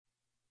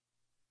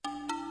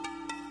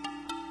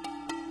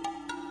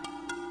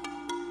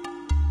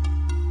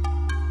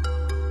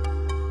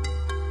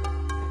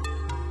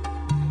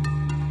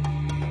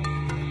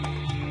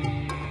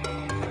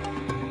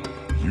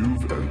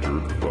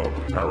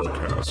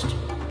Paracast,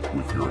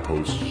 with your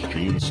hosts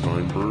Gene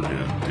Steinberg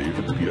and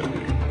David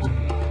Biedney.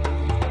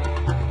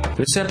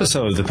 This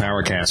episode of the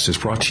Paracast is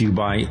brought to you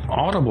by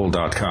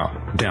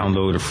Audible.com.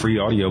 Download a free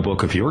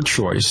audiobook of your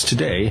choice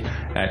today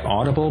at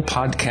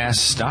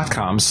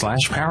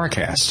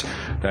audiblepodcasts.com/Paracast.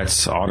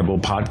 That's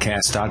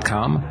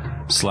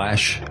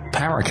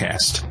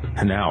audiblepodcast.com/Paracast.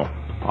 And now,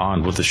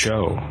 on with the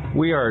show.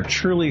 We are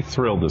truly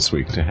thrilled this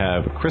week to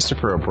have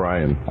Christopher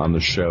O'Brien on the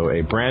show, a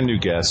brand new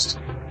guest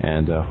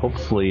and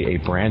hopefully a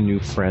brand new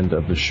friend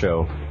of the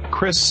show.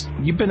 Chris,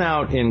 you've been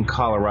out in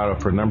Colorado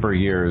for a number of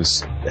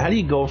years. How do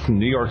you go from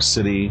New York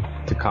City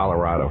to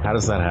Colorado? How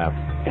does that happen?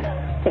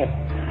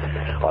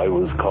 I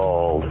was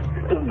called.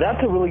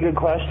 That's a really good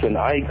question.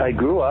 I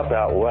grew up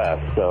out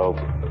west, so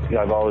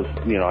I've always,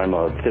 I'm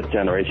a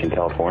fifth-generation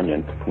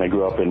Californian. I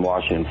grew up in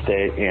Washington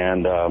State,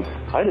 and I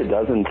had a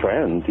dozen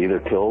friends, either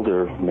killed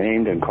or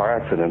maimed in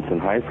car accidents in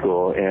high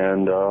school,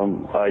 and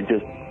I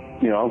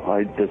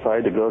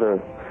decided to go to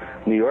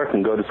New York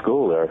and go to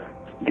school there,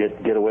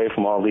 get away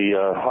from all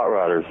the hot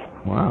rodders.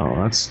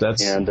 Wow, that's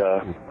and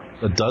a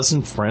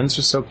dozen friends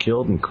or so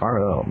killed in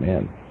car. Oh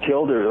man,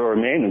 killed or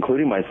maimed,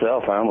 including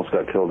myself. I almost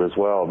got killed as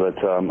well.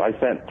 But I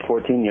spent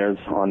 14 years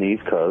on the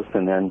East Coast,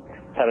 and then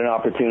had an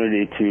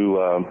opportunity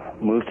to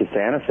move to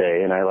Santa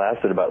Fe, and I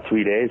lasted about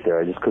 3 days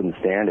there. I just couldn't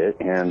stand it,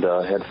 and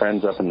had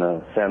friends up in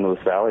the San Luis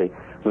Valley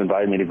who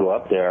invited me to go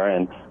up there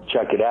and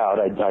check it out.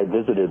 I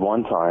visited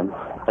one time.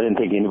 I didn't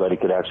think anybody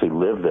could actually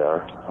live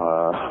there,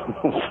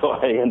 so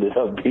I ended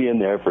up being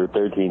there for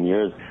 13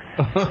 years.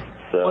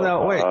 So, well,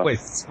 now, wait,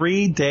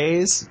 3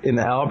 days in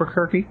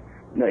Albuquerque?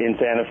 No, in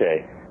Santa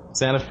Fe.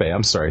 Santa Fe,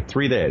 I'm sorry,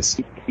 3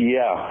 days.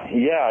 Yeah,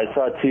 I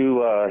saw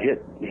two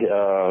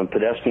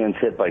pedestrians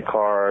hit by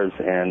cars,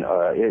 and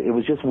it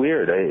was just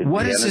weird.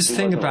 What is this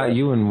thing about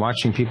you and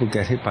watching people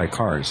get hit by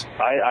cars?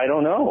 I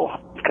don't know.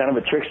 It's kind of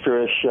a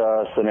tricksterish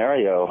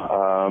scenario.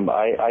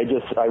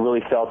 I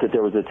really felt that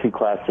there was a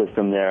two-class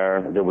system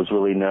there. There was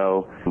really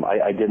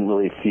I didn't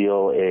really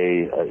feel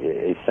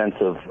a sense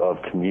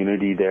of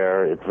community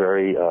there. It's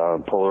very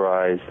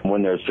polarized.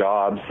 When there's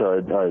jobs,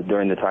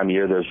 during the time of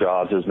year there's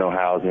jobs, there's no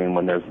housing.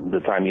 When there's the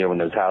time of year when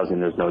there's housing,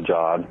 there's no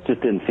jobs.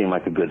 Just didn't seem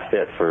like a good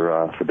fit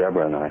for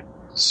Deborah and I.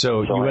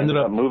 So you ended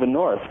up moving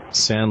north.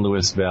 San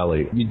Luis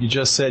Valley. You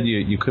just said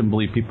you couldn't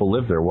believe people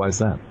lived there. Why is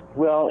that?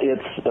 Well,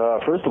 it's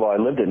first of all, I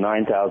lived at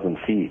 9,000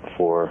 feet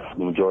for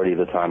the majority of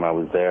the time I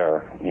was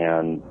there,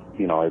 and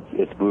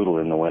it's brutal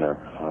in the winter.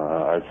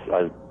 I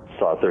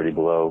saw 30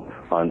 below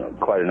on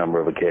quite a number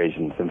of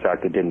occasions. In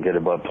fact, it didn't get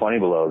above 20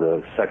 below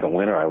the second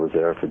winter I was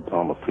there for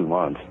almost 2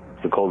 months.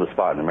 It's the coldest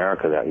spot in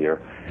America that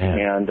year.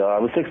 Yeah. And I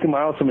was 60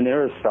 miles from the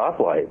nearest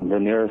stoplight, the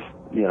nearest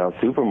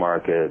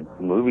supermarket,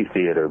 movie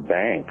theater,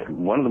 bank,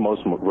 one of the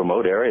most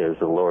remote areas of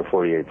the lower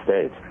 48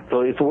 states.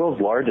 So it's the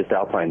world's largest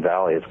alpine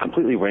valley. It's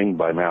completely ringed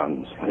by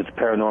mountains. It's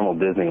paranormal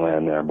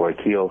Disneyland there. Boy,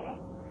 Keel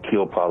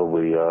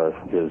probably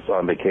is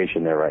on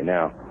vacation there right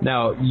now.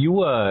 Now,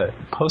 you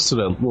posted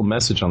a little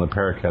message on the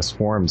Paracast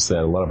forums that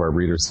a lot of our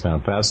readers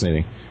found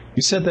fascinating.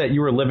 You said that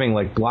you were living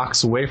like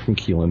blocks away from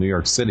Keel in New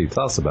York City.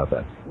 Tell us about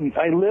that.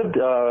 I lived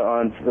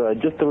on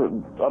just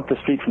up the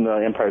street from the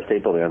Empire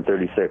State Building on 6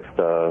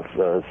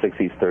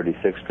 East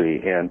 36th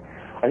Street, and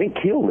I think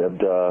Keel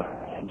lived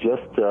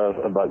just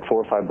about 4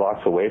 or 5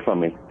 blocks away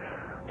from me.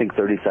 I think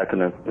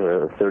 32nd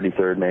or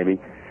 33rd maybe.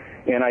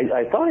 And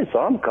I thought I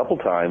saw him a couple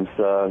times.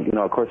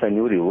 Of course, I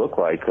knew what he looked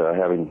like,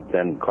 having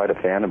been quite a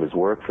fan of his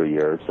work for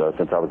years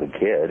since I was a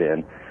kid.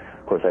 And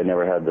of course, I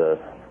never had the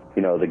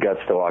guts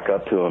to walk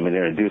up to him and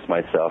introduce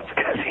myself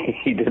because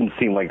he didn't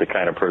seem like the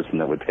kind of person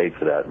that would take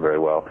to that very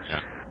well. Yeah.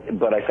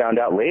 But I found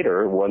out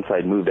later, once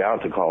I'd moved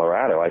out to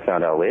Colorado, I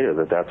found out later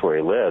that that's where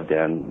he lived,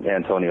 and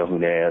Antonio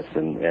Huneas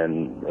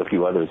and a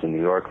few others in New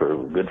York were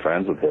good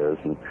friends with his,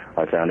 and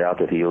I found out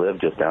that he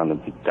lived just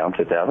down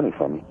Fifth Avenue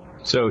from me.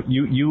 So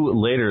you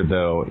later,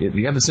 though,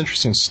 you have this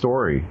interesting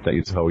story that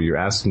you told. You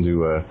asked him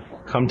to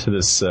come to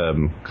this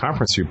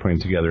conference you're putting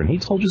together, and he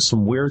told you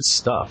some weird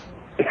stuff.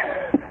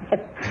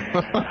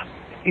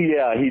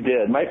 Yeah, he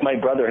did. My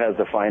brother has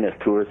the finest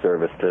tour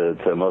service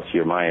to most of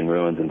your Mayan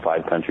ruins in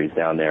 5 countries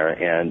down there,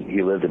 and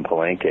he lived in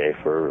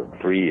Palenque for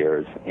 3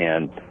 years.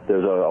 And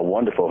there's a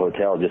wonderful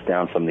hotel just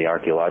down from the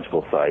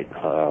archaeological site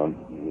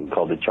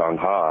called the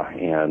Changha.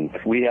 And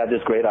we had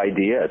this great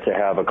idea to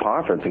have a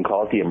conference and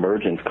call it the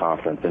Emergence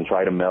Conference and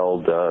try to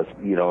meld,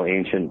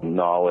 ancient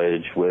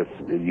knowledge with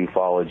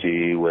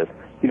ufology, with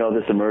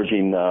this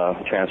emerging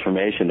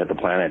transformation that the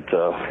planet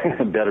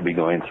better be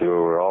going through,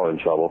 or we're all in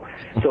trouble.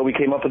 So we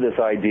came up with this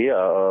idea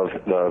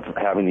of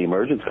having the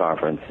Emergence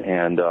Conference,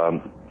 and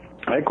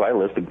I had quite a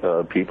list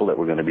of people that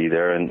were going to be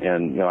there,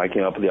 and I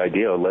came up with the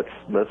idea of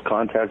let's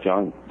contact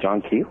John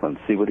Keel and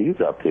see what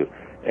he's up to.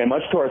 And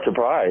much to our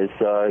surprise,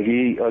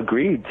 he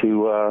agreed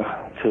to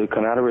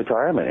come out of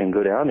retirement and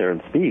go down there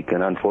and speak.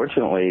 And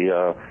unfortunately,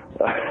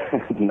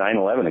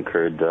 9/11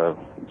 occurred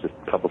just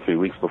a couple, 3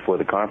 weeks before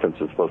the conference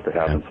was supposed to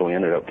happen, so we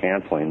ended up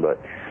canceling. But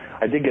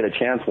I did get a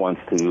chance once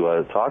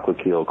to talk with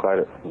Keel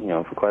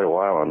for quite a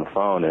while on the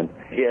phone, and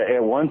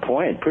at one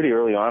point, pretty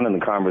early on in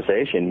the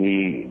conversation,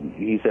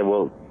 he said,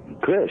 "Well,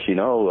 Chris, you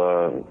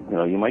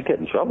might get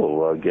in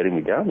trouble getting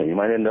me down there. You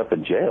might end up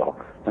in jail."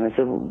 And I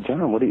said, "Well,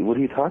 John, what are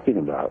you talking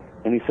about?"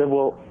 And he said,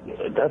 "Well,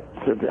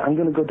 I'm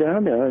going to go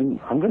down there and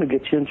I'm going to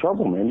get you in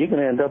trouble, man. You're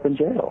going to end up in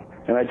jail."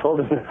 And I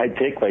told him I'd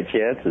take my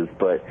chances,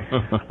 but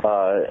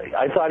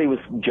I thought he was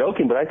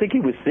joking, but I think he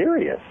was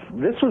serious.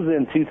 This was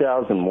in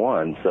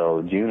 2001,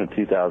 so June of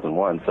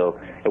 2001, so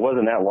it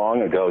wasn't that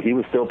long ago. He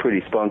was still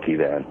pretty spunky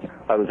then.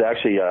 I was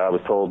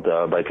told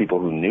by people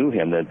who knew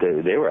him that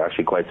they were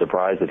actually quite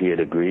surprised that he had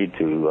agreed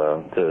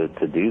to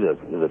do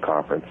the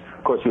conference.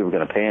 Of course, we were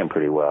going to pay him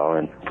pretty well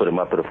and put him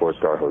up at a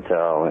 4-star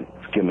hotel and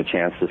give him a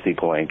chance to see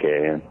Palenque.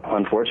 And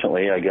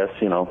unfortunately, I guess,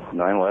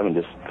 9/11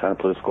 just kind of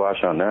put a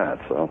squash on that.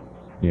 So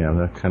yeah,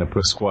 that kind of put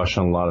a squash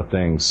on a lot of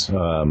things.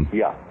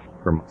 Yeah.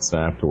 For months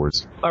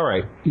afterwards. All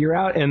right, you're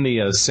out in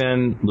the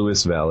San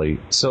Luis Valley.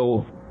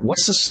 So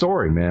what's the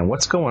story, man?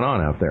 What's going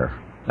on out there?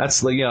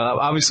 That's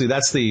obviously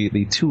that's the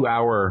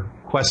 2-hour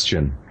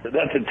question.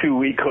 That's a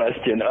 2-week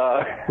question.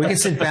 We can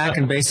sit back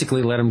and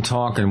basically let him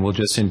talk, and we'll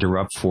just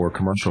interrupt for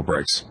commercial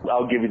breaks.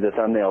 I'll give you the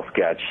thumbnail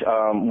sketch.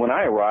 When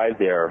I arrived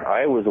there,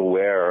 I was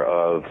aware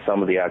of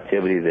some of the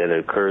activity that had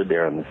occurred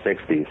there in the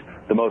 60s.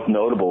 The most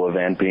notable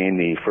event being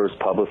the first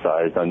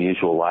publicized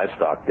unusual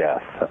livestock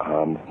death,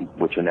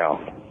 which are now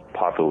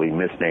popularly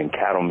misnamed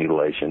cattle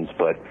mutilations,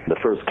 but the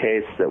first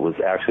case that was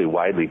actually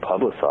widely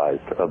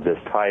publicized of this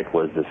type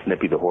was the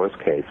Snippy the horse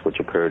case, which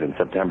occurred in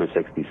September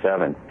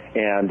 67.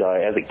 And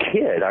as a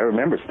kid, I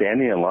remember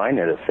standing in line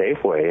at a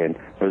Safeway, and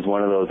there was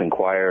one of those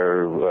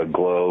Enquirer,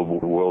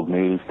 Globe, World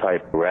News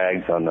type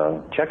rags on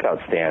the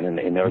checkout stand,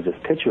 and there was this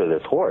picture of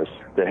this horse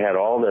that had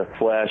all the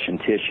flesh and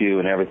tissue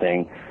and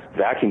everything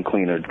vacuum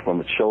cleaner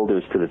from its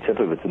shoulders to the tip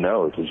of its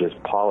nose was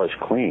just polished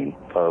clean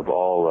of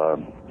all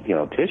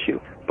tissue,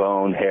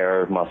 bone,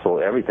 hair,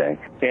 muscle, everything.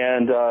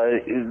 And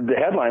the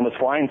headline was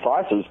 "Flying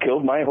Saucers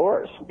Killed My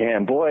Horse."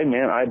 And boy,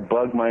 man, I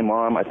bugged my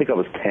mom. I think I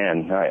was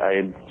 10.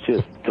 I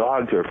just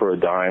dogged her for a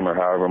dime or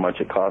however much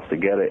it cost to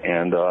get it,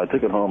 and I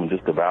took it home and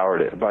just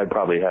devoured it. I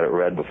probably had it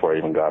read before I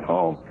even got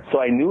home. So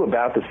I knew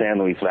about the San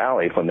Luis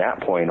Valley from that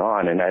point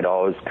on, and I'd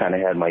always kind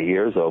of had my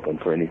ears open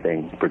for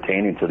anything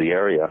pertaining to the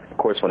area. Of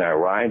course, when I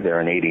arrived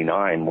there in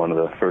 89, one of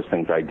the first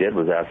things I did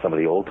was ask some of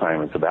the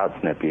old-timers about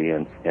Snippy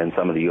and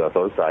some of the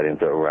UFO sightings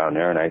that were around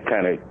there, and I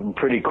kind of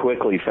pretty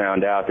quickly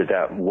found out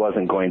that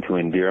wasn't going to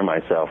endear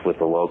myself with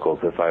the locals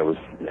if I was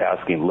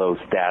asking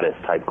low-status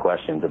type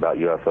questions about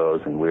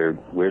UFOs and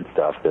weird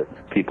stuff that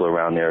people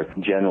around there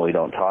generally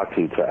don't talk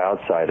to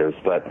outsiders.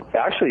 But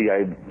actually,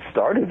 I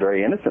started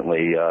very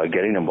innocently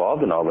getting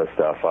involved in all this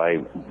stuff. I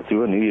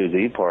threw a New Year's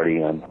Eve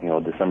party on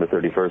December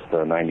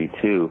 31st,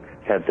 92.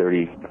 Had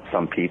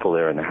 30-some people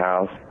there in the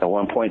house. At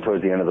one point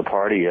towards the end of the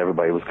party,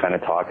 everybody was kind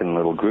of talking in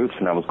little groups,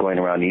 and I was going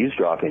around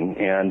eavesdropping,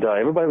 and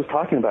everybody was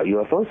talking about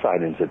UFO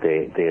sightings that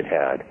they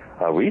had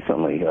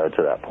recently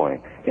to that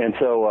point. And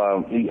so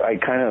I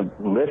kind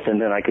of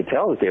listened, and I could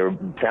tell that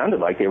sounded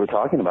like they were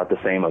talking about the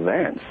same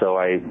event. So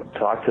I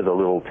talked to the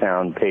little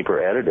town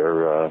paper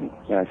editor, and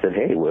I said,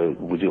 "Hey,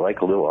 would you like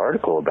a little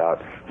article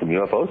about some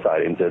UFO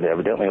sightings?" And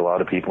evidently a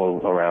lot of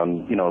people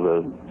around,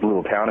 the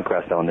little town of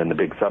Crestone and the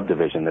big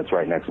subdivision that's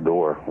right next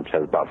door, which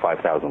has about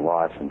 5,000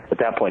 lots. And at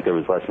that point, there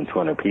was less than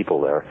 200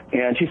 people there.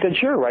 And she said,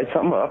 "Sure, write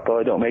something up.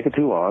 Don't make it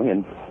too long."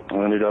 And I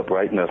ended up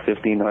writing a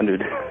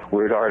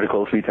 1,500-word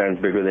article 3 times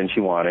bigger than she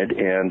wanted.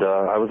 And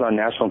I was on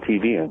national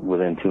TV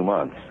within 2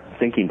 months.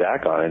 Thinking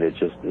back on it,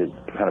 it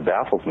kind of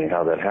baffles me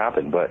how that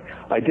happened. But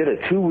I did a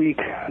 2-week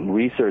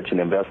research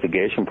and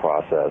investigation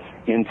process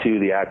into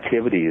the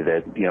activity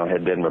that,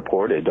 had been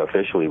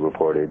officially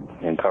reported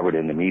and covered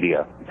in the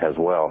media as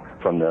well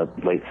from the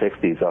late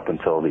 60s up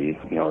until the,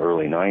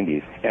 early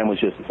 90s, and was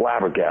just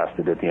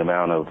flabbergasted at the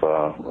amount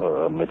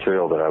of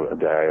material that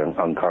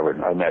I uncovered.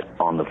 I met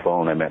on the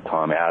phone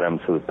Tom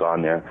Adams, who had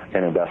gone there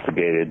and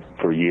investigated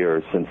for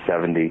years, since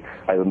 70.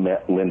 I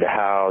met Linda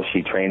Howe.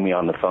 She trained me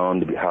on the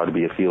phone how to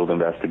be a field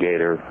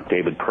investigator.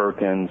 David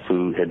Perkins,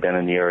 who had been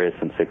in the area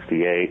since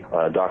 68.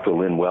 Dr.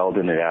 Lynn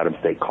Weldon at Adams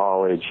State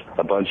College.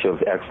 A bunch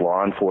of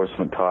ex-law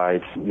enforcement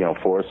types,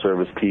 Forest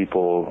Service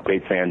people,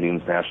 Great Sand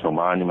Dunes National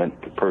Monument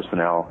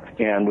personnel.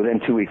 And within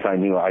 2 weeks, I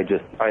knew I had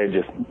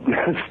just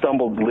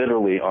stumbled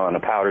literally on a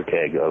powder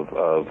keg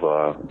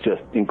of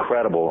just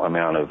incredible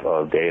amount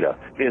of data.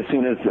 As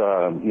soon as,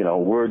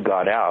 word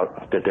got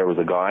out that there was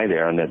a guy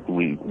there and that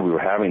we were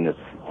having this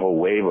whole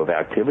wave of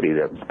activity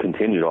that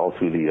continued all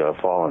through the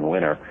fall and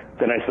winter.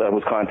 Then I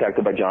was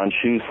contacted by John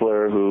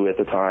Schuessler, who at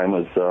the time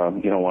was,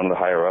 one of the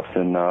higher-ups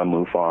in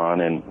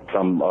MUFON, and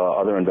some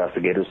other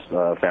investigators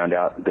found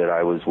out that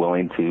I was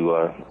willing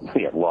to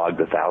log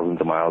the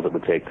thousands of miles it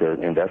would take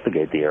to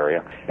investigate the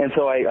area. And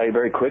so I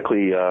very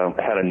quickly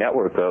had a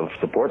network of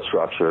support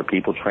structure,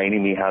 people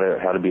training me how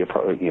to be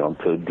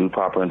to do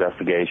proper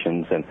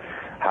investigations, and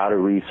how to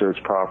research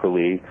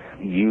properly,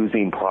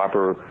 using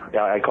proper,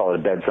 I call it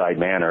a bedside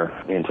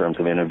manner in terms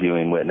of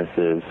interviewing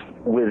witnesses.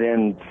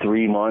 Within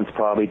 3 months,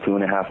 probably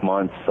 2.5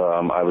 months,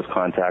 I was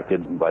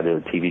contacted by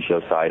the TV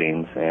show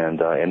Sightings,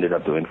 and ended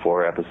up doing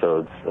 4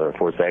 episodes,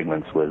 4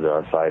 segments with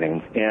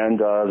Sightings.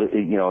 And,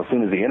 as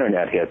soon as the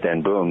internet hit,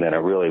 then boom, then it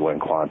really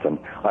went quantum.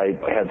 I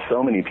had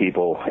so many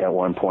people at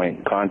one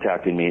point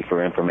contacting me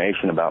for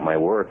information about my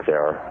work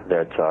there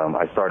that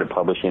I started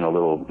publishing a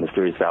little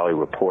Mysterious Valley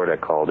report, I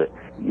called it.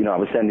 I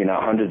was sending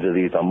out hundreds of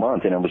these a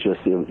month, and it was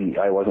just,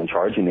 I wasn't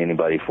charging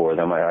anybody for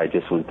them. I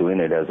just was doing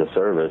it as a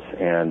service,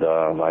 and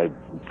I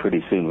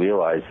pretty soon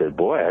realized that,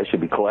 boy, I should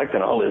be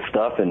collecting all this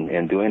stuff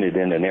and doing it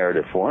in a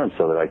narrative form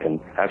so that I can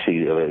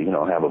actually,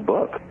 have a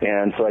book.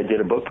 And so I did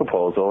a book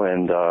proposal,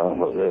 and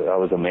I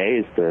was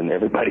amazed, and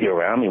everybody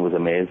around me was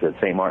amazed that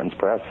St. Martin's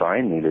Press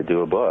signed me to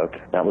do a book.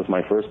 That was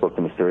my first book,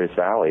 The Mysterious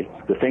Valley.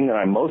 The thing that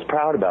I'm most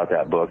proud about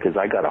that book is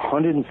I got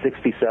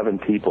 167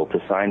 people to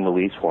sign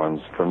release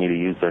forms for me to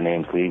use their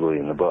names legally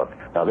in the book.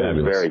 Now,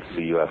 there's very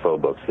few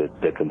UFO books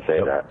that can say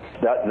that.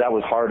 That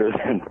was harder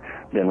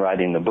than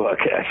writing the book,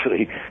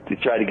 actually, to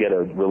try to get a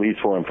release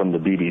form from the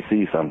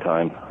BBC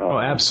sometime. Oh,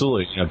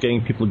 absolutely.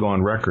 Getting people to go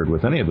on record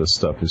with any of this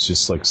stuff is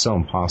just so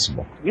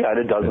impossible. Yeah, I had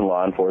a dozen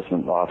law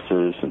enforcement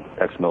officers,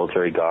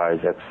 ex-military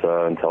guys,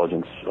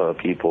 ex-intelligence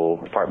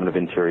people, Department of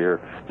Interior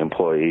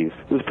employees.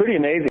 It was pretty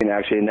amazing,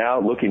 actually. Now,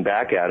 looking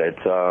back at it,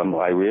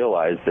 I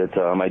realized that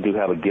I do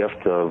have a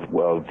gift of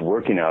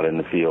working out in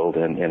the field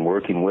and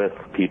working with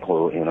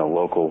people in a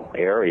local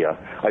area.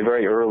 I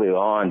very early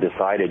on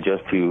decided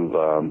just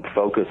to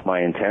focus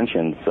my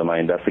intentions, my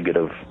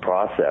investigative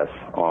process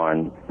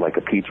on like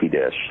a petri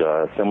dish,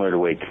 similar to the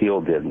way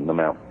Keel did in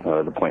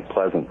the Point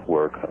Pleasant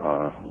work,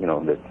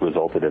 that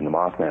resulted in the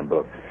Mothman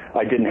book.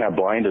 I didn't have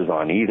blinders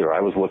on either.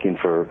 I was looking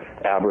for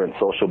aberrant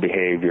social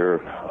behavior,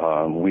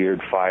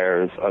 weird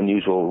fires,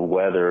 unusual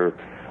weather,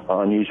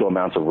 unusual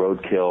amounts of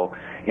roadkill,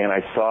 and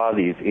I saw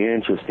these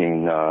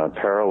interesting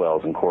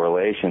parallels and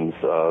correlations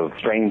of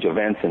strange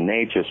events in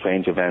nature,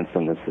 strange events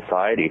in the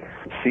society,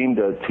 seemed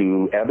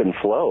to ebb and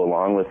flow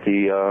along with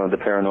the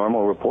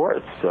paranormal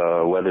reports,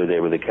 whether they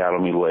were the cattle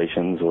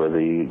mutilations or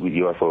the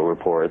UFO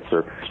reports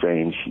or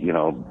strange,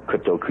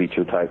 crypto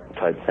creature type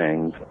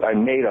things. I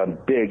made a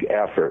big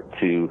effort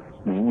to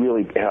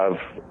really have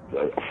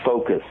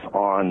focus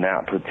on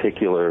that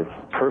particular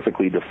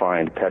perfectly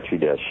defined petri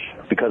dish.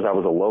 Because I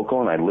was a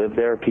local and I lived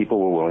there, people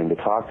were willing to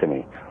talk to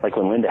me. Like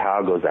when Linda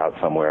Howe goes out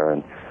somewhere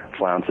and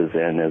flounces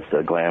in as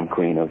the glam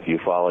queen of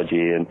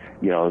ufology and,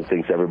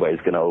 thinks everybody's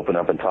going to open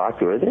up and talk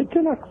to her,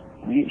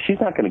 she's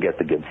not going to get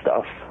the good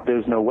stuff.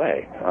 There's no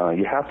way.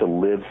 You have to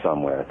live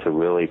somewhere to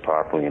really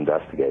properly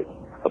investigate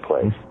a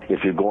place.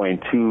 If you're going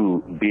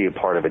to be a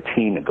part of a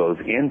team that goes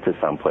into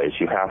some place,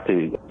 you have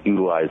to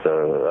utilize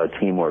a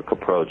teamwork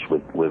approach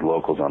with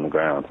locals on the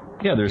ground.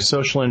 Yeah, there's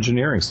social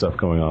engineering stuff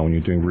going on when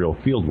you're doing real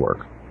field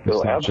work.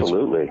 Oh,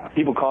 absolutely.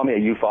 People call me a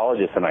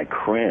ufologist and I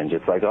cringe.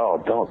 It's like,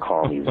 oh, don't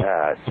call me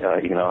that.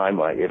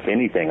 If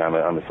anything, I'm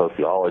a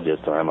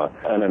sociologist or I'm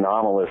an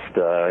anomalous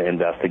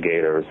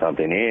investigator or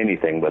something,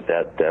 anything but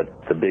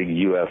the big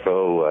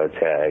UFO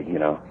tag,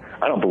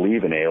 I don't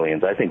believe in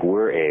aliens. I think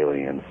we're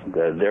aliens.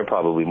 They're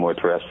probably more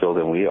terrestrial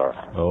than we are.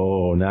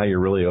 Oh, now you're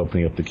really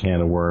opening up the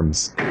can of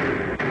worms.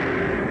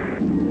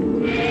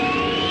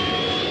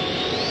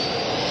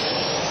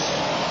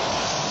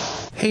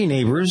 Hey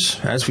neighbors,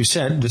 as we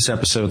said, this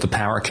episode of the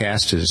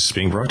Powercast is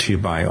being brought to you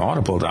by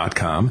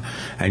Audible.com,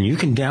 and you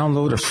can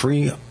download a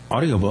free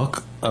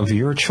audiobook of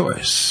your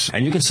choice.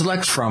 And you can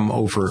select from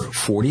over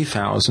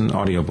 40,000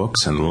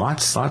 audiobooks and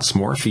lots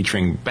more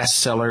featuring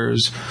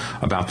bestsellers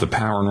about the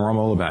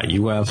paranormal, about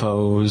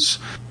UFOs,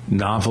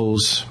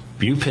 novels.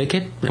 You pick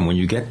it, and when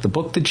you get the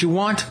book that you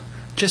want,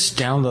 just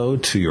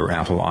download to your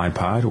Apple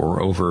iPod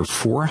or over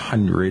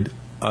 400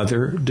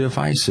 other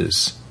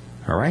devices.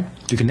 All right?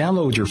 You can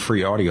download your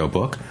free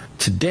audiobook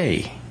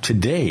today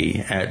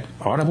at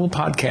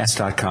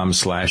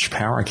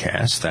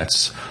audiblepodcast.com/Powercast.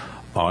 That's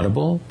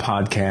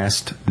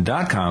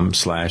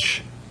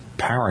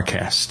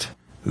audiblepodcast.com/Powercast.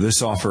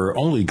 This offer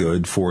only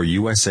good for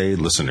USA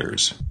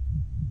listeners.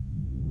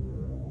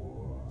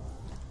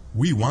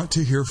 We want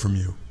to hear from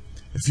you.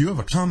 If you have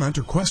a comment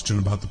or question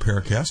about the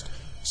Paracast,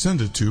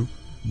 send it to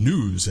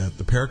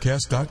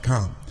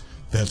news@theparacast.com.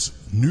 That's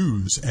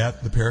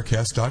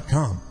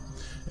news@theparacast.com.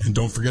 And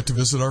don't forget to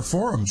visit our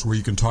forums where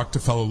you can talk to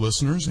fellow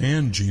listeners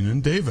and Gene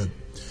and David.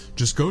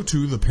 Just go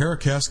to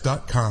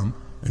theparacast.com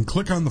and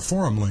click on the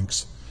forum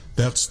links.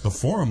 That's the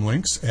forum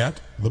links at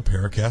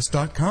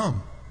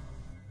theparacast.com.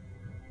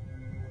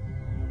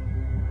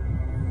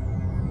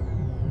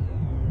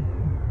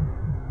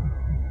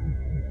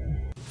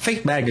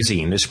 Fate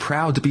magazine is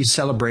proud to be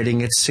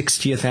celebrating its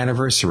 60th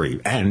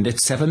anniversary and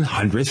its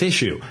 700th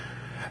issue.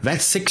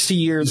 That's 60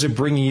 years of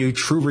bringing you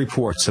true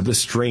reports of the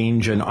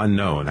strange and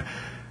unknown.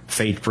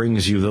 Fate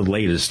brings you the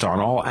latest on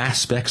all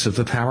aspects of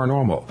the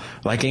paranormal,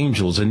 like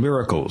angels and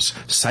miracles,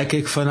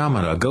 psychic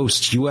phenomena,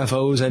 ghosts,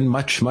 UFOs, and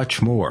much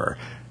more.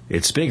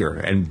 It's bigger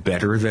and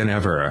better than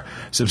ever.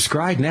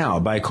 Subscribe now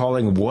by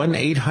calling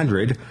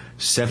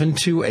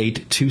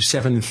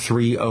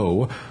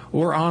 1-800-728-2730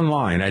 or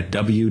online at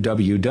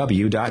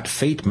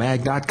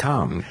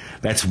www.fatemag.com.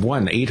 That's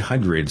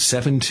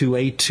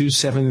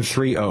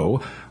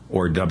 1-800-728-2730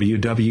 or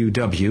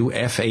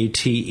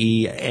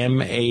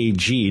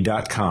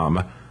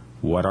www.fatemag.com.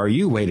 What are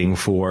you waiting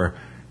for?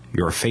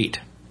 Your fate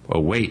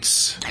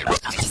awaits.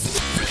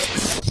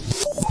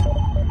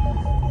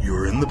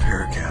 You're in the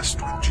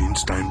Paracast with Gene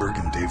Steinberg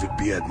and David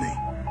Biedney.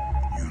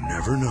 You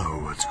never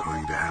know what's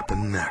going to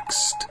happen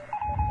next.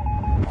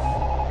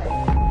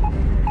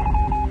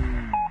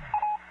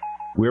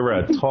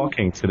 We're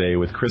talking today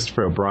with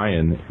Christopher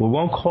O'Brien. We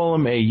won't call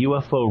him a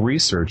UFO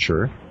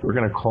researcher. We're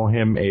going to call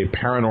him a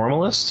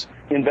paranormalist.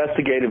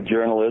 Investigative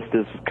journalist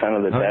is kind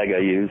of the tag I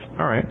use.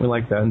 All right, we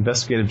like that.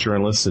 Investigative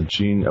journalist.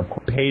 Gene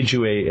paid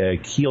you a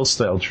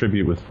Keel-style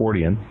tribute with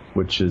Fortean,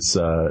 which is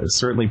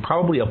certainly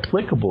probably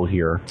applicable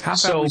here. How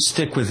about we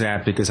stick with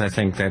that, because I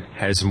think that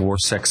has more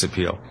sex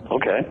appeal.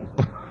 Okay.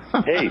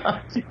 Hey,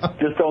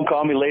 just don't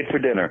call me late for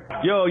dinner.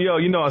 Yo,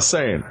 you know what I'm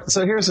saying.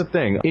 So here's the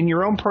thing. In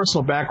your own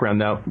personal background,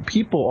 now,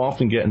 people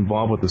often get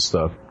involved with this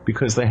stuff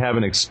because they have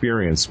an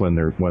experience when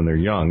they're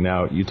young.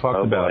 Now, you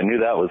talked about... I knew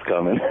that was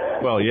coming.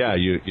 Well, yeah,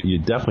 you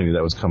definitely knew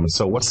that was coming.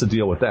 So what's the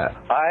deal with that?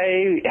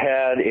 I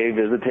had a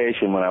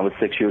visitation when I was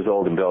 6 years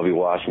old in Bellevue,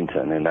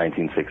 Washington in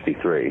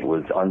 1963. It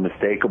was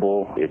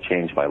unmistakable. It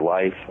changed my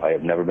life. I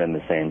have never been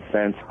the same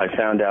since. I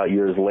found out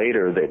years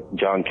later that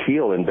John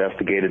Keel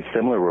investigated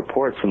similar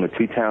reports from the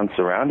two towns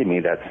surrounding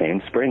me that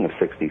same spring of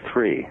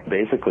 63.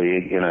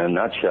 Basically, in a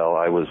nutshell,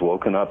 I was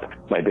woken up in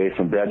my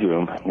basement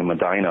bedroom in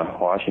Medina,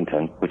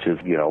 Washington, which is,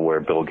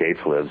 where Bill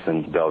Gates lives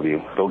in Bellevue.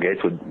 Bill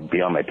Gates would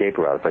be on my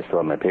paper route if I still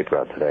have my paper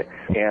route today.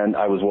 And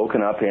I was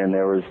woken up and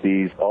there was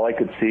all I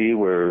could see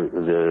were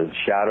the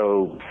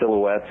shadow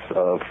silhouettes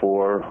of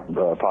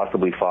 4,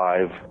 possibly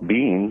 5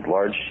 beings,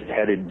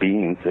 large-headed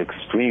beings,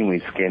 extremely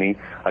skinny.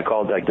 I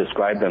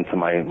described them to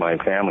my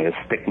family as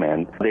stick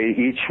men. They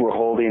each were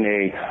holding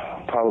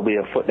probably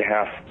a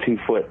 1.5 to 2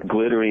 foot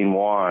glittering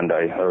wand,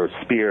 or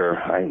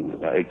spear,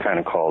 I kind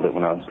of called it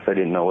I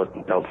didn't know what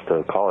else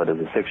to call it as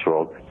a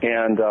 6-year-old.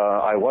 And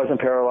I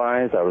wasn't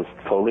paralyzed. I was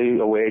totally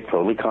awake,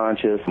 totally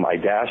conscious. I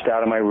dashed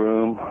out of my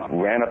room,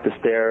 ran up the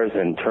stairs,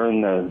 and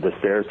turned the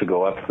stairs to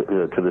go up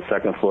to the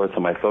second floor to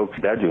my folks'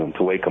 bedroom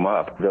to wake them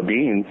up. The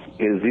beings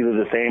is either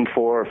the same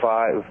 4 or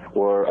 5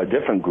 or a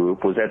different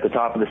group was at the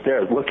top of the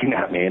stairs looking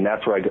at me, and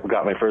that's where I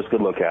got my first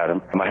good look at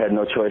them. I had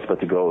no choice but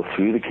to go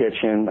through the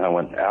kitchen. I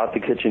went out the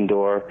kitchen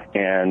door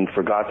and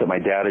forgot that my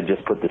dad had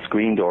just put the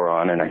screen door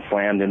on, and I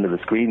slammed into the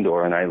screen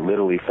door and I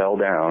literally fell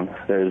down.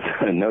 There's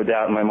no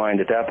doubt in my mind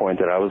at that point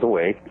that I was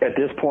awake. At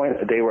this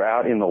point, they were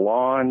out in the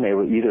lawn. They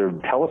were either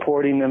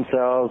teleporting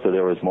themselves or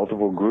there was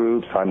multiple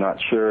groups. I'm not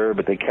sure,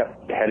 but they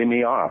kept heading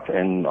me off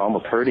and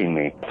almost hurting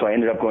me. So I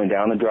ended up going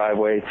down the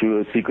driveway through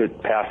a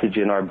secret passage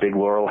in our big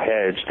laurel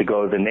hedge to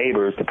go to the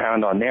neighbors to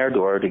pound on their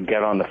door to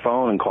get on the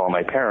phone and call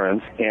my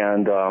parents.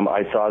 And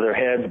I saw their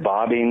heads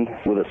bobbing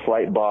with a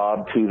slight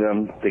bob to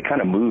them. They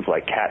kind of moved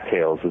like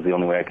cattails is the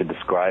only way I could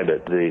describe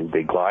it.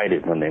 They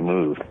glided when they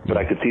moved. But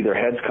I could see their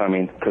heads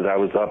coming because I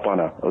was up on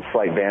a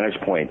slight vantage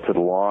point to the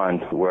lawn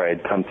where I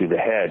had come through the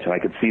hedge, and I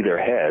could see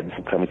their heads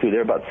coming through.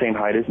 They're about the same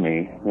height as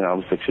me. I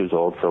was 6 years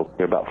old, so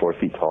they're about 4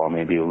 feet tall,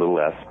 maybe a little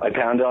less. I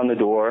pounded on the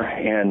door,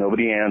 and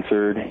nobody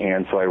answered,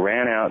 and so I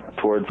ran out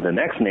towards the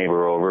next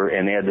neighbor over,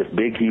 and they had this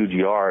big, huge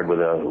yard with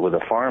a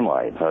farm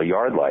light, a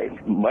yard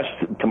light. Much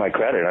to my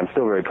credit, I'm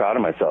still very proud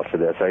of myself for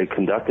this. I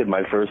conducted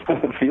my first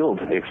field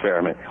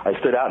experiment. I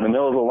stood out in the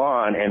middle of the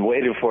lawn and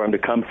waited for him to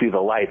come through the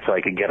light so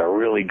I could get a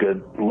really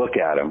good look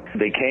at him.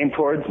 They came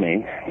towards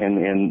me,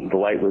 and the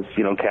light was,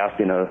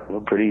 casting a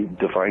pretty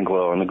defined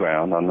glow on the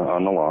ground, on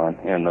the lawn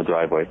and the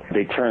driveway.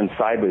 They turned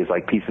sideways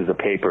like pieces of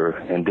paper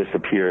and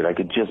disappeared. I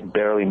could just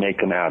barely make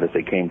them out as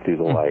they came through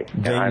the light.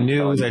 They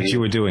knew that you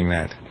were doing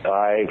that.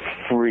 I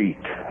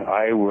freaked.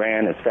 I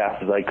ran as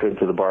fast as I could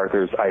to the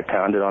Barkers. I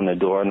pounded on the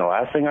door, and the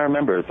last thing I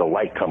remember is the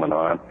light coming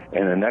on.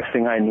 And the next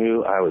thing I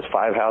knew, I was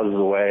 5 houses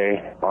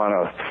away on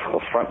a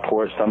front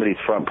porch, somebody's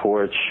front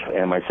porch,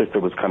 and my sister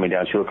was coming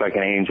down. She looked like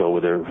an angel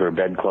with her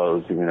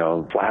bedclothes,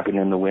 flapping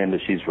in the wind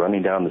as she's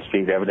running down the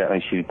street.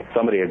 Evidently,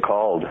 somebody had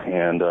called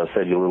and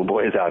said, "Your little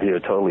boy is out here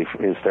totally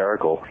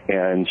hysterical."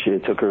 And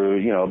it took her,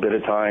 a bit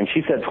of time.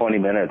 She said 20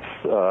 minutes.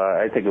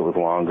 I think it was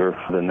longer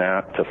than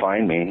that to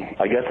find me.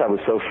 I guess I was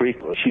so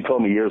freaked. She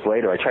told me years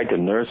later, I tried to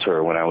nurse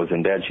her when I was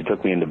in bed. She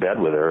took me into bed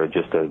with her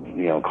just to,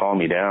 calm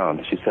me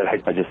down. She said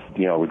I just,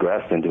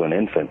 regressed into an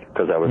infant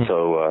because I was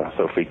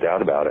so freaked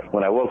out about about it.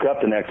 When I woke up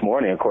the next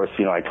morning, of course,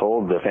 I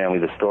told the family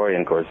the story,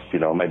 and of course,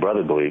 my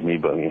brother believed me,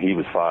 but he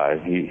was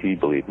 5. He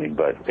believed me,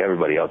 but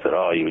everybody else said,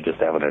 oh, you were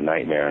just having a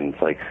nightmare. And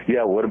it's like,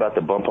 yeah, what about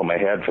the bump on my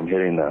head from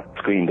hitting the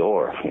screen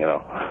door,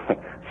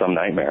 some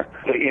nightmare.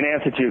 But in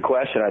answer to your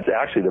question, it's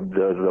actually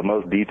the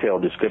most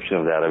detailed description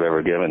of that I've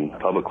ever given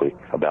publicly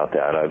about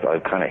that.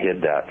 I've kind of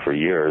hid that for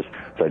years,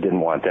 so I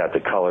didn't want that to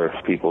color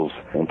people's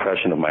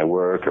impression of my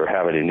work or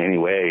have it in any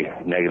way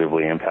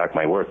negatively impact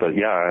my work. But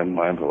yeah,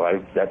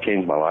 that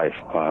changed my life.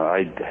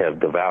 I have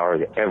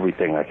devoured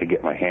everything I could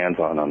get my hands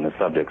on the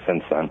subject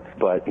since then.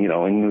 But,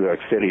 in New York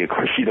City, of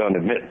course, you don't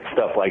admit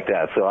stuff like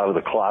that. So I was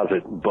a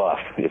closet buff,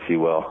 if you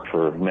will,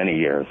 for many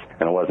years.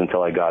 And it wasn't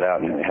until I got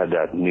out and had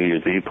that New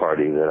Year's Eve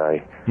party that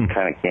I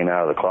kind of came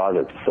out of the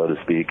closet, so to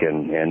speak,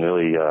 and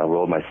really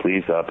rolled my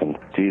sleeves up. And,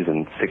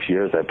 in 6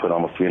 years, I put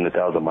almost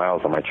 300,000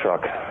 miles on my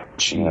truck.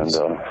 Jeez.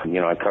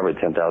 And, I covered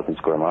 10,000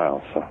 square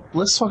miles. So.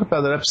 Let's talk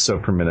about that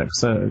episode for a minute,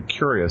 because I'm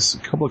curious, a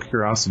couple of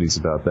curiosities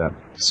about that.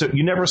 So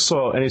you never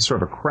saw any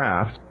sort of a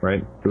craft,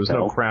 right? There was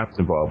no craft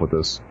involved with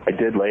this. I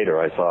did later.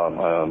 I saw,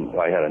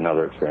 I had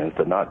another experience,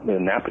 but not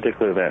in that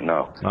particular event,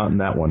 no. Not in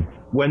that one.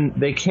 When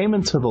they came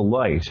into the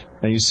light,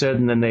 and you said,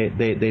 and then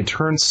they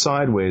turned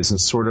sideways and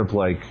sort of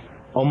like,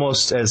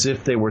 almost as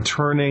if they were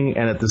turning,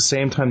 and at the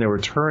same time they were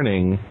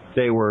turning,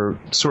 they were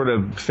sort of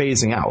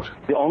phasing out.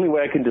 The only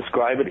way I can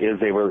describe it is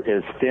they were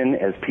as thin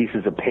as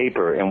pieces of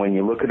paper, and when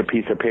you look at a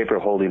piece of paper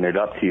holding it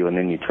up to you and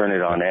then you turn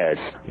it on edge,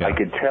 I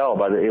could tell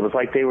it was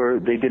like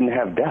they didn't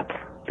have depth.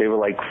 They were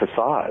like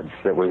facades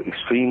that were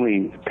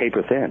extremely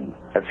paper thin.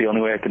 That's the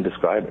only way I can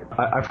describe it.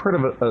 I've heard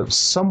of a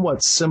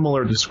somewhat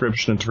similar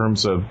description in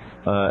terms of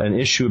an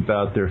issue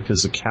about their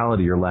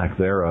physicality or lack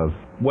thereof.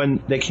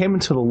 When they came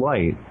into the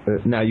light,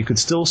 now you could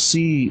still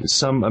see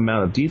some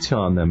amount of detail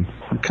on them.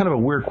 Kind of a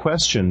weird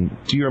question.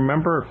 Do you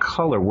remember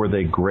color? Were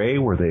they gray?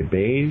 Were they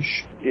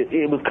beige?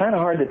 It was kind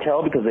of hard to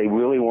tell because they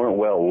really weren't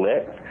well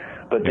lit.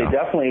 But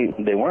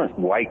they weren't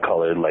white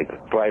colored,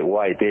 like bright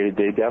white. They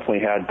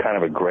definitely had kind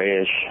of a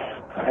grayish,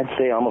 I'd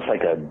say almost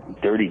like a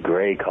dirty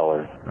gray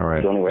color. All right.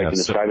 That's the only way I can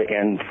describe it.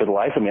 And for the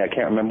life of me, I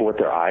can't remember what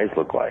their eyes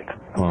look like.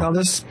 Well,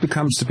 this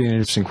becomes to be an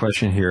interesting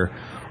question here.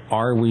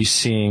 Are we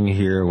seeing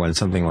here, when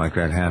something like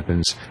that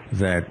happens,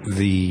 that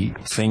the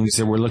things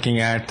that we're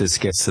looking at, this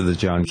gets to the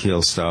John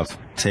Keel stuff,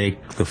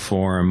 take the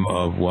form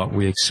of what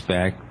we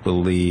expect,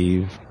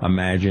 believe,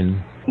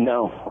 imagine?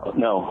 No.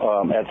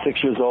 At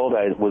 6 years old,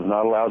 I was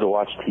not allowed to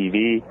watch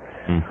TV.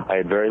 I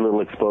had very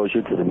little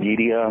exposure to the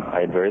media.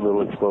 I had very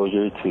little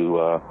exposure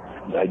to...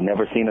 I'd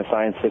never seen a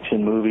science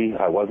fiction movie.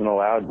 I wasn't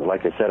allowed.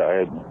 Like I said,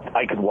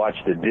 I could watch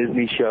the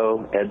Disney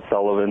show, Ed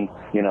Sullivan,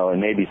 and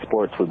maybe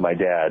sports with my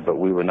dad, but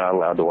we were not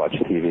allowed to watch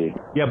TV.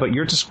 Yeah, but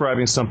you're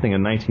describing something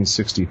in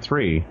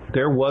 1963.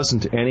 There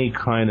wasn't any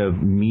kind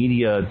of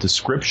media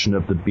description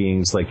of the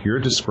beings like you're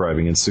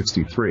describing in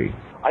 63.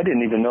 I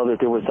didn't even know that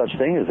there was such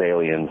thing as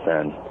aliens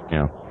then.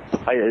 Yeah.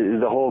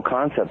 The whole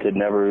concept had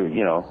never,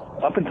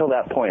 up until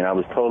that point, I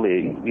was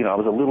totally, I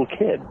was a little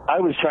kid.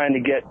 I was trying to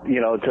get,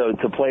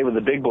 to play with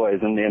the big boys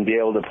and be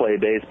able to play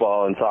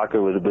baseball and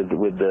soccer with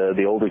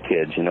the older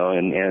kids, and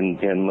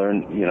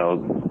learn,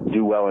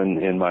 do well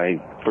in my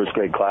first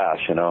grade class,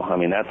 I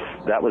mean,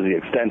 that was the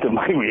extent of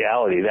my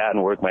reality, that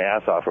and work my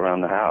ass off around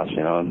the house,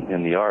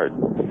 in the yard.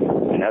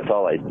 And that's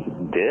all I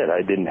did.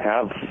 I didn't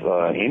have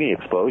any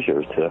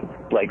exposure to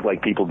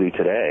like people do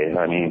today.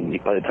 I mean,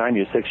 by the time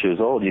you're 6 years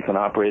old, you can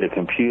operate a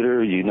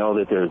computer. You know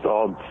that there's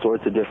all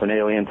sorts of different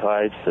alien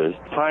types.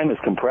 Time is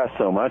compressed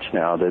so much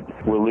now that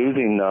we're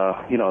losing,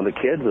 the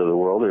kids of the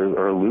world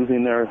are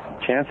losing their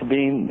chance of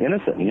being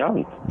innocent and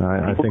young.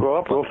 People grow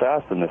up real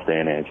fast in this day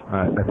and age.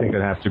 I think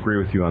I'd have to agree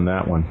with you on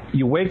that one.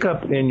 You wake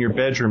up in your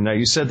bedroom. Now,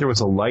 you said there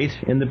was a light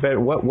in the bed.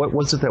 What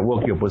was it that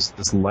woke you up? Was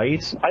this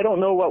light? I don't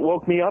know what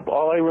woke me up.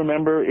 All I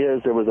remember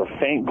is there was a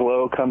faint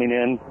glow coming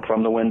in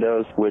from the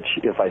windows, which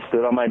if I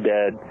stood on my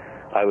bed,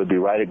 I would be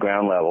right at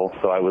ground level.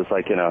 So I was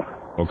like in a...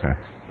 Okay.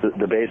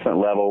 The basement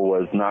level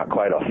was not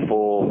quite a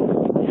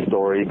full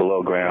story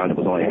below ground. It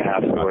was only a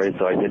half story,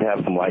 so I did have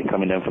some light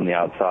coming in from the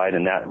outside,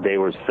 and that they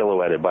were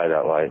silhouetted by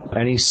that light.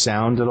 Any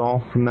sound at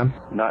all from them?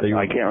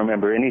 I can't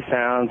remember any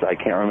sounds. I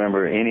can't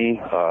remember any.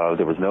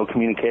 There was no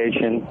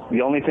communication.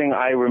 The only thing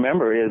I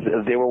remember is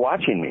they were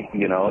watching me.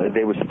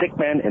 They were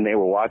stickmen, and they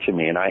were watching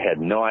me, and I had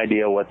no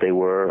idea what they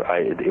were.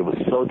 It was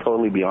so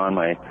totally beyond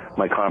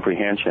my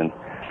comprehension.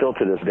 Still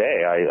to this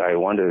day, I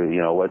wonder,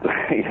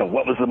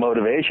 what was the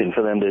motivation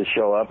for them to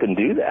show up and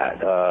do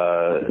that?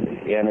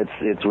 And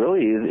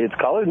it's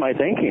colored my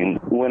thinking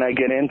when I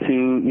get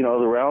into,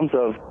 the realms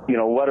of,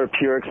 what are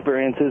pure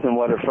experiences and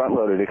what are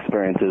front-loaded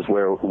experiences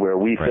where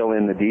we fill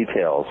in the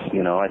details.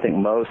 I think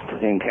most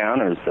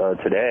encounters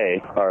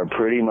today are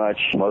pretty much,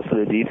 most of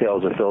the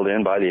details are filled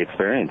in by the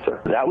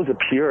experiencer. That was a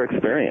pure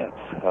experience.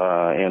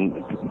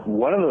 And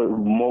one of the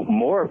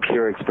more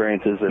pure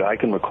experiences that I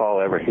can recall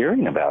ever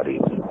hearing about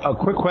even. A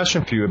quick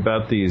question for you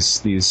about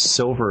these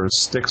silver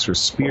sticks or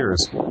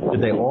spears.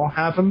 Did they all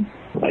have them?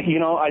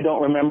 I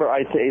don't remember.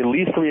 I'd say at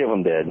least 3 of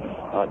them did.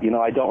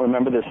 I don't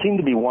remember. There seemed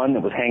to be one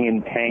that was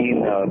hanging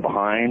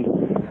behind.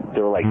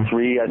 there were like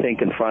three, I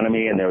think, in front of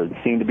me, and there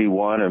seemed to be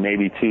one or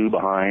maybe two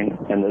behind,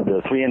 and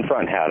the three in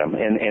front had them,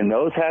 and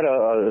those had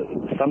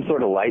some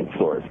sort of light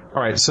source.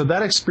 All right, so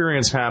that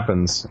experience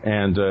happens,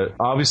 and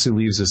obviously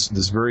leaves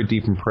this very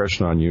deep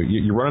impression on you.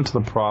 You run into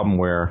the problem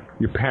where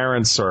your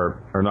parents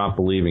are not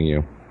believing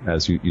you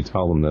as you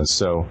tell them this.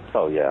 So,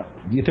 oh yeah.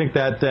 Do you think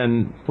that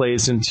then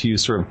plays into you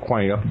sort of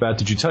quieting up about it?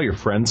 Did you tell your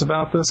friends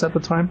about this at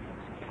the time?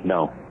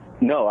 No,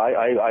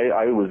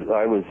 I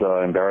was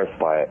embarrassed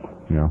by it.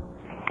 Yeah.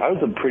 I was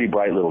a pretty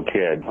bright little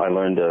kid. I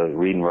learned to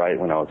read and write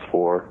when I was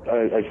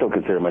 4. I still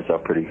consider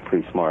myself pretty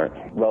smart.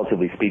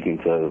 Relatively speaking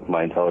to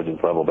my intelligence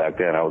level back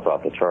then, I was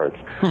off the charts.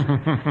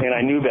 And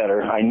I knew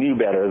better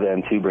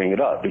than to bring it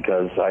up,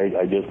 because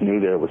I just knew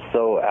that it was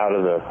so out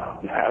of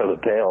the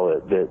pale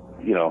that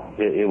you know,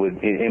 it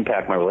would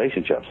impact my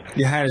relationships.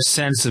 You had a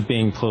sense of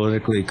being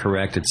politically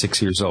correct at 6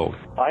 years old.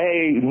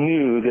 I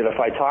knew that if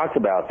I talked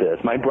about this,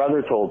 my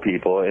brother told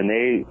people, and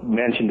they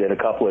mentioned it a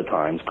couple of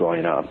times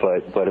growing up,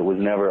 but it was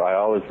never, I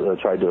always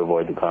tried to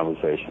avoid the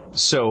conversation.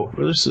 So,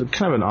 this is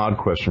kind of an odd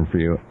question for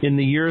you. In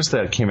the years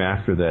that came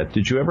after that,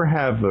 did you ever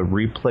have a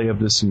replay of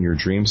this in your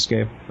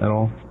dreamscape at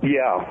all?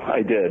 Yeah,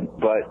 I did,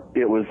 but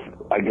it was,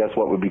 I guess,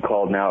 what would be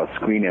called now a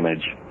screen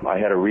image. I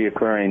had a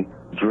reoccurring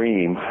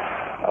dream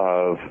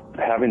of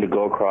having to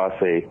go across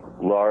a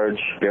large,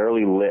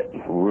 barely lit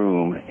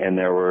room, and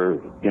there were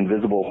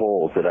invisible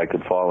holes that I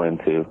could fall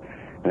into.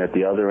 And at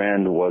the other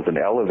end was an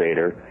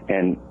elevator,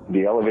 and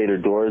the elevator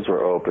doors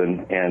were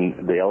open,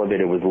 and the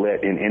elevator was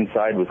lit, and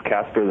inside was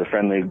Casper the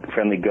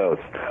friendly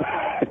ghost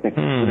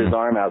with his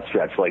arm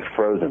outstretched like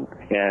Frozen.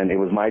 And it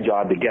was my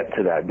job to get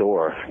to that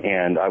door,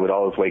 and I would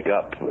always wake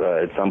up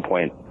at some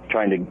point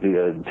trying to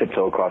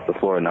tiptoe across the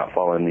floor and not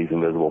fall in these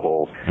invisible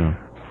holes.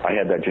 I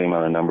had that dream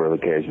on a number of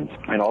occasions.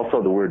 And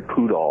also the word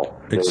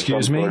poodle.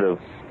 Excuse me? Sort of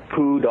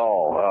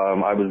poodle.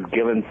 I was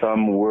given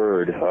some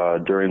word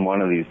during one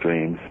of these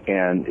dreams,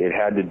 and it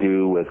had to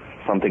do with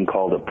something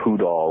called a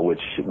poodle,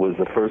 which was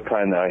the first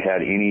time that I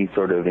had any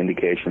sort of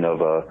indication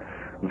of a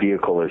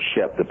vehicle or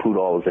ship. The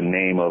poodle was a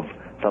name of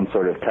some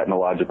sort of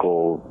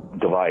technological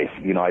device.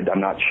 You know,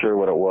 I'm not sure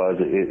what it was.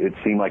 It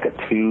seemed like a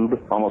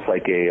tube, almost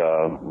like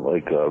a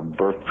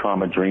birth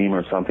trauma dream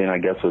or something, I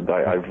guess.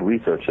 I've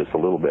researched this a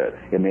little bit.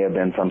 It may have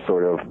been some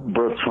sort of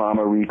birth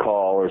trauma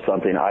recall or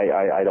something.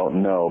 I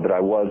don't know, but I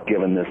was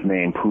given this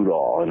name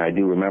Poodle, and I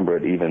do remember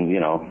it even,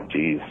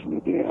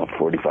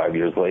 45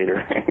 years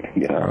later.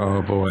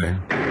 Oh, boy.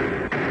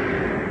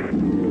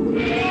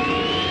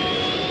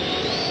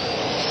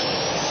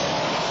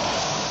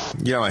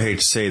 I hate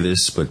to say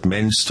this, but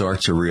men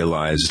start to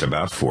realize at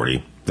about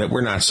 40 that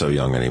we're not so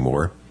young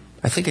anymore.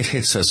 I think it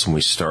hits us when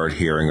we start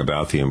hearing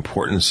about the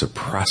importance of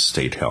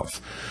prostate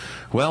health.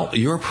 Well,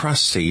 your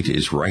prostate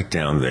is right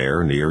down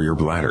there near your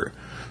bladder.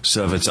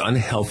 So if it's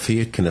unhealthy,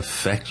 it can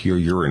affect your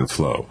urine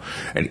flow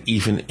and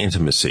even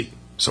intimacy.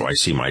 So I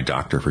see my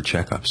doctor for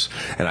checkups,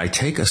 and I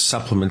take a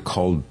supplement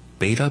called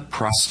Beta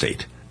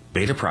Prostate.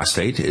 Beta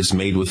Prostate is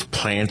made with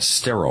plant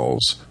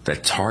sterols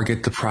that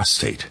target the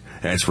prostate.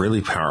 And it's really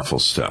powerful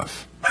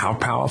stuff. How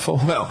powerful?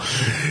 Well,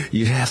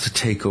 you'd have to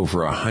take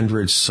over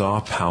 100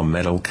 saw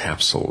palmetto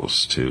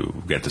capsules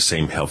to get the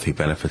same healthy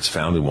benefits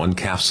found in one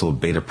capsule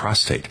of Beta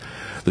Prostate.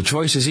 The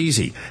choice is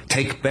easy.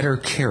 Take better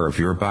care of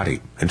your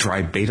body and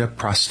try Beta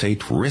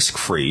Prostate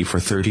risk-free for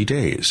 30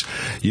 days.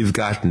 You've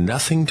got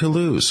nothing to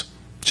lose.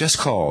 Just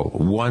call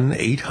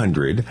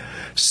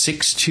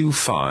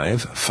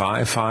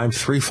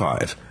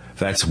 1-800-625-5535.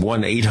 That's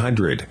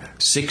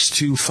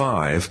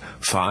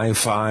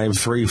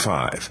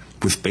 1-800-625-5535.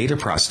 With Beta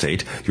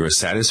Prostate, your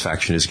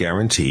satisfaction is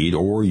guaranteed,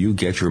 or you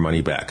get your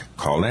money back.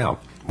 Call now.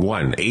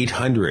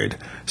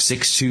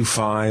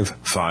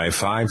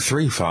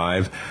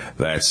 1-800-625-5535.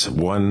 That's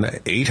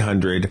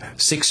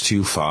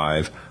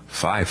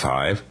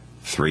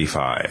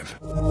 1-800-625-5535.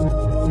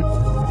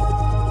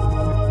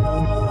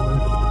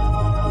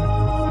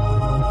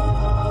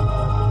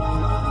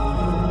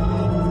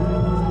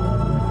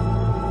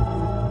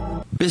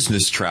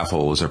 Business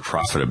travel is a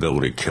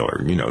profitability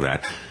killer. You know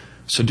that.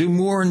 So do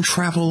more and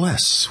travel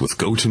less with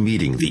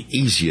GoToMeeting, the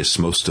easiest,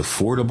 most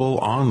affordable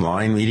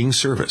online meeting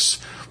service.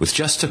 With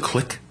just a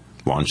click,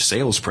 launch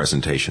sales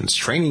presentations,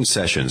 training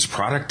sessions,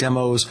 product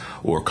demos,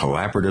 or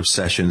collaborative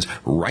sessions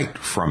right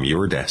from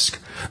your desk.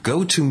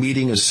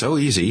 GoToMeeting is so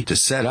easy to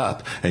set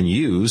up and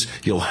use,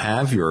 you'll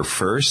have your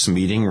first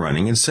meeting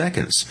running in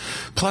seconds.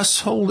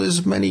 Plus, hold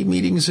as many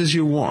meetings as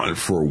you want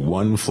for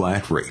one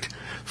flat rate.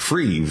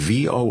 Free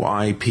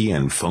VoIP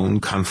and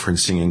phone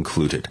conferencing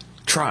included.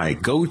 Try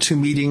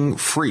GoToMeeting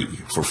free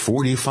for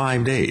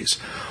 45 days.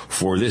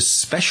 For this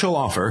special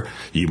offer,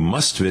 you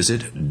must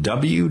visit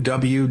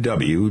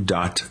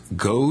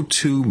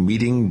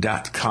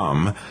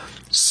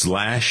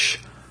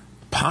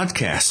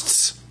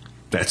www.gotomeeting.com/podcasts.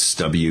 That's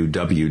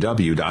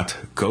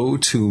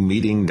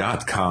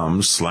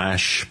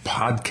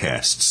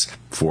www.gotomeeting.com/podcasts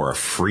for a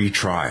free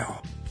trial.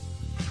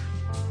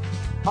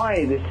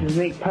 Hi, this is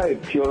Nick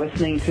Pope. You're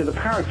listening to the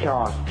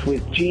Paracast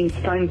with Gene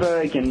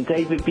Steinberg and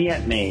David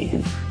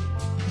Bietney.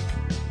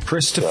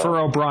 Christopher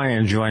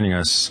O'Brien joining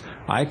us.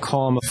 I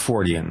call him a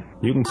Fortean.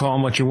 You can call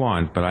him what you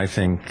want, but I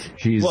think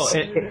he's... Well,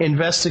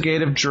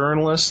 investigative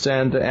journalist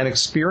and an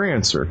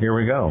experiencer. Here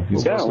we go.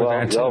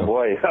 Oh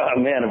boy. Oh,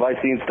 man, have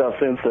I seen stuff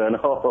since then.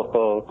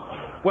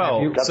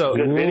 Well, got some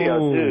good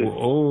videos, too.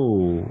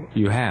 Oh,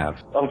 you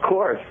have? Of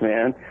course,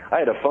 man. I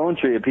had a phone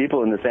tree of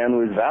people in the San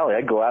Luis Valley.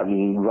 I'd go out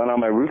and run on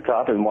my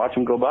rooftop and watch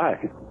them go by.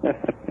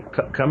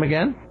 Come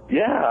again?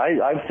 Yeah,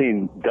 I've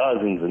seen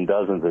dozens and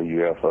dozens of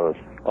UFOs,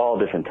 all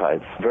different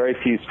types. Very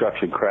few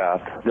structured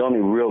craft. The only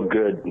real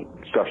good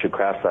structured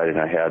craft sighting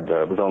I had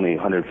was only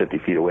 150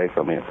 feet away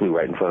from me. It flew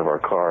right in front of our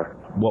car.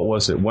 What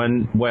was it?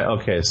 When?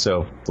 Okay,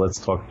 so let's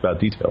talk about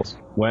details.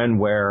 When,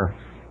 where,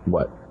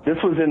 what? This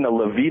was in the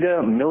La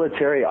Vida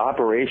military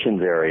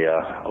operations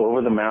area,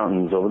 over the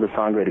mountains, over the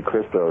Sangre de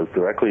Cristos,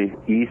 directly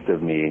east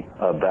of me,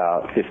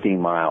 about 15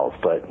 miles.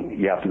 But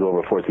you have to go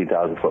over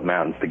 14,000-foot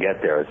mountains to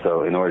get there.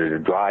 So in order to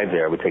drive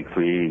there, it would take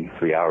three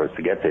hours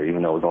to get there,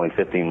 even though it was only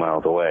 15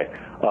 miles away.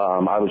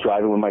 I was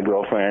driving with my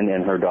girlfriend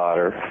and her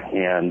daughter,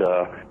 and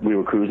we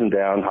were cruising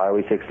down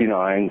Highway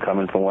 69,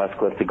 coming from West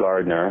Cliff to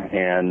Gardner,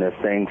 and this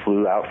thing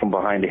flew out from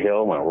behind a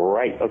hill, went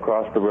right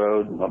across the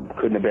road,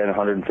 couldn't have been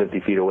 150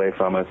 feet away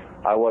from us.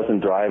 I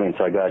wasn't driving,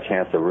 so I got a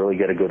chance to really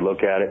get a good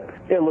look at it.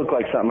 It looked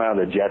like something out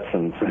of the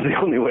Jetsons, is the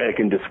only way I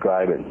can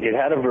describe it. It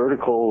had a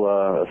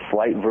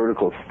slight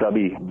vertical,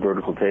 stubby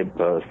vertical tape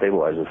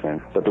stabilizer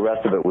thing, but the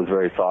rest of it was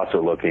very saucer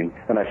looking.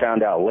 And I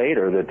found out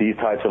later that these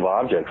types of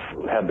objects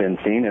have been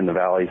seen in the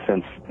valley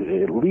since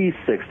at least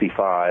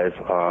 65.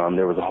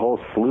 There was a whole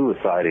slew of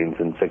sightings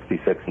in 66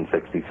 and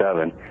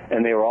 67,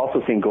 and they were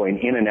also seen going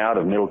in and out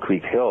of Middle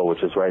Creek Hill,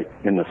 which is right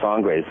in the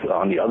Sangres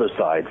on the other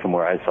side from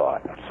where I saw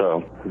it.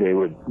 So they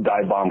would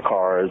dive bomb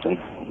cars, and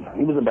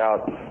it was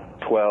about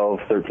 12,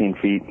 13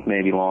 feet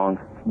maybe long.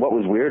 What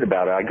was weird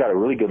about it, I got a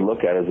really good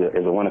look at it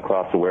as I went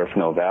across the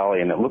Huerfano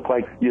Valley, and it looked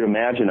like you'd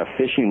imagine a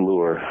fishing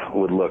lure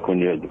would look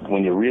when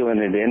you're reeling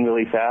it in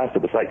really fast.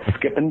 It was like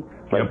skipping,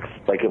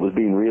 like it was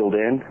being reeled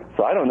in.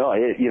 So I don't know.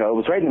 It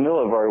was right in the middle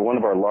of one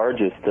of our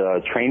largest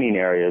training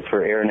areas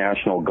for Air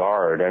National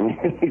Guard. I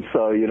mean,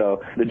 so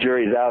the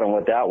jury's out on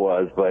what that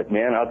was. But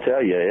man, I'll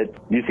tell you,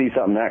 you see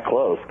something that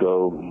close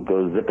go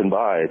zipping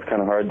by. It's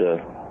kind of hard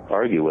to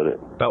argue with it.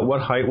 About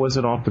what height was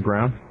it off the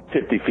ground?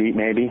 50 feet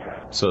maybe.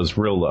 So it's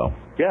real low.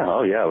 Yeah,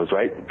 oh yeah, it was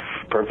right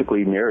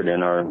perfectly mirrored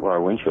in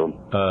our windshield.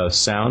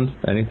 Sound?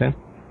 Anything?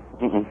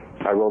 Mm-mm.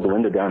 I rolled the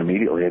window down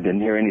immediately. I didn't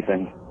hear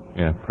anything.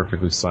 Yeah,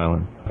 perfectly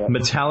silent. Yeah.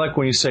 Metallic,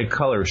 when you say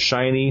color,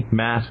 shiny,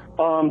 matte?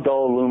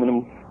 Dull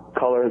aluminum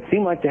color. It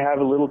seemed like to have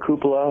a little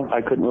cupola.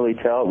 I couldn't really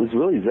tell. It was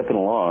really zipping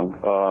along.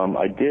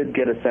 I did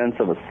get a sense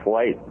of a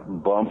slight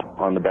bump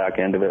on the back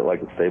end of it,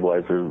 like a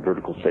stabilizer,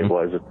 vertical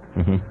stabilizer.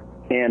 Mm-hmm.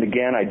 And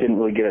again, I didn't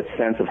really get a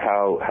sense of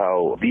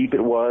how deep it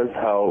was,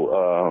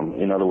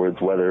 in other words,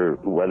 whether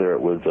it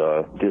was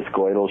a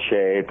discoidal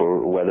shape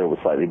or whether it was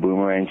slightly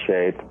boomerang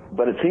shaped.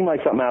 But it seemed like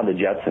something out of the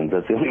Jetsons.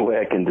 That's the only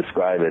way I can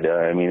describe it.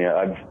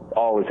 I've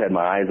always had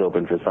my eyes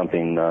open for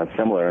something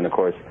similar. And of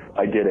course,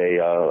 I did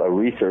a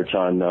research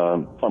on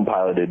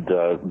unpiloted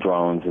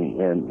drones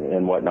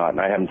and whatnot,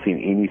 and I haven't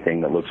seen anything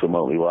that looks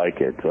remotely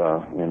like it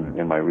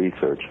in my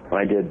research. And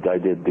I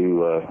did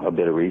do a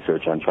bit of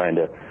research on trying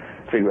to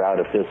figure out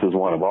if this was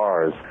one of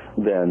ours,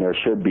 then there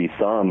should be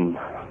some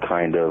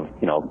kind of,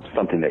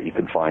 something that you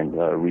could find,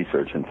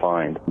 research and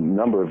find. A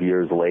number of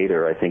years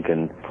later, I think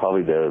in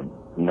probably the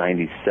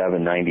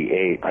 97,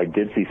 98, I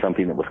did see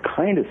something that was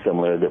kind of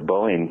similar that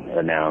Boeing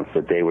announced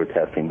that they were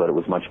testing, but it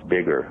was much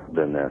bigger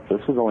than this.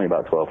 This was only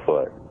about 12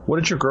 foot. What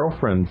did your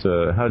girlfriend,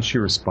 how did she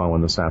respond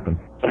when this happened?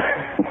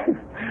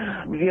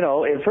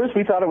 At first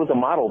we thought it was a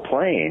model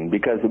plane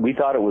because we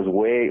thought it was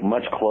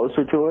much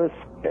closer to us.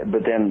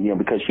 But then,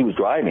 because she was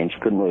driving, she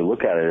couldn't really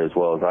look at it as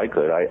well as I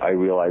could. I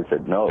realized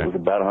that, no, it was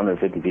about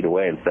 150 feet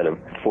away instead of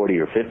 40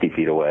 or 50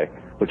 feet away,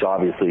 which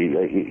obviously,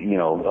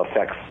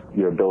 affects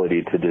your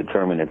ability to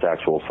determine its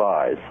actual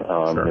size.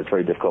 Sure. It's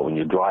very difficult when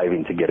you're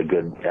driving to get a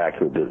good,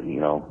 accurate,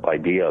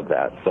 idea of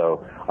that.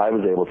 So I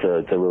was able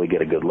to really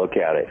get a good look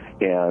at it.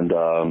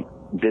 And,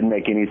 didn't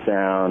make any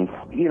sound.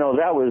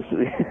 That was,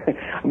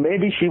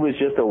 maybe she was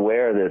just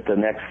aware that the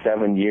next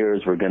 7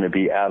 years were going to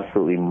be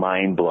absolutely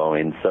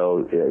mind-blowing.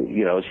 So,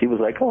 she was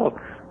like, oh,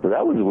 well,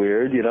 that was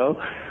weird,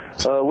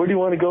 where do you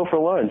want to go for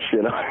lunch,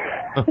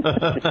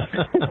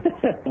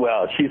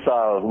 Well,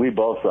 we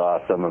both saw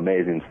some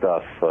amazing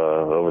stuff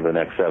over the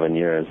next 7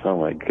 years. Oh,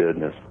 my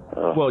goodness.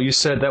 Well, you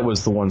said that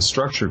was the one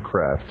structured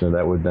craft, and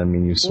that would then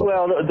mean you saw...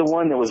 Well, the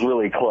one that was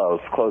really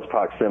close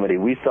proximity.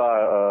 We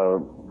saw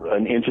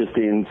an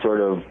interesting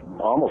sort of,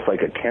 almost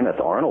like a Kenneth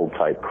Arnold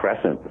type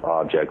crescent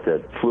object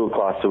that flew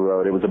across the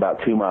road. It was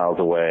about 2 miles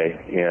away,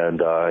 and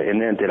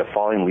then did a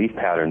falling leaf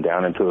pattern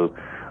down into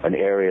an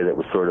area that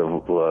was sort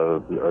of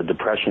a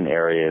depression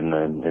area in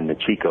the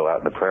Chico out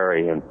in the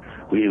prairie, and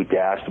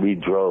we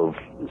drove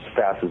as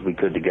fast as we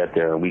could to get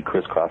there, and we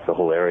crisscrossed the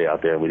whole area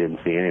out there, and we didn't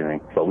see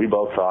anything. But we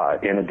both saw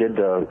it, and it did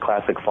the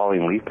classic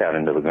falling leaf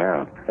pattern to the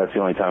ground. That's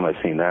the only time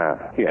I've seen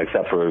that. Yeah,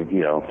 except for,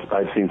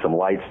 I've seen some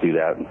lights do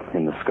that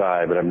in the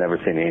sky, but I've never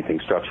seen anything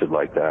structured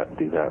like that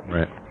do that.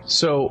 Right.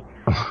 So,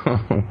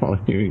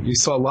 You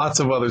saw lots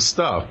of other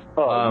stuff.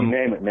 Oh, you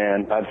name it,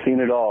 man. I've seen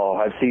it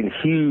all. I've seen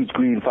huge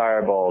green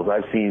fireballs.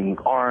 I've seen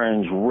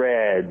orange,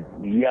 red,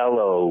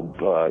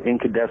 yellow,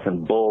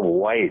 incandescent bulb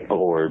white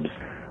orbs,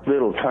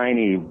 little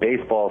tiny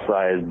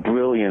baseball-sized,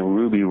 brilliant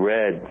ruby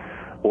red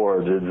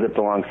orbs that zipped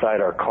alongside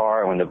our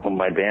car when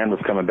my band was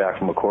coming back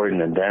from recording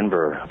in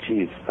Denver.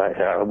 Jeez,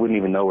 I wouldn't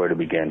even know where to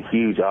begin.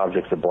 Huge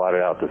objects that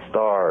blotted out the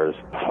stars.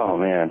 Oh,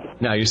 man.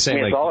 Now, you're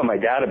saying it's all in my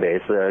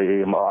database,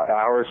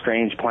 Our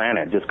Strange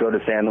Planet. Just go to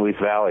San Luis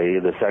Valley,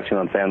 the section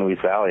on San Luis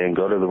Valley, and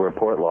go to the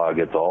report log.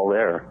 It's all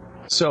there.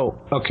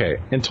 So, okay,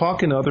 and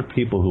talking to other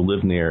people who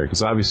live in the area,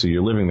 because obviously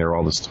you're living there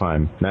all this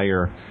time. Now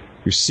you're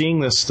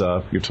seeing this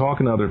stuff. You're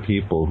talking to other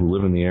people who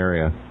live in the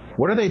area.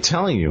 What are they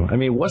telling you? I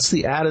mean, what's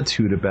the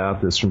attitude about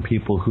this from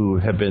people who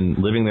have been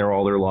living there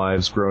all their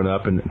lives, grown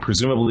up, and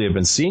presumably have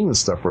been seeing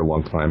this stuff for a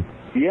long time?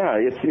 Yeah,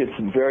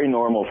 it's very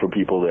normal for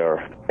people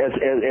there.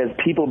 As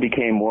people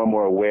became more and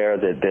more aware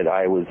that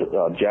I was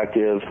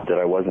objective, that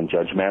I wasn't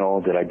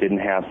judgmental, that I didn't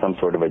have some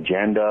sort of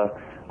agenda,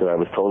 that I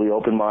was totally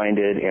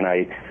open-minded, and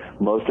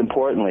most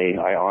importantly,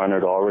 I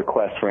honored all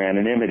requests for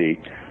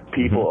anonymity.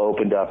 People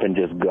opened up and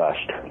just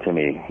gushed to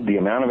me. The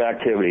amount of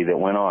activity that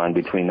went on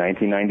between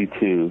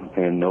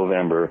 1992 in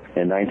November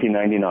and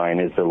 1999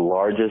 is the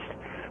largest,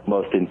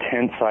 most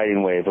intense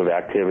sighting wave of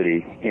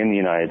activity in the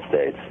United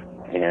States.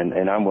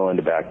 And I'm willing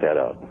to back that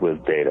up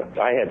with data.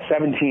 I had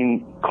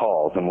 17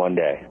 calls in one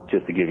day,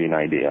 just to give you an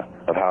idea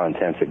of how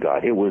intense it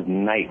got. It was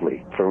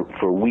nightly,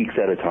 for weeks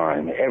at a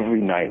time.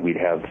 Every night we'd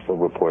have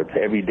reports.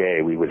 Every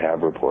day we would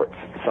have reports.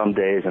 Some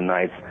days and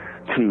nights,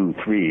 2,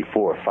 3,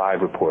 4,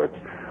 5 reports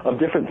of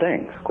different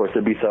things. Of course,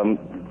 there'd be some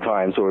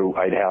times where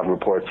I'd have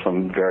reports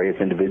from various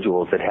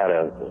individuals that had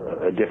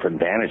a different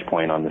vantage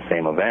point on the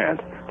same event.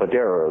 But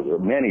there are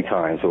many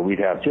times where we'd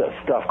have just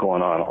stuff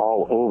going on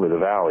all over the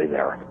valley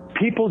there.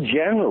 People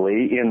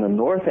generally in the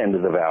north end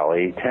of the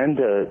valley tend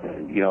to,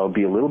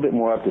 be a little bit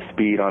more up to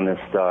speed on this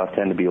stuff,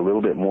 tend to be a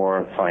little bit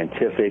more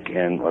scientific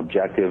and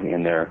objective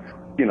in their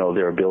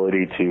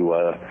ability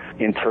to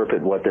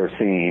interpret what they're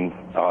seeing.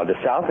 The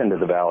south end of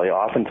the valley,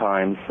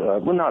 oftentimes,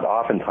 not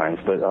oftentimes,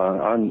 but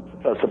on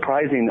a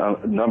surprising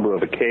number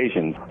of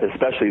occasions,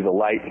 especially the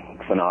light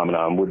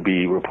phenomenon would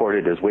be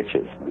reported as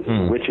witches.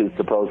 Witches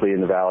supposedly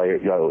in the valley,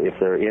 if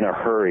they're in a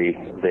hurry,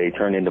 they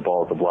turn into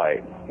balls of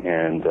light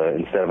and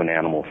instead of an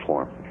animal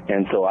form.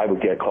 And so I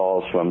would get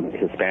calls from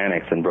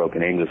Hispanics in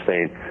broken English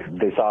saying,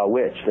 they saw a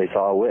witch.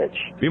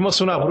 Vimos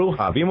una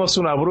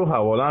bruja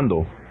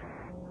volando.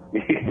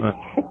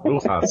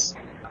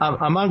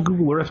 I'm on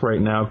Google Earth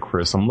right now,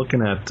 Chris. I'm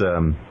looking at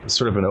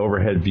sort of an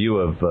overhead view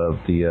of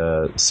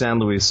the San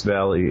Luis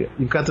Valley.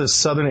 You've got the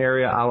southern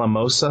area,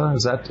 Alamosa.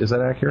 Is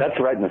that accurate? That's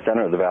right in the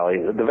center of the valley.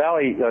 The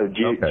valley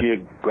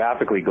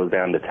geographically goes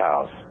down to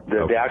Taos.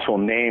 The actual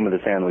name of the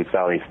San Luis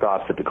Valley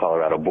stops at the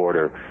Colorado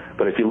border.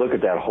 But if you look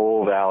at that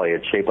whole valley,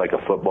 it's shaped like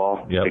a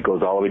football. Yep. It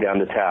goes all the way down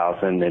to Taos,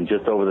 and then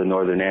just over the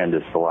northern end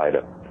is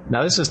Salida.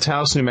 Now, this is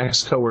Taos, New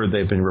Mexico, where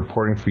they've been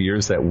reporting for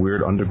years that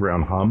weird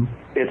underground hum?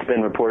 It's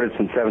been reported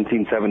since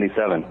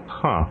 1777.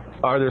 Huh.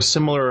 Are there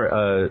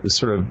similar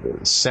sort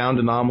of sound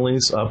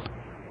anomalies up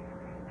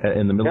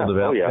in the middle of the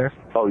valley there?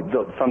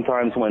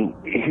 Sometimes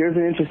here's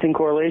an interesting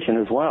correlation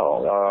as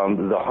well.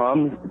 The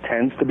hum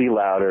tends to be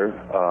louder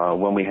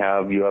when we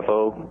have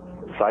UFO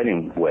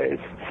sighting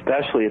waves,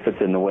 especially if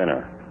it's in the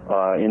winter.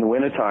 In the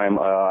wintertime,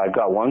 I've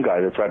got one guy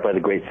that's right by the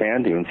Great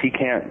Sand Dunes. He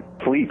can't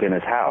sleep in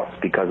his house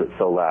because it's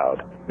so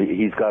loud.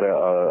 He's got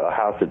a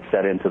house that's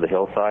set into the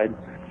hillside,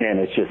 and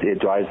it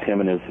drives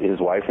him and his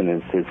wife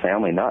and his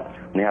family nuts.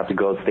 And they have to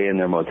go stay in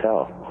their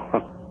motel.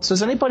 So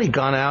has anybody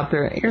gone out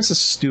there?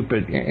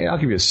 I'll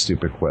give you a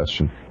stupid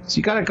question. So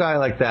you got a guy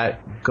like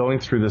that going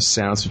through this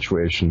sound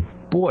situation.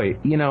 Boy,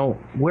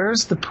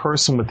 where's the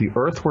person with the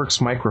Earthworks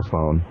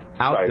microphone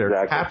out there?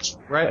 Exactly.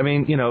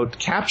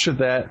 Capture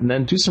that and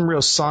then do some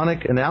real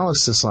sonic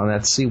analysis on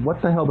that. See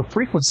what the hell the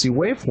frequency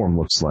waveform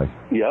looks like.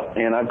 Yep,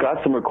 and I've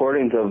got some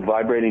recordings of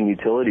vibrating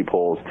utility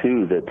poles,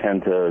 too, that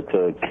tend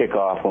to kick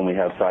off when we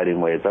have sighting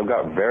waves. I've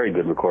got very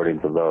good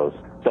recordings of those.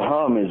 The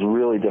hum is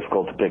really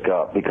difficult to pick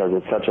up because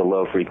it's such a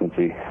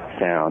low-frequency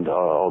sound,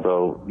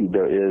 although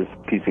there is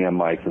PCM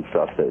mics and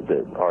stuff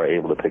that are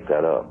able to pick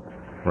that up.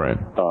 Right.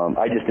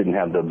 I just didn't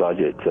have the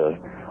budget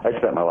I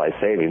spent my life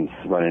savings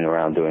running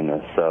around doing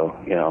this. So,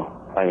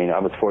 I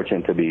was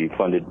fortunate to be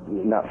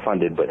not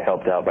funded, but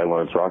helped out by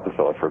Lawrence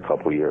Rockefeller for a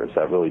couple of years.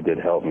 That really did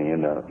help me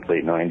in the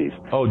late 90s.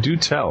 Oh, do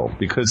tell,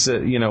 because,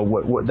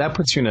 what that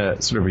puts you in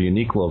a sort of a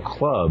unique little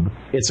club.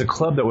 It's a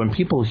club that when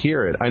people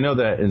hear it, I know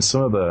that in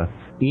some of the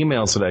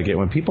emails that I get,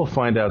 when people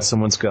find out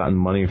someone's gotten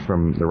money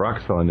from the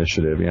Rockefeller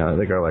Initiative,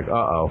 they go like,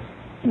 uh-oh.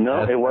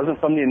 No, it wasn't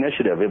from the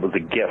initiative. It was a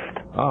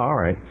gift. Oh, all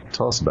right.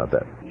 Tell us about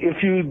that.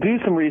 If you do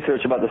some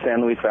research about the San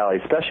Luis Valley,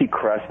 especially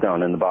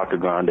Crestone and the Baca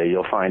Grande,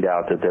 you'll find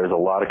out that there's a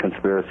lot of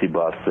conspiracy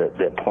buffs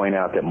that point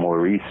out that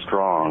Maurice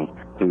Strong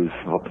who's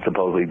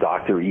supposedly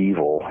Dr.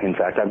 Evil. In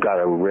fact, I've got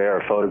a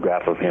rare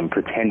photograph of him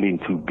pretending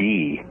to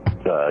be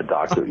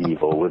Dr.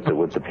 Evil with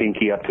the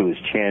pinky up to his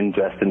chin,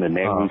 dressed in the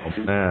navy. Oh,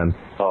 man.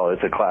 Oh,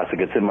 it's a classic.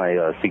 It's in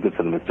my Secrets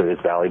of the Mysterious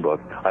Valley book.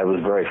 I was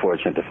very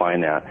fortunate to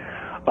find that.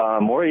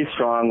 Maurice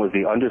Strong was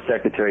the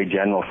Undersecretary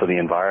General for the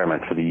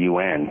Environment for the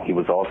UN. He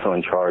was also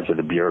in charge of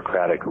the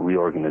bureaucratic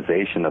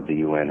reorganization of the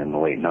UN in the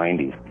late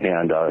 90s.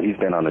 And he's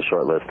been on the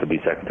short list to be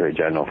Secretary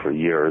General for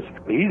years.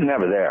 But he's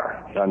never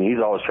there. I mean, he's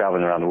always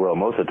traveling around the world.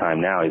 Most of the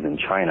time now he's in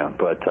China.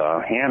 But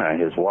Hannah,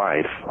 his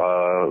wife,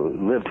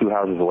 lived 2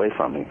 houses away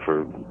from me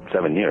for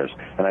 7 years.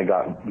 And I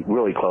got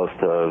really close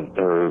to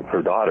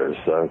her daughters,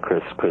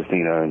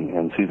 Christina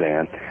and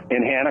Suzanne.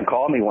 And Hannah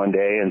called me one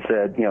day and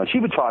said, you know, she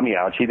would trot me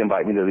out. She'd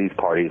invite me to these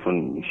parties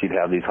when she'd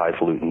have these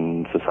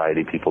highfalutin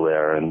society people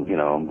there, and you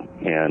know,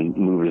 and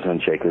movers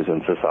and shakers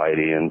in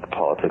society and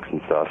politics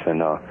and stuff.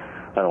 And I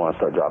don't want to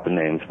start dropping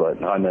names,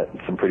 but I met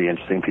some pretty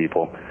interesting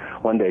people.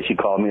 One day she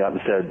called me up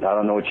and said, I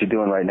don't know what you're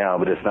doing right now,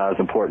 but it's not as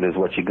important as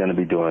what you're going to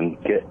be doing.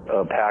 Get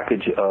a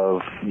package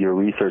of your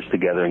research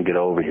together and get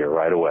over here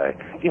right away.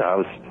 You know, I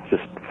was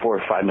just 4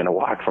 or 5 minute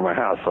walk from her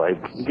house, so I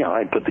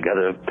put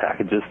together a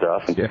package of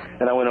stuff,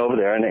 and I went over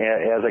there, and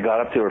as I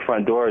got up to her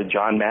front door,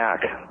 John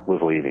Mack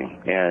was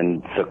leaving,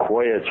 and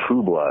Sequoia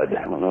Trueblood.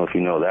 I don't know if you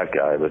know that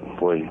guy, but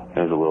boy,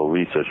 there's a little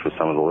research for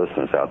some of the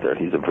listeners out there.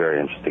 He's a very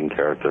interesting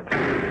character.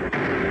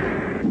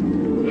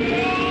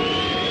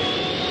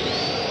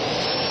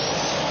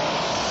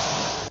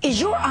 Is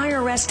your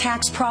IRS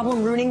tax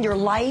problem ruining your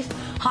life?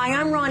 Hi,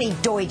 I'm Ronnie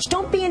Deutsch.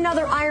 Don't be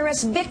another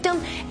IRS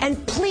victim,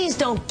 and please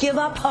don't give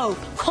up hope.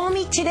 Call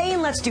me today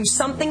and let's do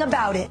something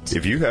about it.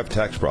 If you have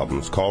tax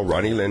problems, call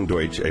Ronnie Lynn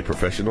Deutsch, a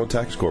professional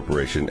tax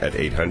corporation, at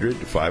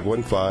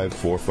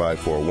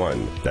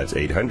 800-515-4541. That's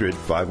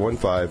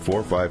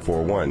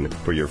 800-515-4541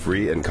 for your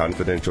free and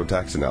confidential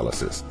tax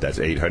analysis. That's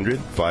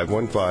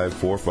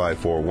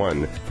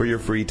 800-515-4541 for your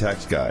free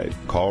tax guide.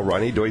 Call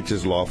Ronnie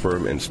Deutsch's law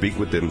firm and speak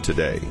with them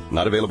today.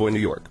 Not available in New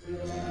York.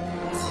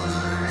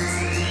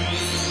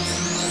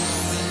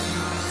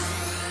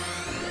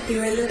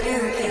 You're in the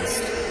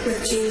Paracast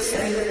with Gene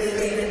Steinberg and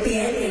David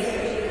Bianchi.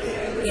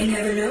 You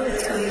never know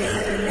what's going to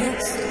happen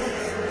next.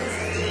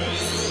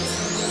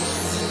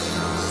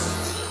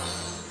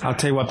 I'll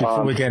tell you what,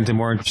 before we get into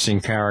more interesting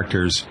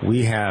characters,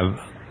 we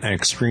have an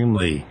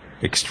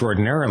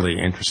extraordinarily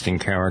interesting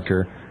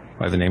character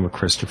by the name of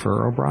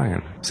Christopher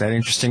O'Brien. Is that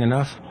interesting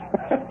enough?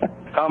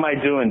 How am I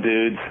doing,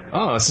 dudes?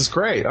 Oh, this is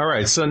great. All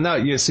right, so now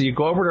you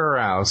go over to her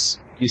house.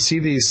 You see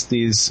these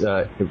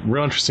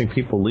real interesting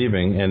people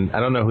leaving, and I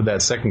don't know who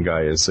that second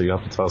guy is, so you'll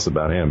have to tell us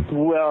about him.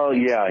 Well,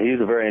 yeah, he's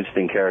a very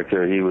interesting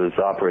character. He was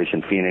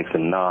Operation Phoenix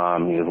in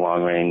Nam. He was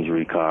long-range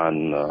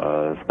recon,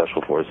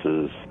 special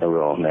forces, a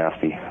real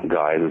nasty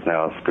guy who's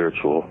now a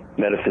spiritual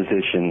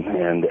metaphysician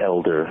and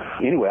elder.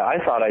 Anyway, I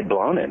thought I'd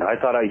blown it. I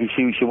thought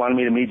she wanted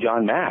me to meet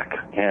John Mack,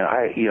 and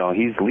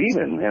he's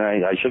leaving,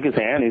 and I shook his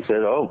hand. He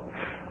said, "Oh,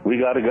 we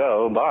got to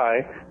go.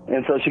 Bye."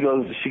 And so she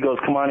goes,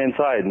 "Come on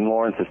inside," and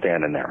Lawrence is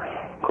standing there.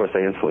 Of course, I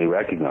instantly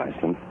recognized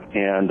him.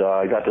 And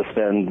I got to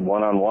spend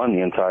one-on-one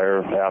the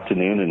entire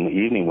afternoon and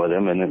evening with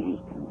him, and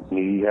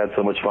he had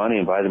so much fun. He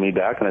invited me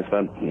back, and I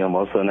spent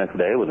most of the next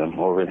day with him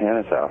over at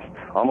Hannah's house.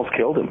 Almost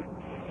killed him,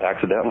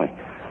 accidentally.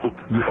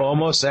 You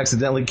almost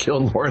accidentally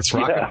killed Lawrence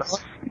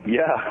Rockefeller?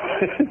 Yeah.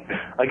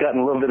 I got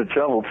in a little bit of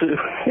trouble, too.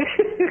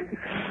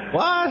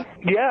 What?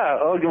 Yeah.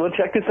 Oh, well,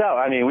 check this out.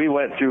 I mean, we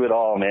went through it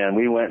all, man.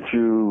 We went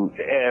through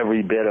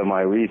every bit of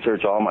my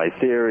research, all my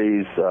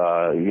theories.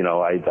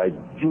 I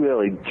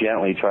really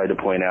gently tried to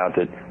point out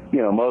that,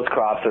 most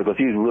crop circles,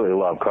 he really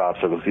loved crop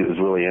circles. He was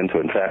really into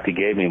it. In fact, he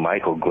gave me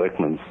Michael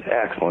Glickman's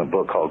excellent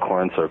book called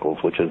Corn Circles,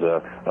 which is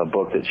a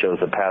book that shows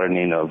the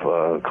patterning of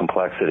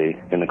complexity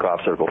in the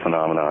crop circle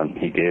phenomenon.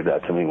 He gave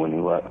that to me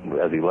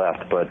as he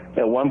left. But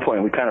at one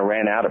point, we kind of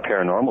ran out of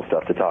paranormal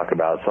stuff to talk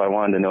about, so I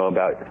wanted to know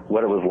about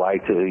what it was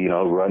like to,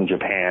 run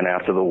Japan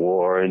after the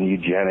war and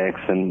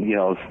eugenics and,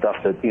 stuff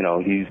that, he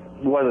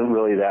wasn't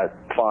really that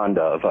fond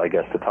of, I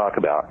guess, to talk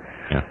about.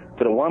 Yeah.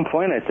 But at one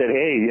point, I said,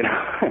 hey,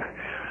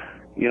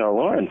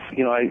 Lawrence,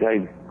 I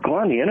go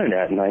on the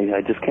internet and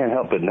I just can't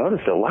help but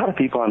notice that a lot of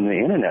people on the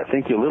internet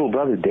think your little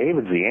brother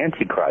David's the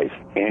Antichrist.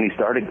 And he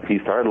started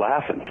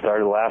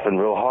laughing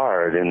real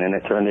hard, and then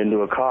it turned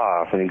into a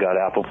cough, and he got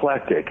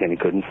apoplectic and he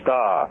couldn't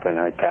stop, and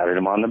I patted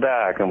him on the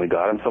back and we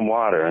got him some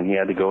water, and he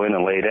had to go in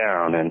and lay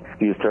down, and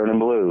he was turning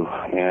blue,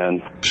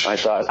 and I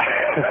thought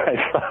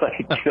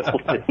I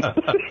killed him.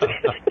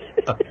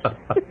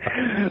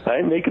 I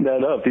ain't making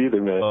that up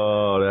either, man.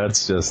 Oh,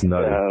 that's just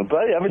nuts.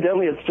 But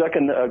evidently it struck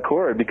a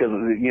chord because,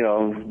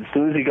 as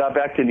soon as he got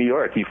back to New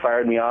York, he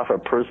fired me off a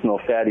personal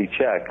fatty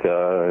check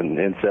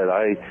and said,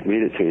 I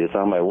read it to you. It's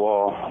on my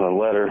wall, a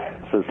letter.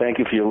 It says, thank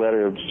you for your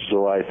letter of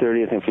July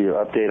 30th and for your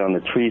update on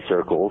the tree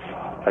circles.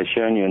 I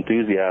share in your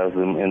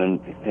enthusiasm and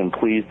am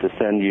pleased to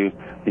send you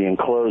the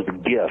enclosed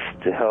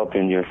gift to help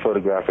in your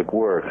photographic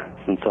work.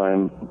 Since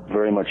I'm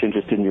very much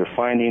interested in your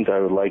findings, I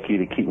would like you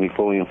to keep me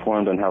fully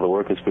informed on how the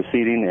work is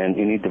proceeding and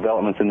any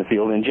developments in the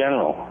field in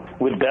general.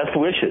 With best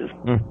wishes.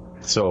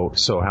 So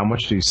how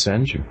much did he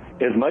send you?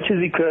 As much as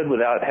he could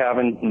without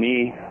having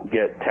me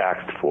get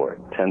taxed for it,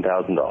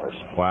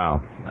 $10,000.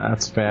 Wow,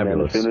 that's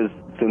fabulous. And as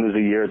soon as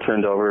a year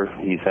turned over,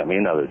 he sent me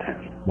another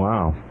 10.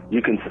 Wow.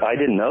 I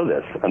didn't know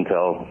this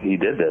until he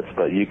did this,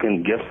 but you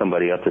can gift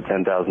somebody up to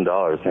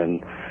 $10,000,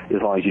 and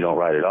as long as you don't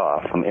write it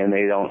off, and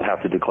they don't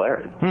have to declare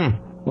it.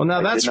 Well,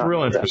 now that's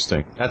real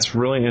interesting. That's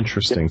really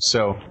interesting.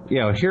 So,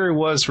 here he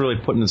was really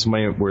putting his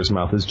money where his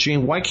mouth is.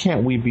 Gene, why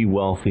can't we be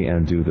wealthy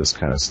and do this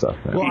kind of stuff,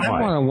 man? Well,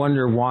 I want to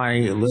wonder why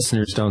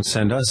listeners don't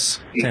send us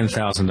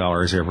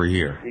 $10,000 every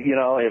year.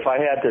 If I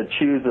had to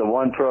choose the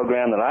one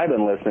program that I've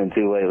been listening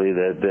to lately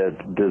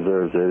that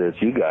deserves it,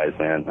 it's you guys,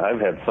 man. I've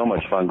had so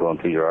much fun going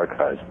through your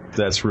archives.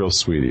 That's real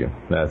sweet of you.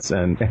 Well,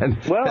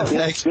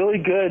 it's really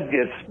good.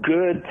 It's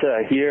good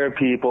to hear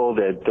people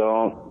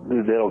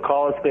that'll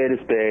call a spade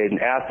and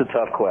ask the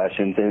tough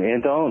questions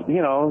and don't,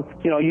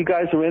 you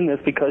guys are in this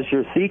because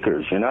you're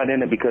seekers. You're not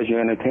in it because you're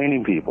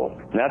entertaining people.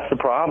 And that's the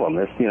problem.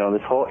 This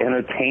whole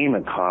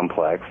entertainment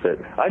complex that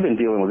I've been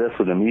dealing with this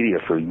with the media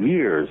for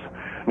years.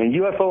 I mean,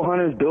 UFO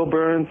hunters, Bill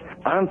Burns,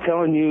 I'm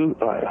telling you,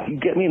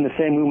 get me in the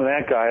same room with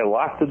that guy,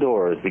 lock the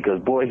doors, because,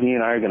 boy, he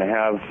and I are going to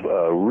have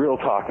real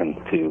talking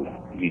to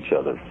each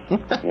other.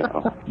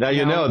 Now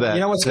you know that. You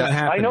know what's going to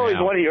happen. I know he's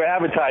one of your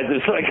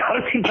advertisers, so I got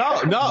to be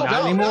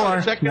Not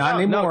anymore. Not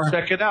anymore.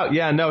 Check it out.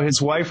 Yeah, no,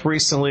 his wife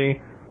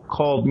recently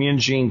called me and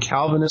Gene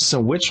Calvinists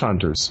and witch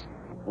hunters.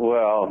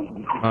 Well,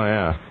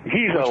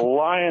 he's a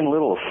lying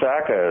little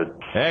sack of...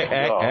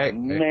 Hey,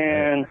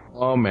 man.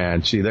 Oh,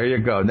 man. Gee, there you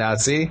go. Now,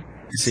 see,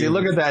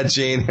 look at that,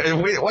 Gene.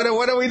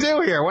 What do we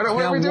do here? What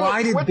are we doing?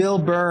 Why did Bill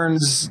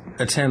Burns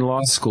attend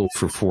law school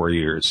for 4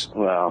 years?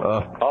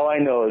 Well, all I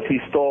know is he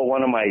stole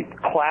one of my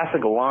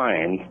classic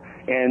lines,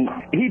 and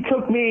he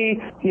took me,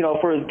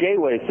 for his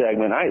gateway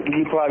segment.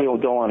 You probably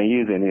don't want to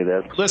use any of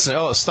this.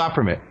 Listen, stop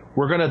for a minute.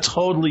 We're going to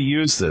totally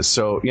use this,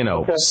 so,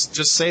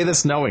 just say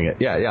this knowing it.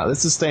 Yeah,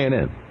 this is staying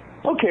in.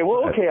 Okay,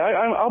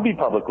 I'll be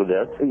public with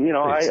this.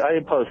 I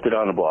posted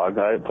on the blog.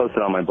 I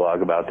posted on my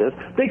blog about this.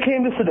 They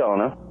came to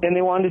Sedona, and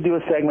they wanted to do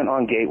a segment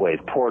on gateways,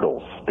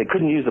 portals. They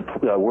couldn't use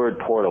the word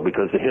portal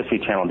because the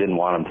History Channel didn't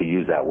want them to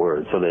use that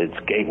word, so it's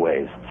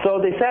gateways.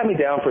 So they sat me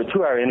down for a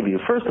 2-hour interview.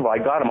 First of all, I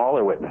got them all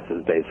their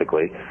witnesses,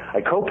 basically.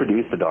 I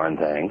co-produced the darn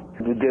thing.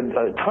 Did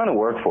a ton of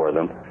work for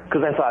them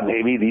because I thought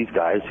maybe these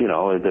guys,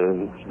 are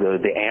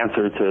the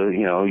answer to,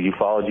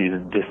 ufology's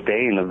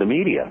disdain of the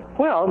media.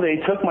 Well, they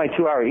took my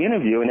 2-hour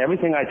interview, and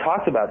everything I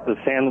talked about the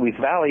San Luis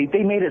Valley, they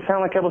made it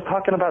sound like I was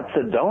talking about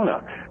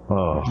Sedona.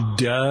 Oh,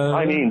 duh.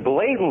 I mean,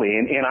 blatantly,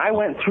 and I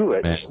went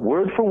through it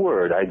word for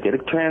word. I did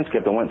a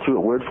transcript and went through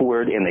it word for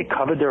word, and they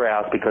covered their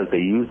ass because they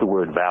used the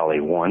word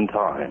valley one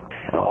time.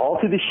 And all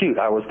through the shoot,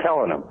 I was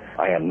telling them,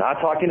 I am not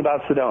talking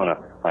about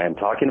Sedona. I am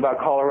talking about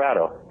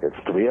Colorado. It's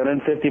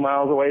 350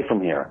 miles away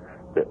from here.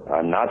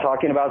 I'm not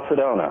talking about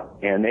Sedona.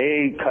 And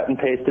they cut and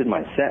pasted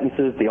my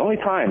sentences. The only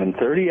time in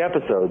 30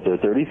 episodes or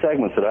 30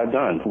 segments that I've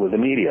done with the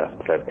media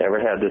that I've ever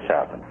had this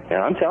happen. And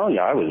I'm telling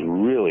you, I was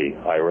really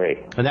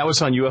irate. And that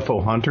was on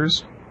UFO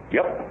Hunters?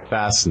 Yep.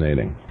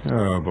 Fascinating.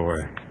 Oh, boy.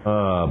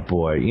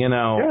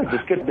 Yeah,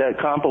 just get that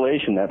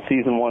compilation, that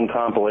season 1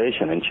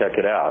 compilation, and check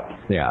it out.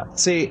 Yeah.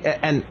 See,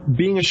 and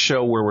being a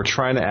show where we're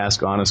trying to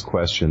ask honest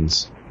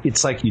questions,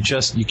 it's like you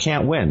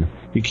can't win.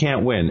 You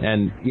can't win.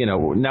 And,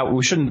 now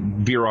we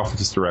shouldn't veer off in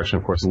this direction.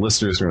 Of course, the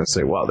listeners are going to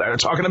say, well, they're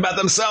talking about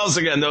themselves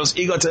again, those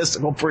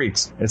egotistical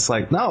freaks. It's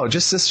like, no,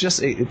 just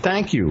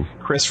thank you,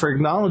 Chris, for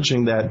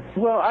acknowledging that.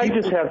 Well, I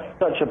just have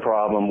such a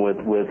problem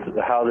with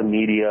how the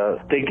media,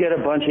 they get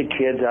a bunch of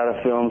kids out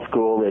of film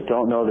school that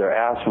don't know their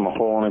ass from a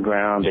hole in the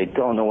ground. They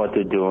don't know what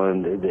they're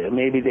doing.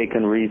 Maybe they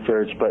can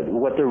research, but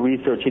what they're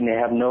researching, they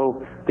have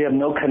no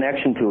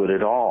connection to it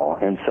at all.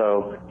 And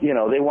so,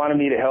 they wanted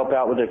me to help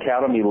out with the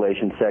cattle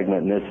mutilation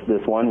segment, and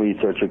this one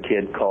researcher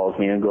kid calls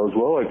me and goes,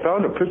 well, I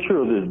found a picture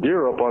of this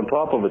deer up on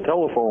top of a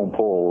telephone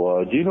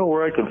pole. Do you know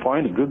where I can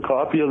find a good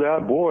copy of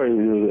that? Boy,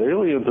 the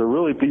aliens are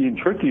really being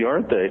tricky,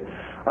 aren't they?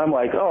 I'm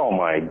like, oh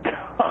my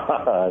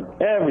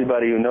God.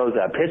 Everybody who knows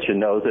that picture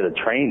knows that a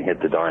train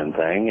hit the darn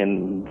thing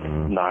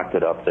and knocked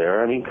it up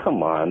there. I mean,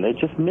 come on. They're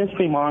just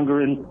mystery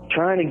mongering,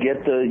 trying to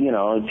get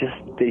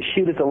they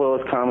shoot at the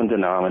lowest common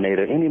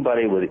denominator.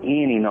 Anybody with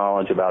any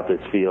knowledge about this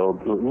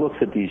field looks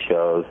at these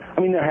shows. I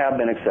mean, there have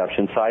been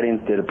exceptions.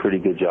 Sightings did a pretty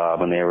good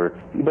job when they were,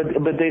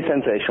 but they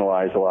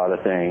sensationalized a lot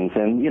of things.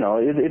 And,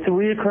 it's a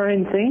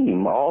reoccurring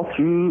theme all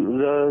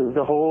through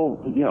the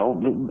whole,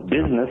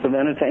 business of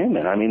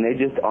entertainment. I mean, they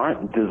just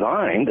aren't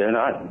designed, they're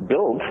not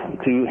built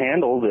to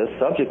handle this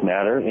subject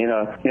matter in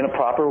a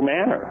proper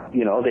manner.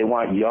 They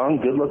want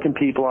young, good-looking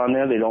people on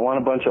there. They don't want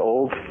a bunch of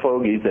old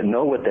fogies that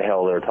know what the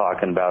hell they're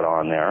talking about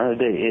on there.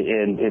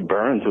 And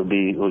Burns would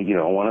be,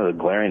 one of the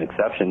glaring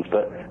exceptions.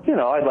 But,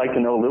 I'd like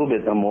to know a little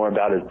bit more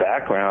about his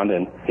background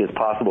and his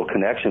possible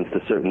connections to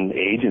certain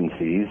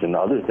agencies and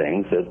other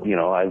things that,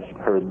 I've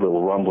heard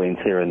little rumblings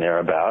here and there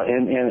about,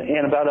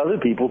 and about other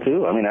people,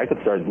 too. I mean, I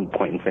could start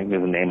pointing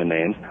fingers and naming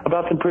names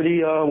about some pretty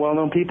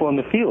well-known people in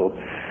the field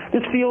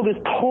This field is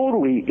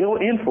totally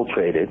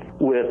infiltrated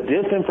with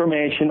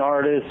disinformation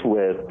artists,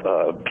 with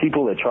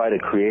people that try to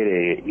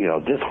create a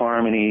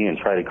disharmony and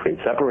try to create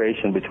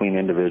separation between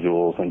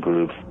individuals and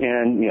groups.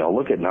 And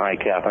look at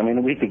NICAP. I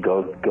mean, we could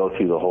go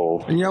through the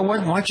whole. You know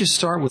what? Why don't you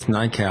start with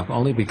NICAP?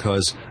 Only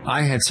because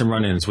I had some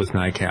run-ins with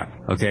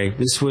NICAP. Okay,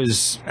 this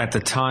was at the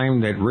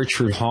time that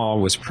Richard Hall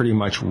was pretty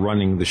much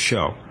running the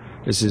show.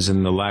 This is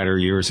in the latter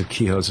years of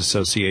Kehoe's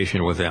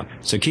association with them.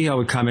 So Kehoe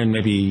would come in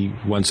maybe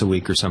once a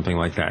week or something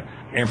like that.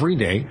 Every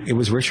day, it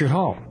was Richard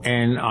Hall.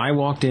 And I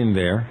walked in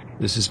there.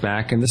 This is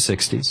back in the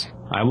 60s.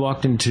 I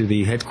walked into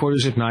the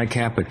headquarters of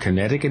NICAP at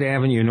Connecticut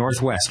Avenue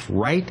Northwest,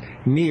 right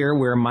near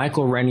where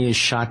Michael Rennie is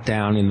shot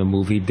down in the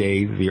movie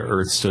Day the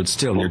Earth Stood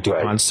Still, near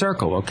DuPont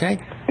Circle, okay?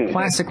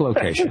 Classic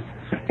location.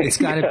 It's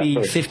got to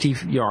be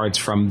 50 yards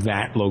from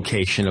that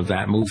location of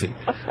that movie.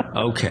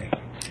 Okay.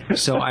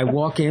 So I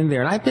walk in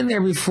there, and I've been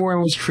there before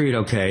and was treated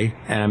okay.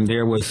 And I'm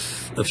there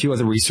with a few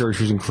other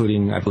researchers,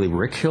 including, I believe,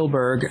 Rick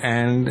Hilberg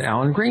and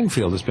Alan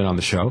Greenfield has been on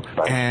the show.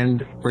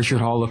 And Richard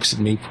Hall looks at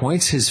me,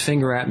 points his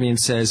finger at me, and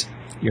says,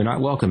 "You're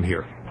not welcome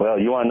here." Well,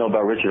 you want to know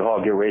about Richard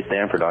Hall, get Ray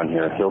Stanford on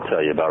here. He'll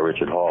tell you about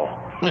Richard Hall.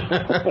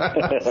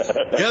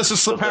 Yes,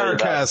 it's the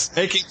Paracast,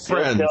 making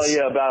friends. He'll tell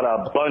you about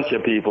a bunch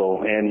of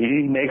people, and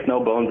he makes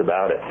no bones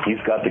about it.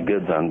 He's got the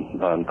goods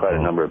on quite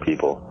a number of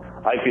people.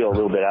 I feel a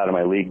little bit out of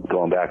my league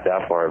going back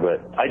that far, but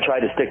I try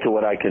to stick to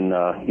what I can,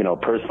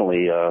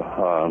 personally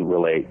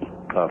relate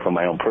from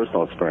my own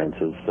personal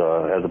experiences,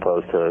 as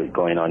opposed to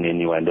going on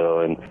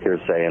innuendo and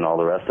hearsay and all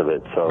the rest of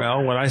it. So,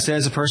 well, what I say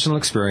is a personal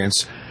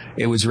experience.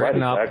 It was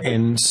written up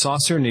in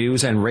Saucer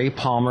News and Ray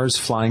Palmer's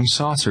Flying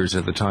Saucers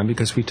at the time,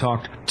 because we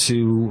talked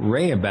to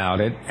Ray about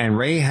it, and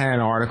Ray had an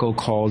article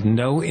called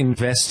 "No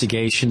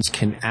Investigations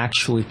Can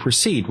Actually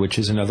Proceed," which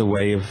is another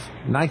way of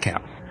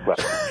NICAP. Right.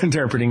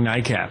 Interpreting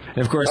NICAP. And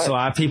of course, a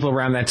lot of people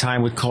around that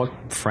time would call it,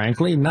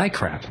 frankly,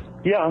 NICRAP.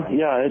 Yeah,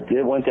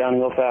 it went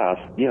downhill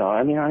fast. I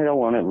don't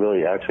want to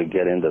really actually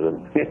get into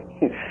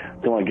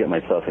don't want to get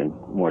myself in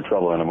more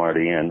trouble than I'm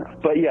already in.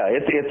 But yeah,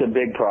 it's a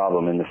big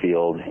problem in the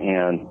field,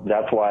 and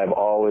that's why I've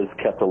always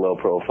kept a low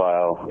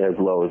profile, as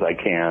low as I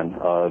can,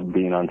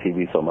 being on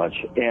TV so much.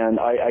 And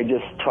I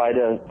just try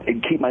to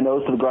keep my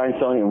nose to the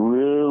grindstone and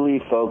really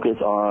focus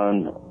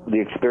on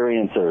the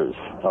experiencers.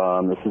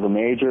 This is a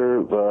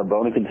major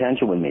bone of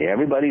contention with me.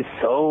 Everybody's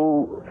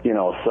so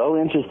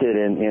interested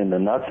in the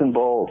nuts and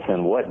bolts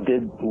and what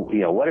did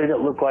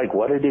it look like,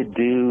 what did it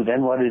do,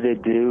 then what did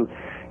it do,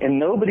 and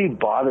nobody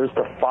bothers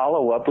to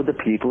follow up with the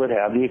people that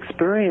have the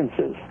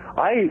experiences.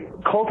 I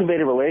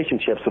cultivated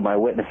relationships with my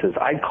witnesses.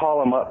 I'd call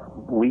them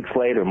up weeks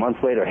later, months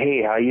later.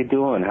 Hey, how you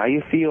doing? How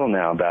you feel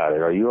now about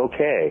it? Are you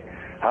okay?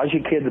 How's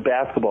your kids'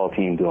 basketball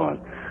team doing?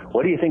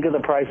 What do you think of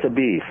the price of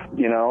beef?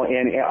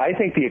 And I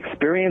think the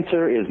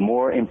experiencer is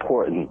more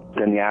important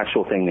than the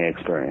actual thing they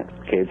experience.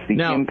 Okay, it's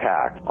the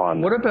impact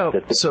on. What about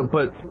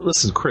but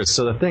listen, Chris.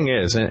 So the thing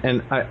is,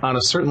 and I, on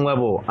a certain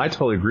level, I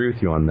totally agree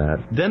with you on that.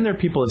 Then there are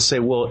people that say,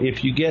 well,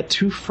 if you get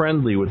too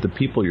friendly with the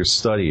people you're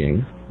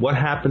studying, what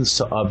happens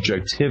to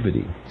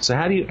objectivity? So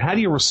how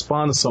do you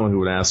respond to someone who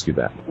would ask you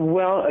that?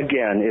 Well,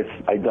 again,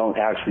 I don't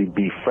actually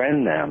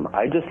befriend them.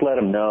 I just let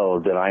them know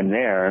that I'm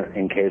there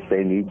in case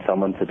they need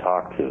someone to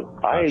talk to.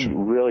 Gotcha. I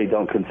really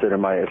don't consider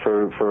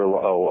for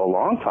a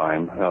long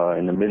time,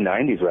 in the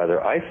mid-90s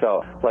rather, I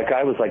felt like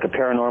I was like a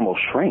paranormal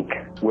shrink,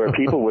 where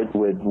people would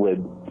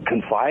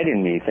confide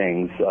in me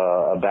things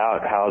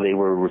about how they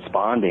were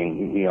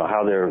responding,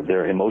 how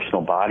their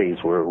emotional bodies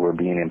were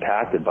being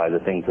impacted by the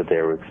things that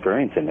they were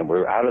experiencing and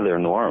were out of their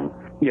norm.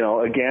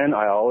 Again,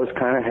 I always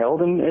kind of held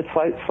them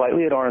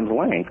slightly at arm's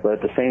length, but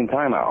at the same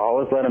time, I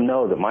always let them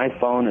know that my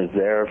phone is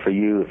there for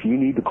you. If you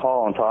need to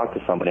call and talk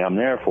to somebody, I'm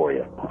there for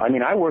you. I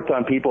mean, I worked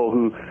on people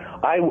who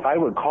I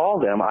would call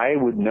them. I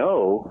would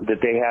know that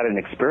they had an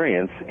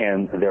experience,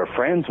 and their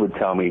friends would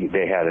tell me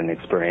they had an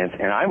experience,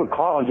 and I would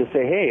call and just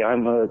say, "Hey,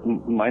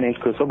 my name's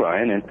Chris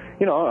O'Brien, and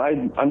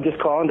I'm just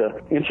calling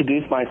to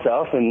introduce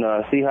myself and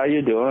see how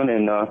you're doing."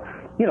 And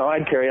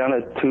I'd carry on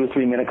a 2 or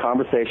 3 minute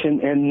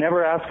conversation and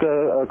never ask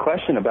a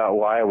question about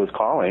why I was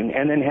calling,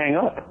 and then hang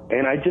up.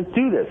 And I just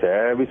do this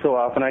every so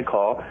often. I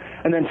call,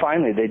 and then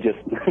finally they just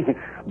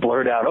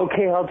blurt out,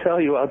 "Okay, I'll tell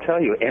you,"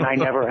 and I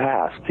never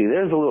ask. See,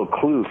 there's a little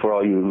clue for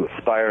all you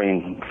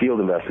aspiring field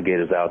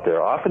investigators out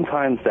there.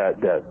 Oftentimes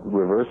that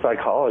reverse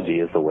psychology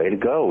is the way to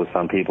go with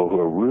some people who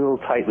are real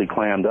tightly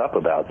clammed up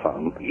about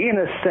something. In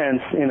a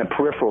sense, in a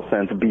peripheral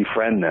sense,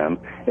 befriend them,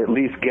 at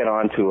least get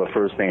onto a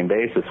first name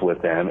basis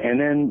with them, and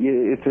then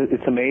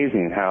it's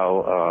amazing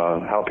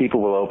how people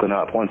will open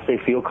up once they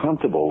feel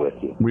comfortable with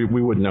you. We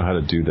wouldn't know how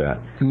to do that.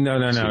 No.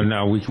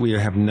 We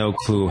have no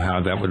clue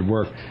how that would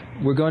work.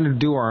 We're going to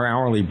do our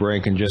hourly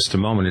break in just a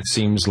moment. It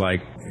seems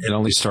like it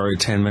only started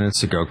 10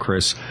 minutes ago,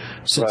 Chris.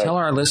 So Tell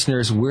our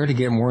listeners where to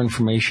get more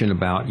information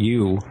about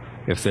you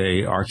if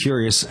they are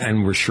curious,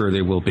 and we're sure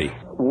they will be.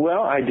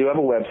 Well, I do have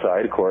a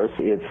website, of course.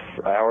 It's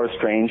Our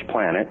Strange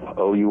Planet,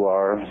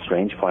 OUR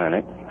Strange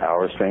Planet,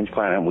 Our Strange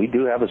Planet. We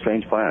do have a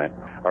Strange Planet,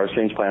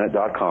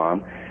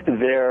 OurStrangePlanet.com.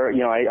 there,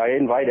 I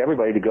invite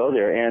everybody to go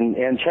there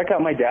and check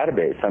out my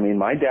database. I mean,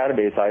 my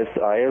database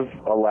I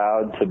have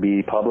allowed to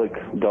be public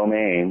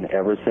domain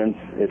ever since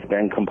it's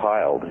been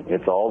compiled.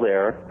 It's all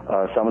there.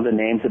 Some of the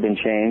names have been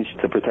changed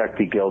to protect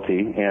the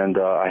guilty, and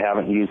I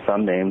haven't used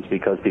some names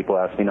because people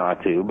ask me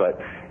not to. But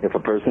if a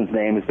person's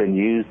name has been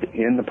used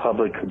in the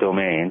public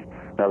domain,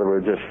 in other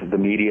words, if the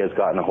media has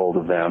gotten a hold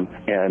of them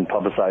and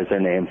publicized their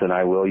names, then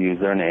I will use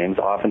their names.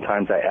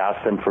 Oftentimes I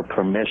ask them for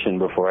permission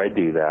before I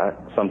do that.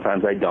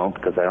 Sometimes I don't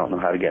because I don't know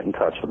how to get in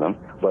touch with them.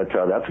 But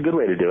that's a good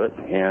way to do it.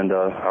 And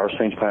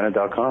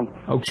OurStrangePlanet.com.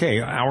 Okay,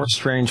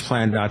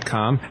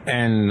 OurStrangePlanet.com.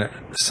 And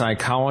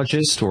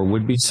psychologist or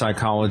would-be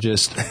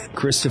psychologist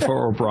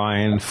Christopher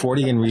O'Brien,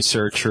 Fortean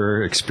researcher,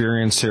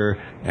 experiencer,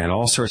 and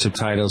all sorts of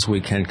titles we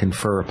can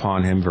confer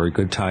upon him. Very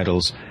good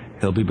titles.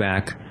 He'll be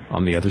back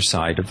on the other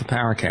side of the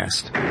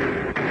Paracast.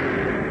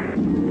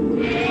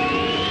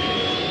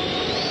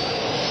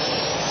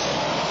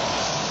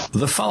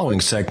 The following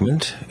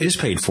segment is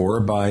paid for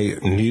by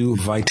New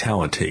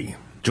Vitality.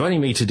 Joining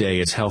me today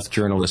is health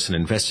journalist and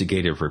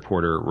investigative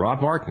reporter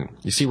Rob Martin.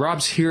 You see,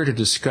 Rob's here to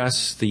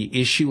discuss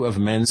the issue of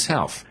men's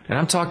health. And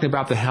I'm talking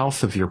about the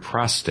health of your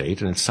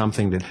prostate, and it's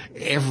something that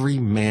every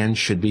man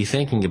should be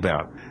thinking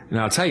about. And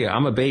I'll tell you,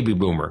 I'm a baby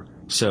boomer.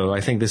 So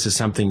I think this is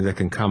something that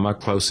can come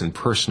up close and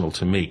personal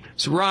to me.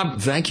 So,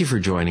 Rob, thank you for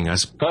joining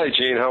us. Hi,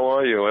 Gene. How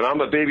are you? And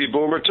I'm a baby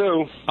boomer,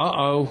 too.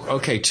 Uh-oh.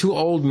 Okay, two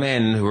old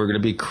men who are going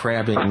to be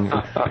crabbing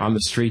on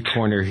the street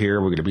corner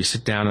here. We're going to be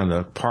sit down on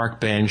the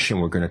park bench,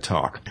 and we're going to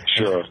talk.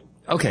 Sure.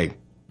 Okay,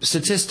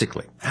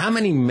 statistically, how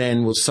many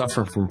men will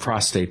suffer from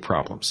prostate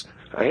problems?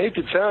 I hate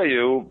to tell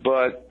you,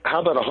 but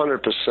how about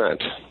 100%?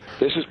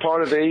 This is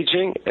part of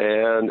aging,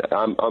 and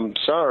I'm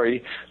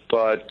sorry,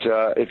 but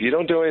if you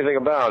don't do anything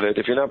about it,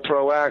 if you're not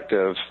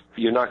proactive,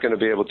 you're not going to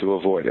be able to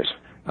avoid it.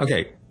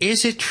 Okay.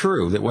 Is it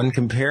true that when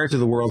compared to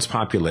the world's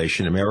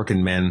population,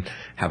 American men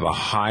have a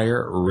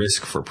higher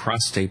risk for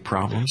prostate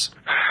problems?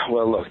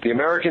 Well, look, the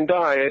American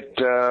diet,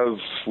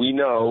 we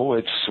know,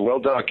 it's well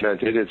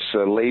documented. It's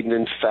laden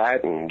in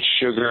fat and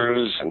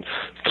sugars and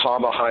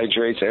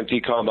carbohydrates, empty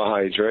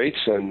carbohydrates.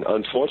 And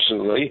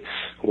unfortunately,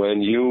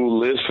 when you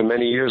live for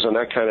many years on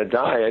that kind of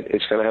diet,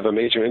 it's going to have a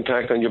major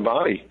impact on your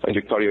body, on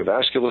your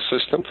cardiovascular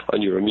system,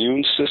 on your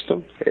immune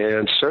system.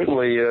 And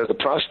certainly the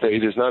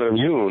prostate is not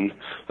immune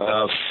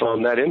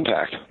from that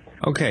impact.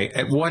 Okay,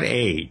 at what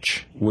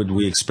age would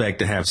we expect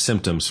to have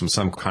symptoms from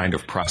some kind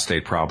of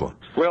prostate problem?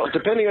 Well,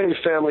 depending on your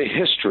family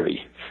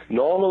history,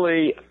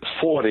 normally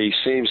 40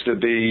 seems to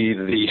be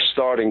the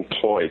starting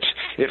point.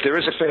 If there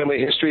is a family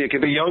history, it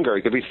could be younger,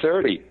 it could be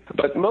 30.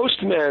 But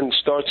most men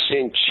start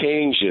seeing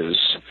changes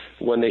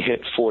when they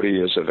hit 40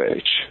 years of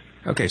age.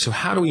 Okay, so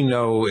how do we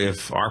know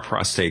if our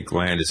prostate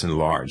gland is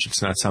enlarged?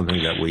 It's not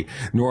something that we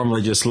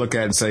normally just look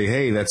at and say,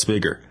 hey, that's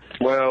bigger.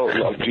 Well,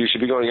 look, you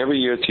should be going every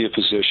year to your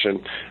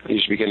physician. You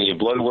should be getting your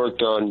blood work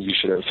done. You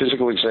should have a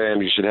physical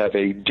exam. You should have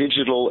a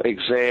digital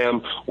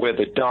exam where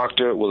the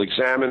doctor will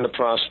examine the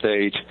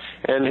prostate,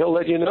 and he'll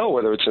let you know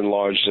whether it's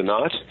enlarged or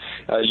not.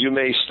 You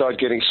may start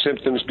getting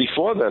symptoms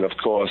before then, of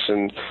course,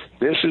 and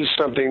this is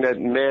something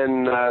that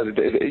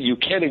men, you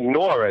can't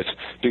ignore it,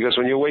 because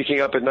when you're waking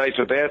up at night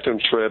for bathroom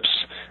trips,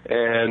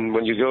 and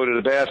when you go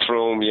to the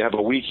bathroom, you have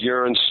a weak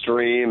urine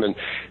stream, and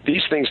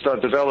these things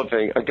start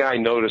developing. A guy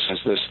notices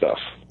this stuff.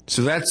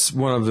 So that's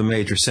one of the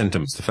major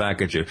symptoms, the fact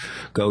that you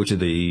go to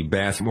the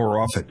bathroom more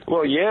often.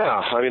 Well, yeah.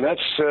 I mean,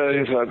 that's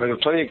there are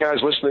plenty of guys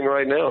listening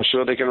right now. I'm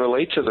sure they can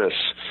relate to this.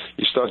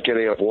 You start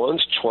getting up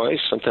once, twice,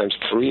 sometimes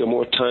 3 or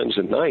more times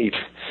a night.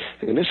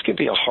 And this can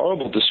be a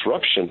horrible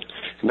disruption,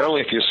 not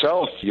only for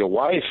yourself, your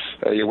wife.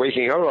 You're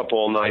waking her up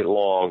all night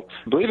long.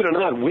 Believe it or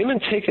not, women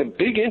take a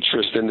big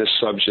interest in this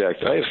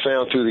subject. I have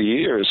found through the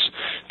years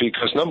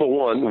because, number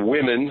one,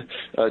 women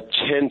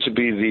tend to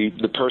be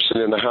the person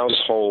in the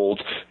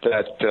household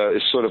that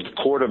is sort of the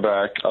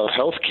quarterback of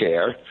health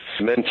care.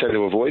 Men tend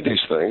to avoid these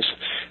things.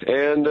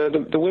 And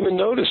the women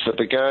notice that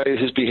the guy,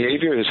 his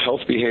behavior, his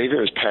health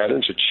behavior, his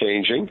patterns are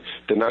changing.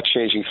 They're not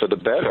changing for the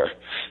better.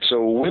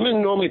 So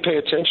women normally pay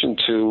attention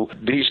to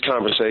these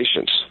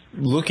conversations.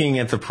 Looking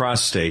at the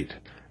prostate,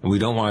 and we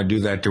don't want to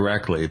do that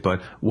directly,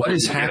 but what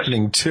is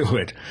happening to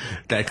it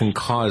that can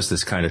cause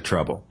this kind of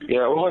trouble?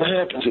 Yeah, well, what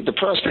happens, the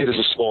prostate is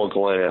a small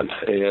gland,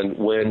 and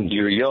when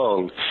you're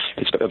young,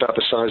 it's about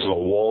the size of a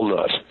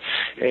walnut,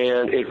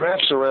 and it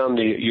wraps around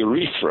the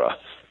urethra,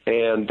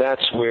 and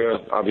that's where,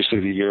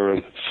 obviously, the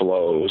urine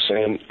flows.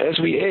 And as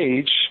we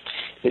age,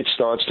 it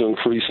starts to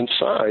increase in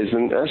size.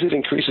 And as it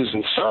increases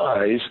in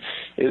size,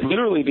 it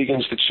literally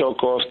begins to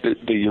choke off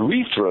the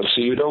urethra,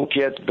 so you don't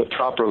get the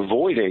proper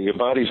voiding. Your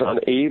body's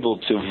unable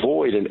to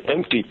void and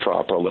empty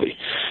properly.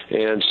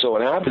 And so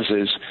what happens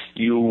is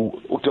you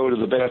go to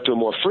the bathroom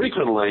more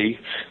frequently,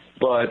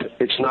 but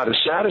it's not as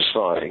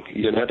satisfying.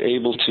 You're not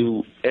able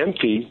to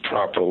empty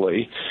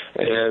properly.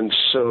 And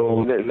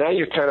so now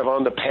you're kind of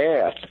on the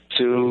path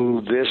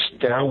to this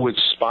downward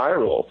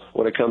spiral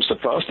when it comes to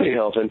prostate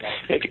health. And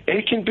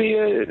it can be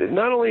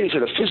not only is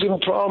it a physical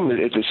problem,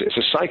 it's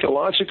a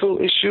psychological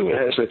issue. It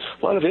has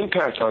a lot of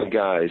impact on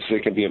guys.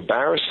 It can be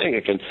embarrassing.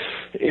 It can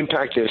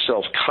impact their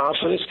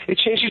self-confidence. It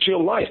changes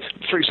your life.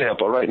 For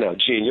example, right now,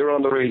 Gene, you're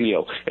on the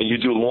radio and you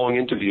do long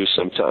interviews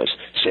sometimes.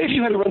 Say if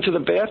you had to run to the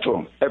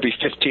bathroom every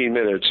 15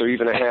 minutes or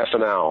even a half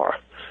an hour.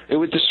 It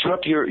would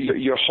disrupt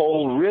your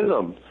whole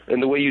rhythm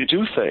and the way you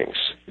do things.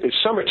 It's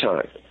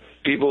summertime.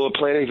 People are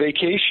planning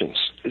vacations.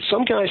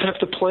 Some guys have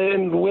to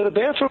plan where the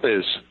bathroom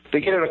is. They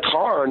get in a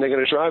car and they're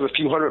going to drive a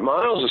few hundred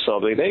miles or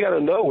something. They got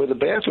to know where the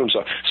bathrooms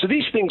are. So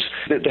these things,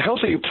 the health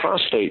of your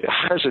prostate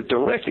has a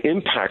direct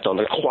impact on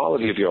the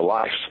quality of your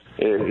life.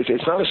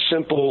 It's not a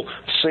simple,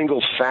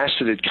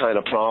 single-faceted kind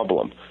of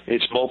problem.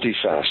 It's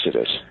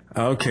multifaceted.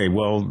 Okay,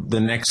 well, the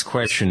next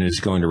question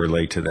is going to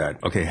relate to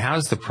that. Okay, how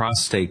does the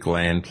prostate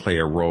gland play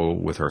a role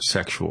with our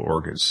sexual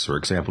organs? For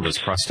example, does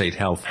prostate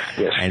health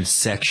and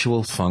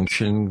sexual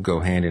function go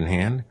hand in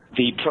hand?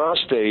 The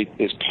prostate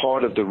is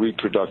part of the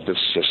reproductive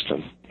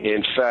system.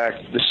 In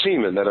fact, the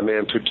semen that a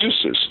man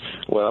produces,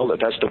 well,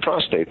 that's the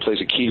prostate, plays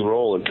a key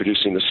role in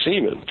producing the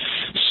semen.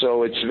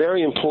 So it's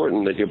very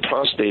important that your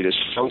prostate is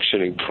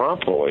functioning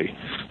properly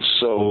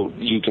so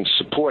you can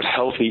support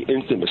healthy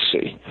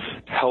intimacy,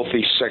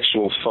 healthy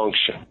sexual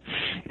function.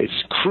 It's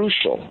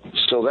crucial.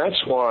 So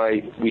that's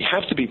why we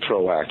have to be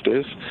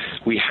proactive.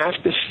 We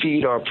have to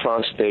feed our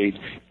prostate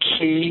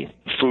key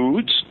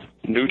foods,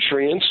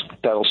 nutrients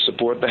that'll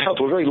support the health.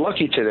 We're very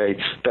lucky today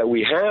that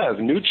we have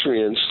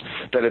nutrients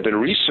that have been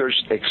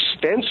researched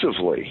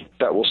extensively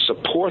that will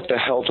support the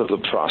health of the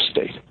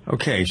prostate.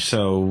 Okay,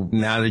 so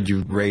now that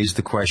you've raised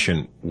the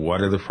question,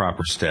 what are the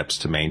proper steps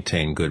to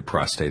maintain good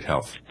prostate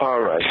health?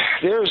 All right.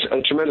 There's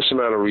a tremendous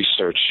amount of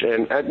research,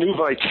 and at New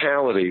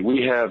Vitality,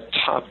 we have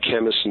top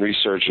chemists and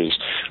researchers,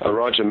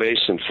 Roger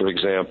Mason, for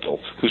example,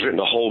 who's written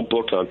a whole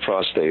book on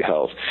prostate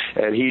health,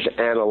 and he's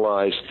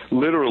analyzed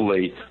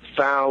literally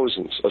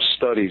thousands of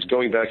studies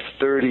going back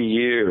 30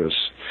 years.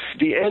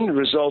 The end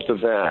result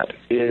of that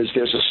is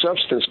there's a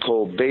substance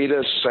called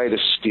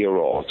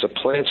beta-cytosterol. It's a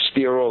plant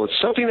sterol.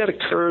 It's something that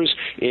occurs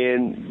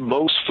in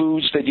most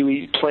foods that you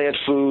eat, plant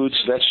foods,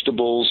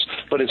 vegetables,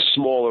 but in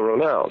smaller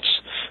amounts.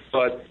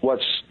 But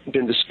what's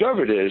been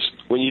discovered is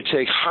when you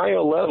take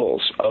higher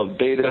levels of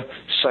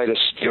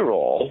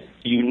beta-cytosterol,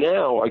 you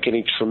now are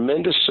getting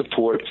tremendous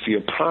support for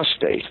your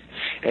prostate.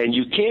 And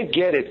you can't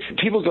get it.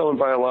 People go and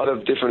buy a lot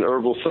of different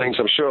herbal things.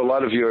 I'm sure a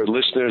lot of your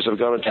listeners have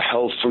gone into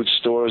health food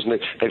stores and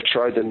they've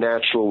tried the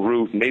natural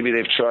root. Maybe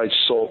they've tried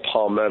saw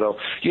palmetto.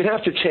 You'd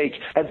have to take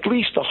at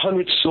least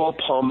 100 saw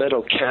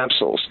palmetto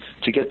capsules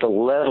to get the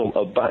level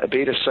of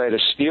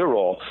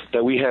beta-cytosterol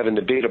that we have in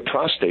the beta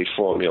prostate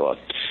formula.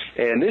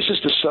 And this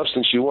is the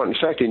substance you want. In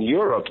fact, in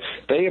Europe,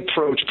 they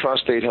approach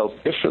prostate health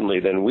differently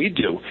than we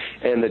do.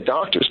 And the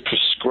doctors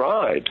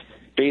prescribe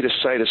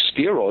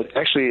beta-cytosterol.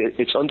 Actually,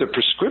 it's under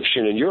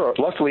prescription in Europe.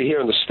 Luckily, here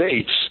in the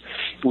States,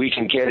 we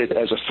can get it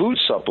as a food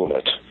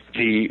supplement.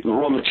 The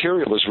raw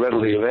material is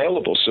readily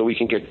available, so we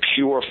can get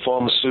pure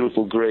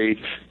pharmaceutical-grade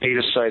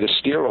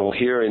beta-cytosterol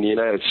here in the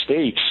United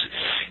States,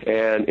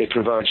 and it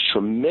provides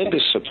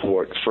tremendous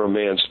support for a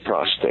man's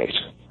prostate.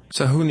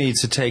 So who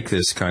needs to take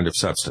this kind of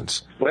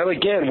substance? Well,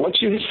 again,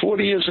 once you hit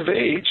 40 years of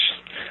age,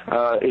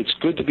 it's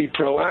good to be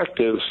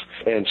proactive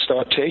and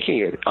start taking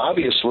it.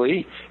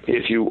 Obviously,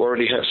 if you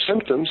already have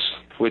symptoms,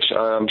 which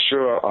I'm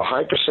sure a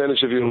high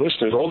percentage of your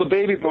listeners, all the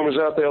baby boomers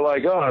out there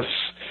like us,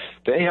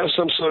 they have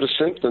some sort of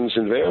symptoms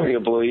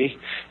invariably.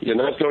 You're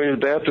not going to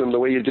the bathroom the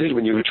way you did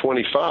when you were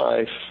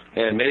 25,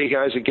 and many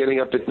guys are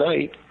getting up at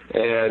night,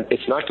 and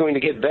it's not going to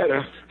get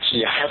better, so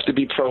you have to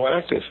be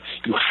proactive.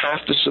 You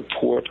have to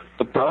support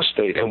the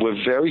prostate, and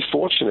we're very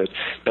fortunate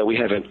that we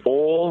have an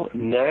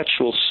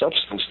all-natural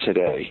substance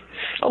today,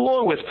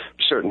 along with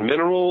certain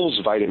minerals,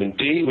 vitamin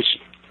D, which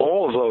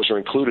all of those are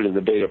included in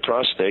the beta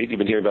prostate. You've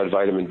been hearing about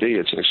vitamin D.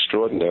 It's an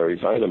extraordinary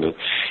vitamin.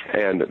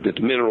 And the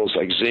minerals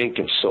like zinc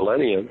and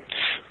selenium.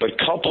 But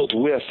coupled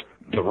with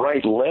the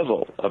right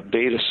level of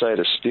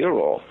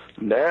beta-cytosterol,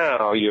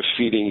 now you're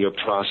feeding your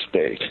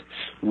prostate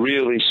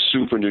really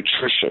super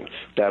nutrition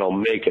that'll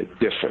make a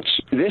difference.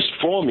 This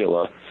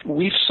formula,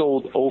 we've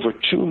sold over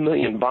 2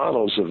 million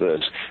bottles of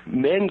this.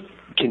 Men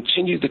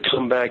continue to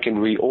come back and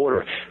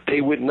reorder.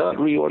 They would not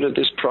reorder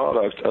this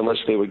product unless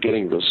they were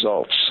getting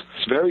results.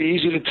 It's very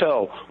easy to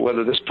tell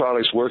whether this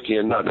product's working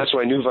or not. That's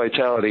why New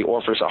Vitality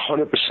offers a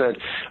 100%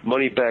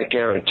 money-back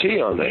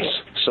guarantee on this.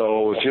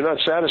 So if you're not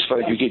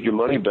satisfied, you get your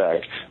money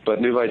back.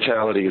 But New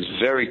Vitality is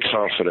very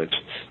confident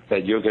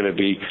that you're going to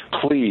be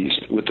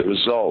pleased with the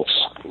results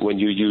when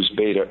you use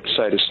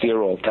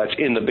beta-cytosterol. That's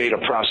in the beta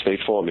prostate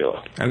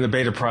formula. And the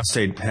beta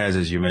prostate has,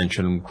 as you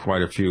mentioned,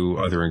 quite a few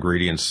other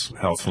ingredients,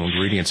 healthful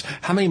ingredients.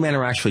 How many men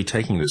are actually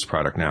taking this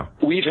product now?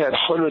 We've had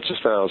hundreds of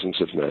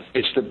thousands of men.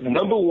 It's the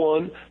number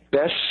one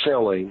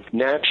best-selling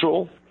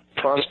natural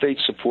prostate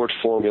support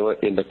formula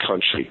in the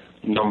country.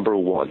 Number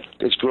one.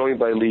 It's growing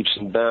by leaps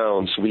and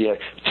bounds. We have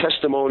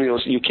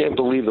testimonials. You can't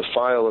believe the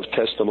file of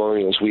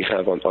testimonials we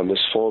have on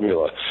this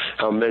formula.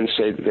 How men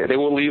say they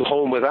won't leave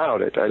home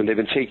without it. And they've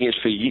been taking it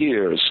for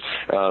years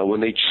when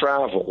they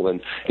travel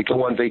and they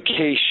go on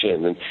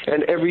vacation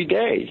and every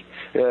day.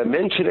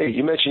 Men today,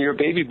 you mentioned you're a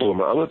baby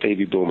boomer. I'm a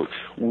baby boomer.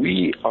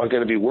 We are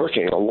going to be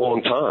working a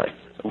long time.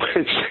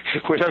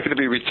 We're not going to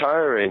be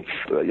retiring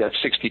at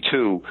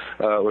 62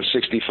 or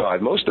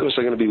 65. Most of us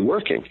are going to be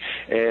working.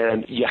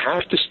 And you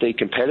have to stay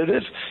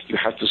competitive. You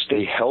have to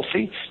stay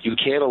healthy. You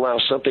can't allow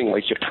something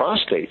like your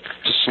prostate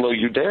to slow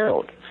you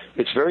down.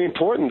 It's very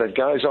important that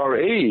guys our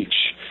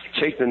age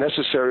take the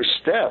necessary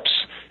steps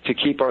to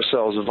keep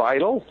ourselves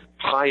vital,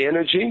 high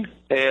energy,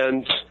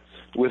 and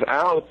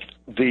without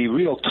the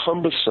real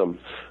cumbersome,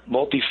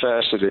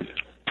 multifaceted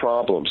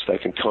problems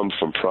that can come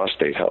from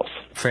prostate health.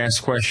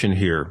 Fast question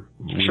here.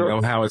 We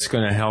know how it's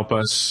going to help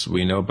us.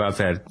 We know about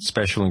that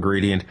special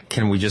ingredient.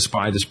 Can we just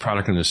buy this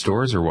product in the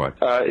stores or what?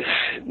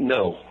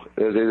 No.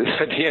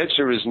 The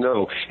answer is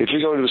no. If you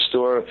go to a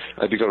store,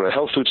 if you go to a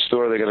health food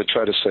store, they're going to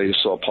try to say you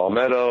saw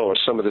palmetto or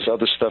some of this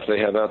other stuff they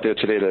have out there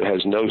today that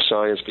has no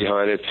science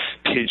behind it,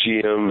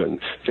 pygium and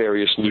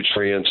various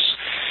nutrients.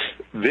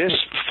 This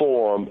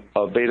form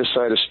of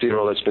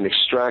beta-cytosterol that's been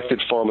extracted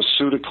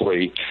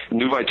pharmaceutically,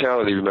 New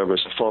Vitality, remember,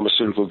 is a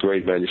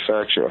pharmaceutical-grade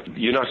manufacturer.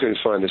 You're not going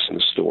to find this in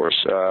the stores.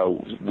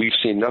 We've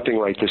seen nothing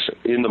like this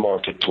in the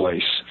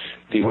marketplace.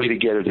 The way to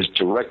get it is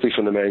directly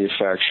from the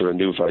manufacturer,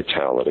 New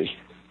Vitality.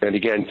 And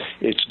again,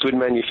 it's good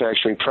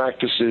manufacturing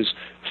practices,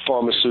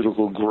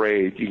 pharmaceutical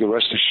grade. You can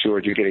rest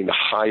assured you're getting the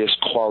highest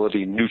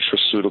quality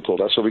nutraceutical.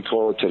 That's what we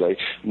call it today,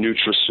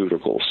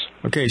 nutraceuticals.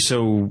 Okay,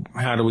 so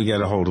how do we get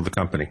a hold of the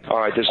company? All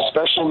right, there's a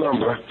special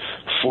number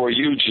for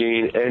you,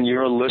 Gene, and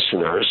your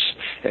listeners.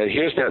 And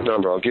here's that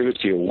number. I'll give it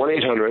to you,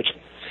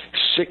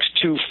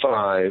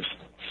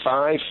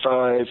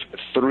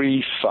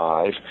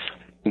 1-800-625-5535.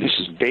 And this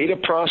is Beta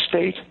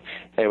Prostate.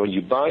 And when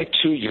you buy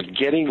two, you're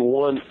getting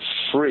one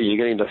free. You're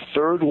getting the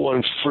third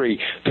one free.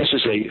 This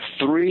is a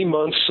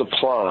 3-month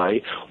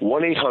supply.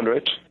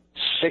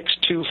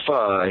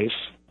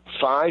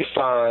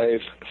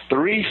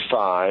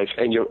 1-800-625-5535.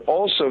 And you're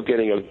also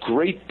getting a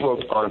great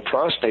book on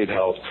prostate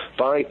health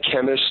by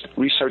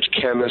research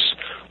chemist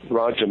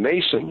Roger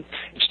Mason.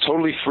 It's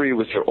totally free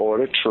with your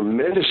order.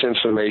 Tremendous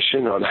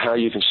information on how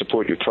you can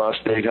support your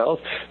prostate health.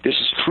 This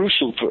is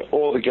crucial for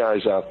all the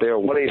guys out there.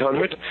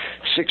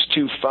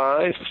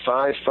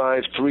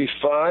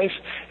 1-800-625-5535.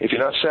 If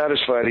you're not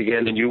satisfied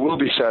again, and you will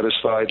be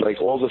satisfied like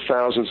all the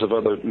thousands of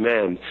other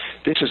men,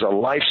 this is a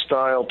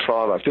lifestyle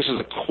product. This is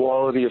a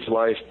quality of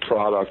life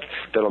product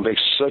that will make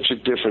such a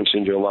difference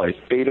in your life.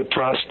 Beta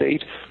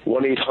Prostate,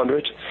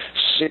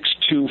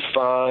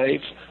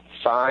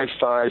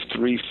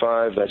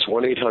 1-800-625-5535. That's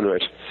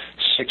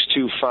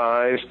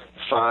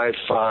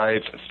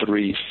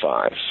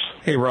 1-800-625-5535.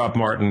 Hey, Rob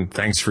Martin,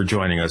 thanks for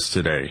joining us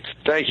today.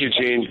 Thank you,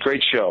 Gene.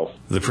 Great show.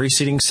 The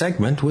preceding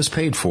segment was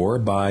paid for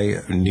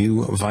by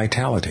New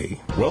Vitality.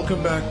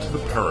 Welcome back to the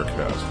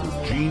Paracast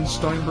with Gene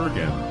Steinberg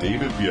and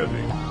David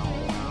Biedny.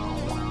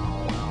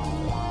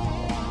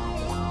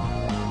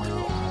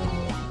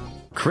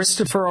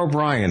 Christopher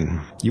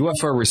O'Brien,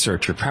 UFO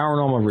researcher,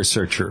 paranormal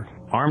researcher,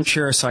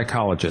 armchair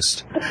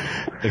psychologist,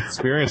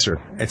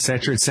 experiencer,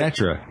 etc.,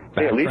 etc.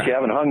 Hey, at least you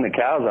haven't hung the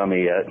cows on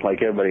me yet,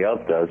 like everybody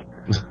else does.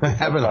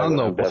 Haven't hung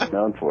the best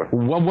known for.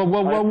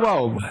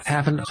 Whoa!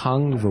 Haven't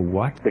hung the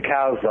what? The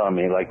cows on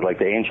me, like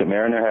the ancient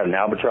mariner had an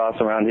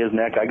albatross around his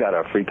neck. I got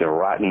a freaking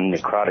rotten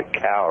necrotic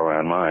cow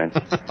around mine.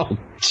 Oh,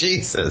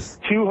 Jesus!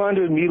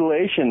 200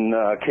 mutilation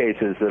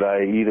cases that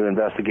I either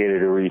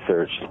investigated or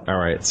researched. All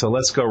right, so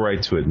let's go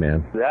right to it,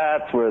 man.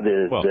 That's where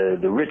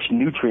the rich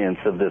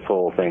nutrients of this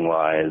whole thing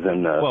lies.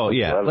 And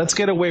let's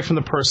get away from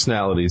the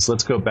personalities.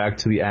 Let's go back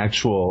to the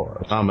actual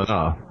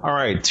phenomena. All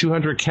right,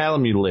 200 cattle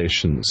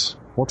mutilations.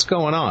 What's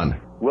going on?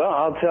 Well,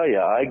 I'll tell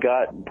you, I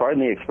got, pardon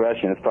the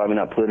expression, it's probably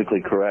not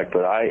politically correct,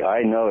 but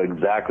I know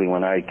exactly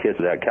when I kissed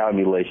that cow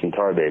mutilation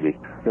tar baby.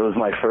 It was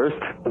my first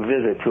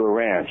visit to a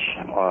ranch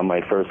on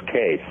my first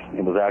case.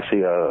 It was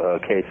actually a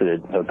case that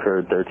had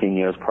occurred 13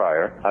 years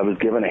prior. I was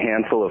given a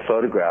handful of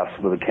photographs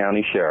with the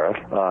county sheriff.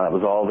 It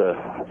was all the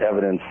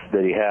evidence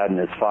that he had in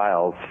his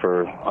files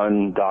for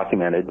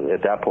undocumented.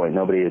 At that point,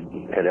 nobody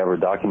had ever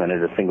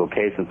documented a single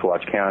case in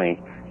Swatch County.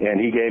 And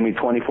he gave me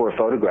 24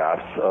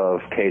 photographs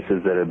of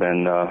cases that had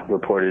been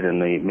reported in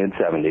the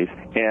mid-'70s.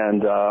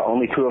 And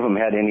only 2 of them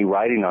had any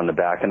writing on the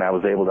back, and I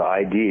was able to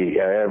ID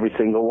every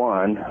single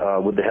one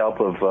with the help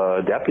of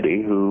a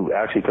deputy who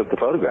actually took the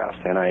photographs.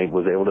 And I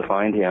was able to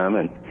find him,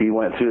 and he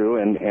went through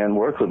and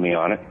worked with me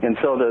on it. And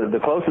so the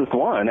closest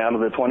one out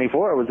of the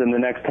 24 was in the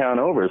next town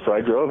over. So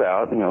I drove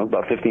out,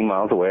 about 15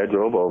 miles away. I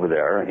drove over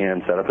there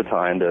and set up a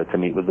time to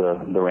meet with the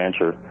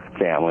rancher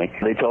family.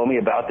 They told me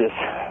about this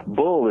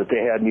bull that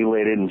they had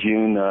mutilated in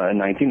June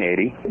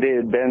 1980. They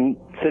had been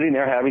sitting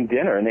there having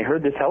dinner, and they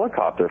heard this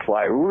helicopter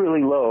fly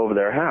really low over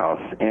their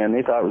house, and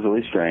they thought it was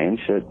really strange,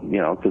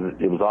 because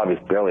it was obvious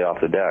barely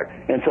off the deck.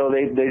 And so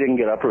they didn't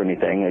get up or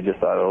anything. They just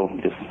thought,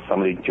 just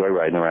somebody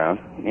joyriding around.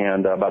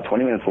 And about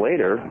 20 minutes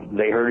later,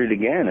 they heard it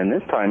again, and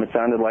this time it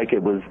sounded like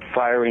it was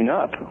firing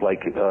up,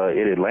 like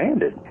it had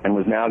landed and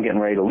was now getting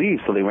ready to leave.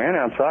 So they ran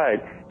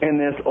outside, and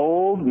this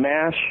old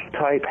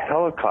MASH-type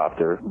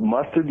helicopter,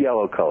 mustard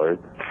yellow colored,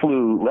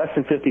 flew less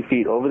than 50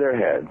 feet over their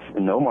heads,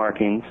 no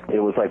markings. It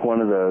was like one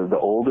of the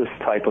oldest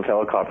type of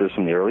helicopters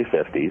from the early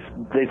 50s.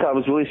 They thought it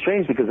was really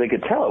strange because they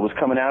could tell it was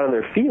coming out of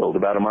their field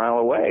about a mile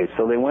away.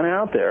 So they went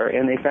out there,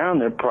 and they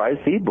found their prize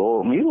seed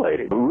bull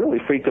mutilated. It really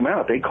freaked them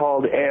out. They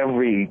called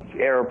every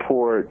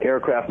airport,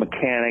 aircraft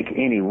mechanic,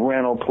 any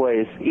rental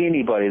place,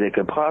 anybody that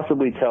could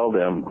possibly tell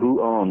them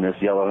who owned this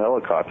yellow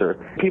helicopter.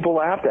 People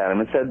laughed at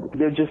them and said,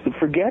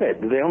 forget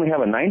it. They only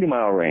have a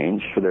 90-mile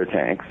range for their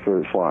tanks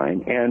for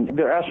flying, and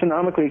they're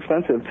astronomically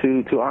expensive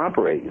to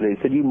operate. They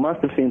said, you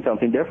must have seen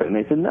something different. And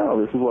they said, no,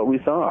 this is what we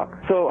saw.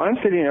 So I'm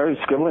sitting there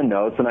scribbling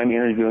notes, and I'm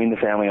interviewing the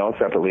family all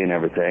separately and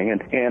everything,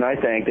 and I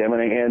thank them,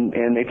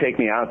 and they take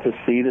me out to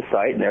see the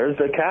site, and there's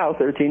the cow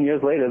 13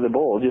 years later, the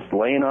bull, just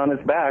laying on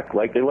its back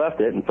like they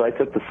left it. And so I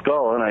took the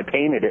skull, and I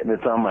painted it, and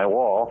it's on my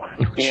wall.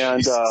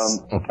 And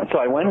so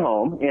I went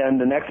home, and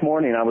the next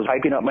morning I was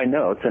typing up my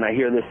notes, and I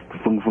hear this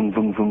boom, boom,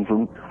 boom, boom,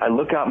 boom. I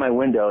look out my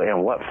window,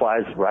 and what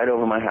flies right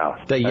over my house?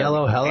 The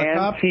yellow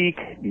helicopter? Antique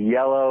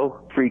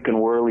yellow freaking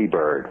whirly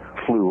bird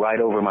flew right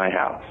over my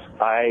house.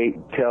 I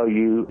tell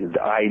you,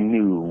 I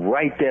knew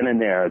right then and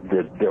there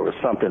that there was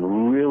something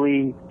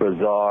really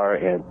bizarre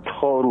and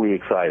totally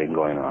exciting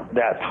going on.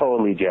 That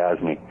totally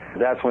jazzed me.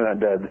 That's when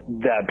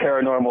that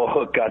paranormal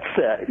hook got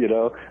set,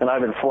 and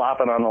I've been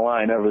flopping on the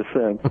line ever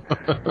since.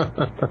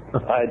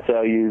 I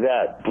tell you,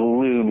 that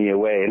blew me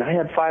away. And I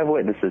had 5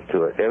 witnesses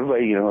to it.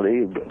 Everybody,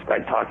 I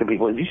talked to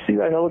people, did you see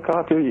that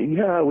helicopter?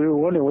 Yeah, we were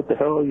wondering what the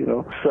hell,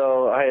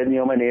 So I had,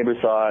 my neighbor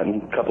saw it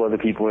and a couple other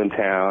people in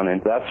town,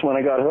 and that's when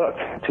I got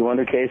hooked.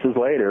 200 cases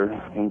later,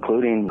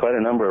 including quite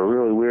a number of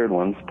really weird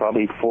ones,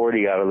 probably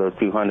 40 out of those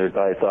 200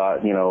 I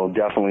thought,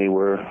 definitely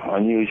were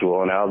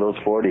unusual. And out of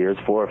those 40, there's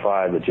 4 or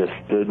 5 that just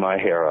stood my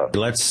hair up.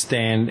 Let's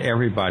stand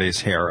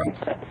everybody's hair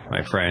up,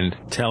 my friend.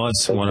 Tell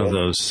us one of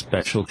those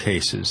special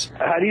cases.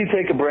 How do you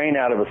take a brain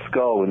out of a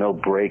skull with no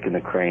break in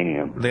the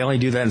cranium? They only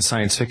do that in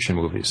science fiction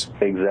movies.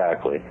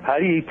 Exactly. How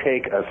do you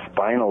take a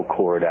spinal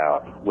cord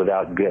out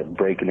without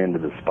breaking into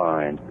the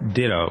spine?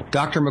 Ditto.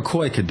 Dr.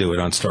 McCoy could do it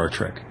on Star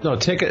Trek. No,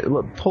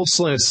 pull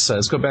slits.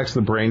 Let's go back to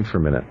the brain for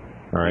a minute.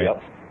 All right.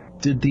 Yep.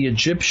 Did the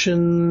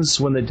Egyptians,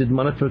 when they did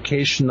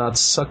mummification, not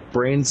suck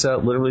brains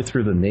out literally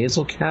through the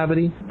nasal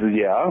cavity?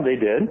 Yeah, they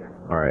did.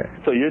 All right.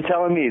 So you're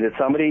telling me that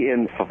somebody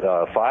in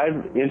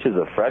 5 inches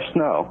of fresh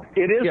snow,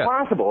 it is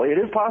possible. It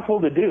is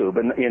possible to do,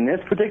 but in this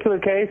particular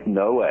case,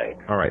 no way.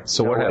 All right.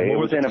 So what happened? It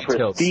was in a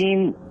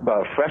pristine,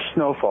 fresh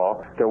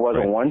snowfall. There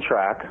wasn't one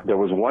track. There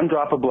was 1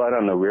 drop of blood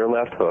on the rear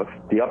left hoof.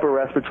 The upper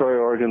respiratory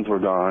organs were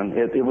gone.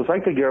 It was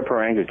like the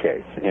Guiraparanga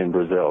case in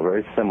Brazil,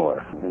 very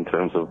similar in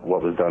terms of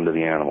what was done to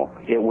the animal.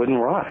 It wouldn't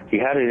rot. He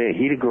had it in a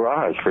heated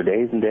garage for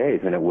days and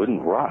days, and it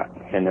wouldn't rot.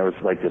 And there was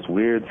like this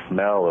weird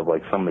smell of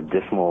like some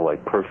medicinal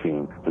like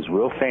perfume. It was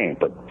real faint,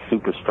 but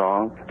super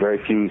strong. Very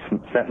few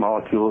scent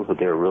molecules, but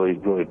they were really,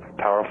 really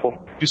powerful.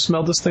 You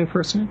smelled this thing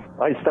first?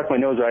 I stuck my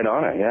nose right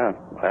on it, yeah.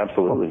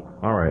 Absolutely.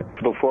 All right.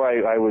 Before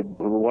I would,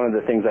 one of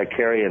the things I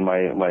carry in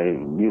my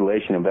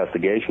mutilation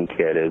investigation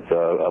kit is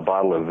a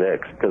bottle of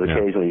Vicks, because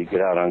occasionally you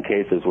get out on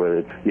cases where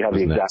you have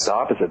the exact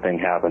opposite thing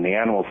happen. The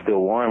animal's still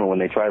warm, and when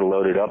they try to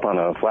load it up on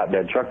a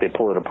flatbed truck, they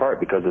pull it apart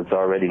because it's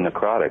already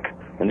necrotic.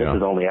 And this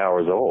is only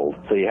hours old.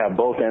 So you have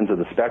both ends of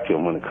the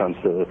spectrum when it comes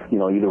to,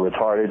 either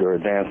retarded or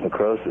advanced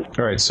necrosis.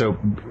 All right, so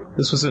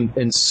this was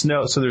in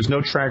snow, so there's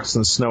no tracks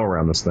in snow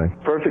around this thing.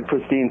 Perfect,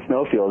 pristine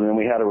snowfield. And then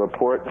we had a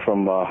report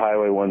from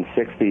Highway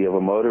 160 of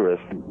a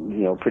motorist,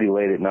 pretty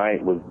late at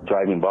night, was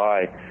driving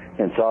by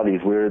and saw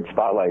these weird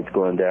spotlights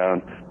going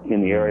down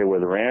in the area where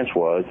the ranch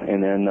was.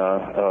 And then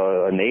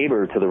a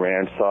neighbor to the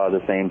ranch saw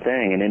the same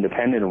thing. And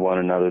independent of one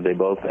another, they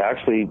both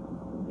actually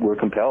were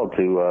compelled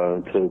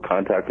to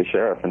contact the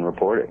sheriff and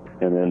report it.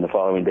 And then the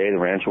following day, the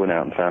rancher went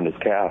out and found his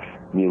calf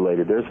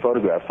mutilated. There's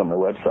photographs on my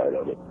website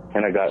of it,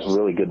 and I got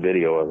really good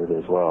video of it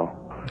as well.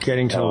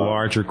 Getting to the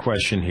larger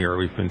question here,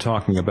 we've been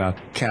talking about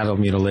cattle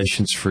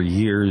mutilations for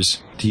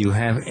years. Do you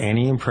have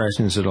any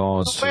impressions at all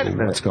as to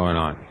what's going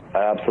on?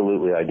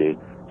 Absolutely, I do.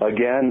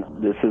 Again,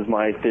 this is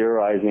my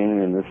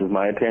theorizing and this is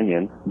my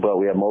opinion, but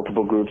we have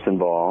multiple groups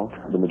involved.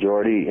 The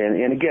majority,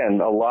 and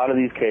again, a lot of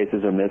these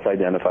cases are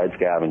misidentified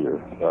scavenger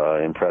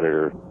and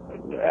predator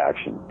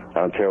action. I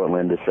don't care what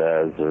Linda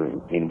says or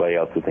anybody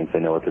else who thinks they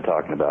know what they're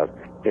talking about.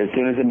 As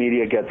soon as the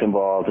media gets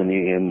involved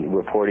in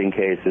reporting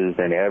cases,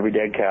 then every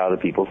dead cow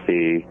that people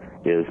see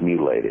is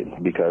mutilated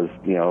because,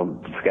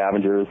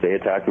 scavengers, they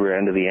attack the rear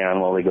end of the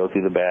animal, they go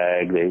through the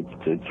bag, they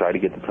try to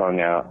get the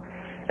tongue out.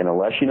 And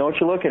unless you know what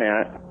you're looking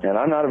at, and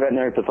I'm not a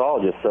veterinary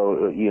pathologist,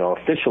 so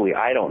officially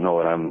I don't know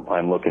what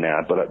I'm looking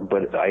at, but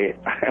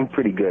I'm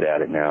pretty good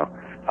at it now.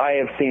 I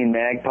have seen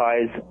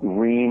magpies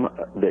ream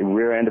the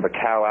rear end of a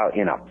cow out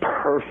in a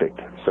perfect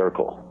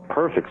circle.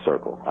 Perfect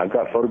circle. I've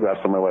got photographs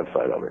on my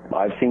website of it.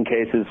 I've seen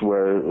cases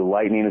where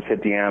lightning has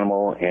hit the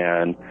animal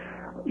and,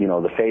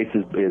 the face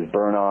is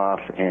burnt off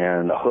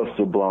and the hoofs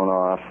are blown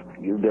off.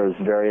 There's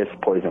various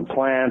poison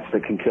plants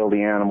that can kill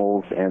the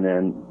animals, and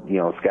then,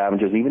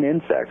 scavengers, even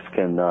insects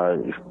can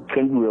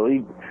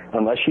really,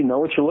 unless you know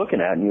what you're looking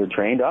at and you're a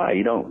trained eye,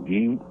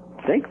 you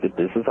think that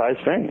this is high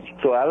strange.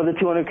 So out of the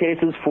 200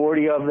 cases,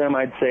 40 of them,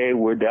 I'd say,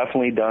 were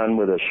definitely done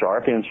with a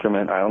sharp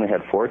instrument. I only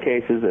had 4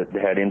 cases that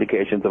had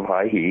indications of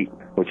high heat,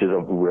 which is a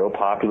real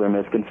popular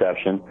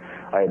misconception.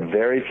 I had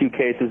very few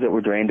cases that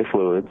were drained to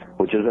fluids,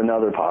 which is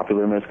another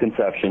popular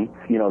misconception.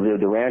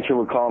 The rancher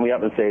would call me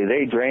up and say,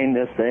 they drained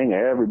this thing,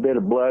 every bit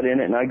of blood in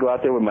it, and I'd go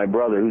out there with my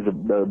brother, who's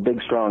a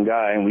big, strong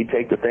guy, and we'd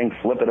take the thing,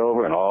 flip it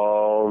over, and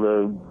all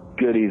the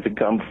goodies that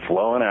come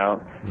flowing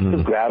out.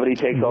 Because gravity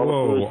takes all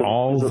the fluids.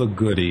 All the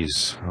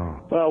goodies. Oh.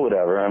 Well,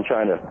 whatever. I'm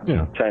trying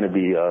to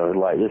be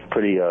light.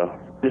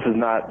 This is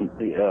not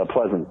a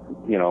pleasant,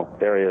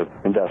 area of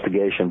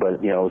investigation, but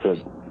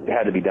it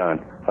had to be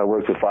done. I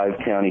worked with 5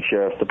 county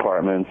sheriff's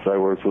departments. I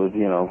worked with,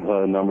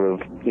 a number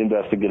of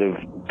investigative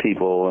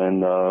people,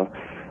 and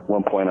at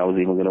one point I was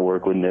even going to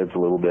work with NIDS a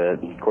little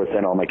bit. Of course,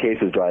 then all my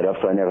cases dried up,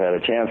 so I never had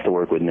a chance to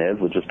work with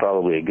NIDS, which is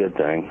probably a good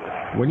thing.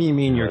 What do you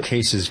mean your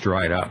cases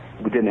dried up?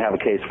 We didn't have a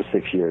case for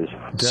 6 years.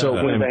 So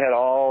I had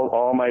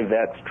all my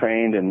vets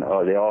trained, and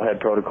they all had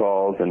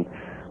protocols, and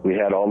we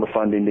had all the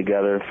funding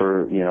together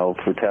for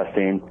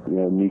testing,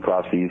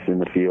 necropsies in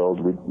the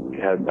field.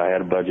 I had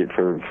a budget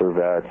for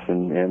vets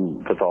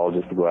and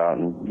pathologists to go out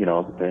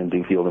and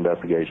do field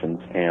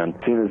investigations. And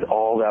as soon as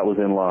all that was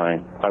in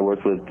line, I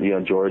worked with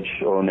George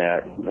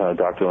Onett,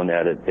 Dr.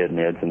 Onett at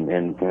NIDS,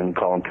 and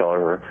Colin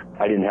Kelleher.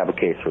 I didn't have a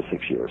case for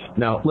 6 years.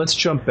 Now let's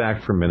jump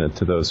back for a minute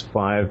to those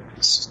 5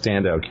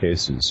 standout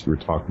cases we were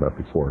talking about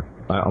before.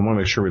 I want to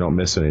make sure we don't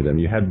miss any of them.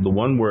 You had the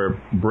one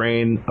where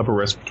brain, upper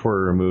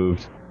respiratory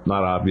removed.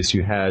 Not obvious.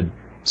 You had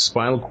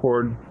spinal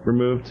cord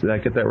removed. Did I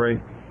get that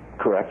right?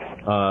 Correct.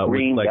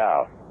 Reamed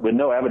out with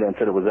no evidence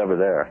that it was ever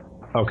there.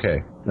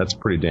 Okay, that's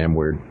pretty damn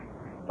weird.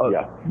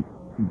 Yeah.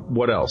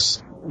 What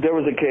else? There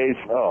was a case,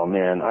 oh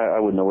man, I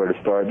wouldn't know where to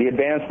start. The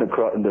advanced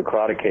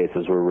necrotic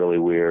cases were really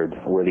weird,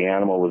 where the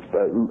animal was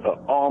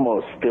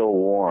almost still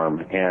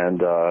warm,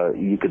 and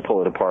you could pull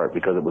it apart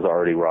because it was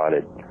already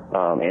rotted.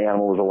 The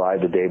animal was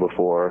alive the day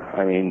before.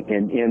 I mean,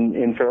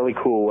 in fairly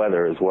cool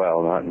weather as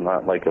well,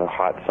 not like a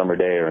hot summer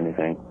day or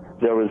anything.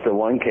 There was the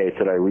one case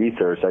that I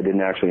researched. I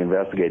didn't actually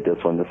investigate this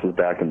one. This was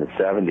back in the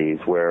 70s,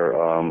 where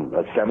a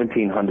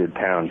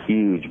 1,700-pound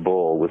huge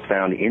bull was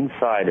found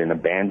inside an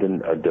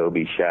abandoned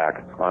adobe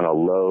shack on a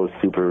low,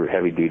 super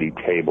heavy-duty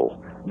table.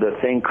 The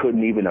thing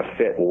couldn't even have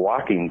fit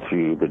walking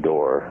through the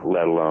door,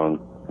 let alone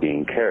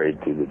being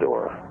carried through the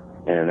door.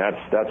 And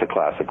that's a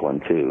classic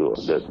one too,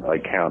 that I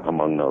count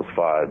among those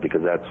 5,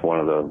 because that's one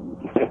of the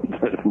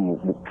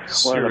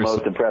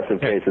most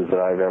impressive cases that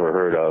I've ever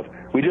heard of.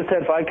 We just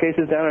had 5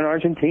 cases down in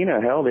Argentina.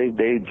 Hell, they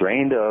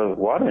drained a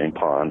watering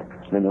pond.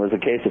 And there was a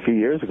case a few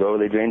years ago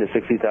where they drained a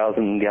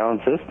 60,000-gallon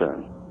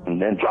cistern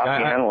and then dropped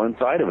the animal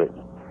inside of it.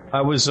 I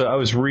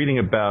was reading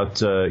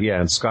about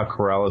in Scott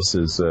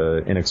Corrales'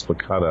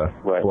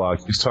 Inexplicata blog.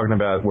 He was talking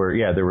about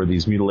where there were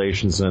these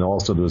mutilations, and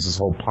also there was this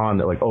whole pond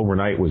that like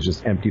overnight was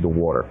just emptied of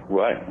water.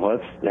 Right. Well,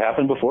 it's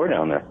happened before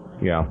down there.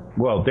 Yeah.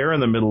 Well, they're in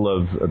the middle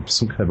of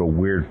some kind of a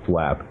weird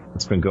flap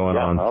that's been going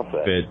on a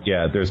bit.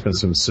 Yeah, there's been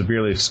some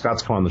severely.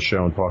 Scott's come on the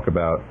show and talk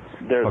about.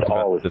 There's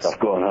always stuff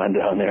going on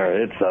down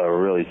there. It's a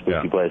really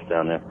spooky place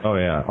down there. Oh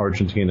yeah,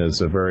 Argentina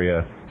is a very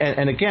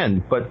and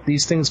again, but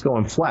these things go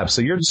in flaps.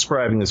 So you're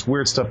describing this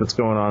weird stuff that's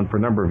going on for a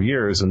number of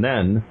years, and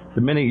then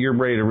the minute you're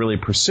ready to really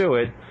pursue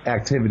it,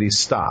 activity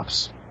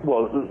stops.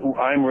 Well,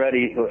 I'm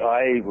ready.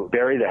 I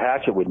bury the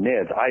hatchet with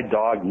NIDS. I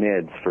dogged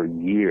NIDS for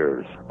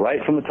years, right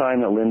from the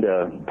time that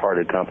Linda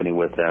parted company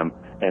with them,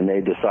 and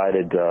they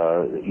decided,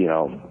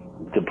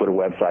 to put a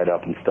website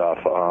up and stuff.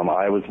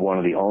 I was one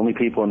of the only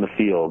people in the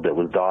field that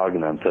was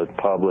dogging them to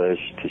publish,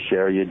 to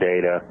share your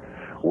data,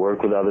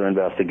 work with other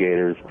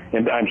investigators.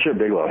 And I'm sure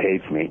Bigelow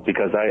hates me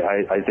because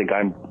I think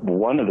I'm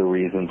one of the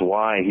reasons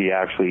why he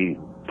actually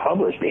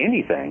published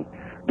anything.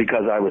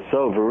 Because I was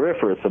so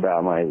vociferous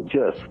about my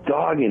just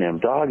dogging him.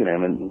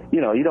 And,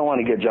 you don't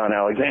want to get John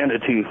Alexander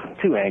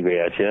too angry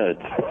at you.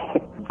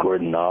 It's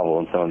Gordon Novel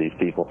and some of these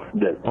people.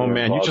 Oh,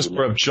 man, you just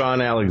brought up John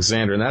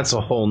Alexander, and that's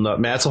a whole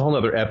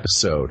nother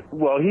episode.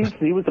 Well,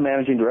 he was the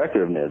managing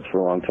director of NIDS for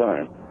a long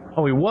time.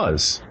 Oh, he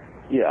was?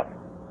 Yeah.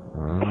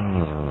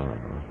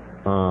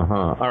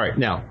 All right,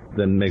 now,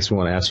 then makes me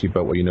want to ask you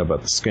about what you know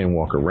about the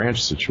Skinwalker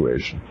Ranch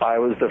situation. I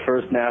was the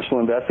first national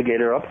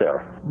investigator up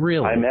there.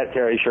 Really? I met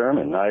Terry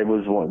Sherman. I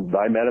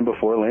met him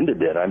before Linda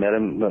did. I met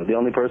him. The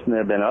only person that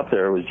had been up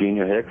there was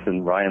Junior Hicks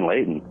and Ryan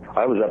Layton.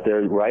 I was up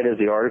there right as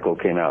the article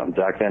came out,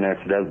 Zach Van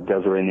Ex's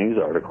Desiree News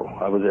article.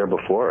 I was there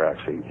before it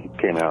actually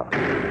came out.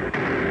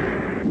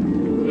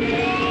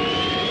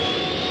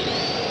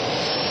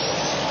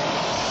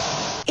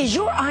 Is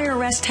your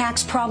IRS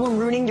tax problem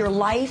ruining your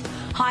life?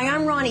 Hi,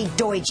 I'm Ronnie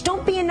Deutsch.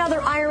 Don't be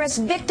another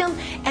IRS victim,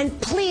 and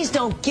please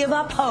don't give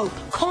up hope.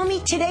 Call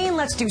me today and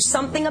let's do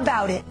something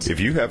about it. If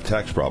you have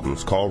tax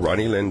problems, call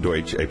Ronnie Lynn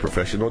Deutsch, a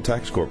professional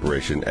tax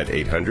corporation, at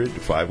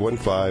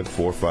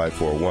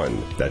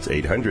 800-515-4541. That's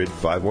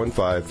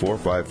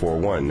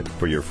 800-515-4541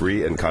 for your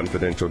free and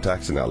confidential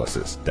tax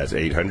analysis. That's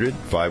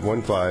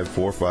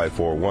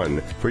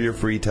 800-515-4541 for your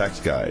free tax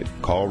guide.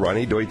 Call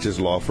Ronnie Deutsch's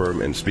law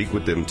firm and speak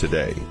with them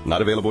today.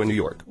 Not available in New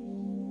York.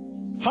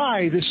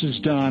 Hi, this is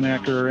Don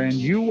Ecker, and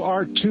you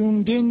are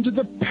tuned into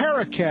the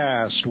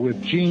Paracast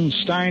with Gene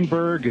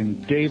Steinberg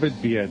and David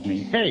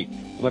Biedney. Hey,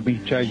 let me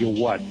tell you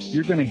what,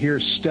 you're going to hear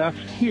stuff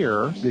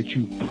here that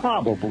you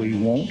probably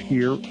won't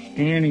hear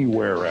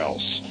anywhere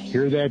else.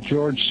 Hear that,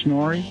 George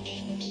Snorri?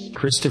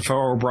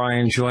 Christopher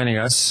O'Brien joining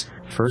us,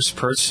 first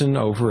person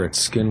over at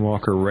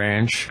Skinwalker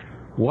Ranch.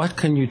 What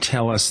can you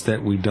tell us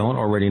that we don't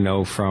already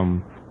know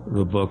from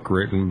the book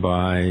written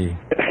by...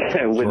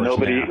 With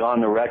nobody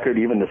on the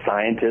record, even the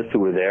scientists who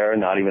were there,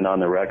 not even on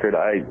the record.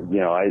 I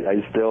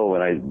still,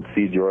 when I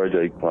see George,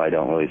 I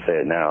don't really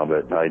say it now,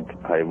 but I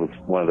was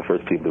one of the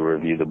first people to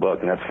review the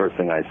book, and that's the first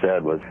thing I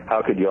said was, how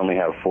could you only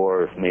have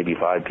 4, maybe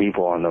 5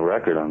 people on the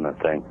record on that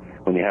thing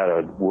when you had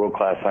a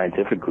world-class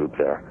scientific group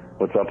there?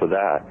 What's up with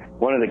that?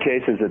 One of the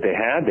cases that they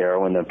had there,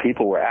 when the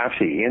people were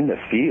actually in the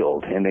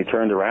field and they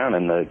turned around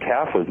and the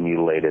calf was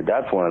mutilated,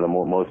 that's one of the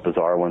most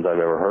bizarre ones I've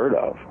ever heard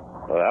of.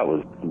 That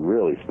was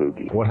really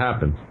spooky. What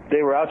happened?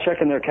 They were out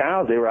checking their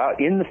cows. They were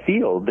out in the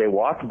field. They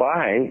walked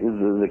by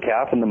the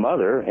calf and the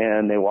mother,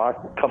 and they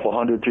walked a couple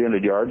 100,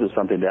 300 yards or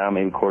something down,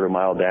 maybe a quarter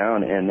mile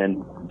down, and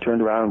then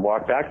turned around and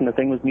walked back, and the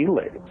thing was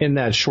mutilated. In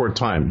that short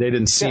time. They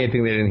didn't see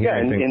anything. They didn't hear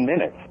anything. In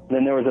minutes.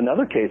 Then there was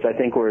another case, I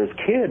think, where his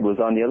kid was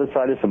on the other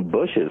side of some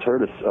bushes,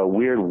 heard a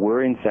weird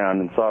whirring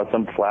sound and saw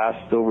some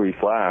silvery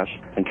flash,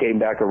 and came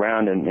back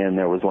around, and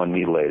there was one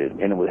mutilated.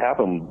 And it would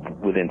happen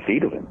within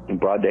feet of him in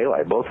broad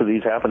daylight. Both of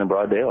these happened in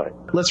broad daylight.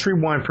 Let's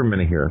rewind for a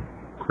minute here,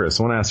 Chris.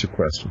 I want to ask you a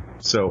question.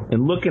 So,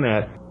 in looking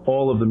at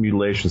all of the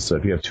mutilation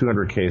stuff, you have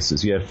 200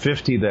 cases. You have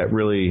 50 that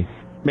really...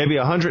 Maybe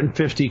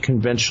 150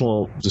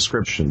 conventional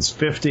descriptions.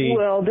 50.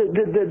 Well,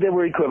 they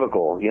were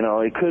equivocal. You know,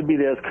 it could be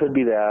this, could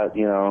be that.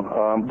 You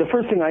know, the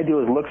first thing I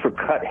do is look for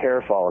cut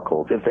hair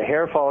follicles. If the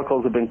hair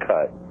follicles have been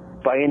cut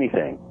by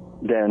anything,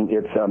 then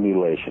it's a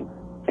mutilation.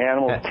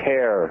 Animals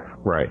tear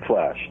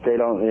flesh. They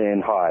don't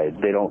and hide.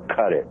 They don't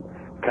cut it.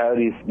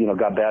 Coyotes,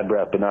 got bad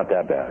breath, but not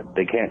that bad.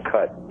 They can't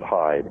cut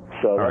hide.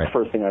 So that's the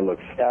first thing I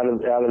looked. Out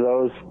of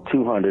those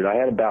 200, I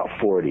had about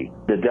 40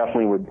 that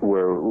definitely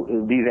were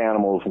these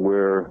animals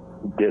were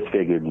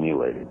disfigured and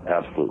mutilated.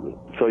 Absolutely.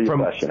 So your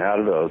question, out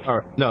of those.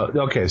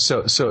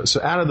 So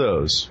out of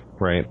those,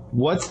 right,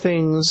 what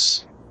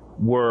things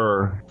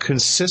were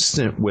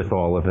consistent with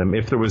all of them?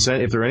 If there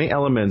are any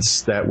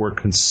elements that were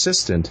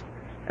consistent,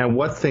 and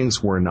what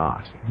things were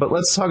not? But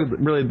let's talk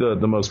really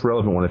the most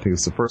relevant one. I think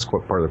is the first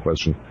part of the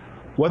question.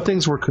 What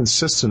things were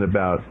consistent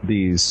about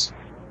these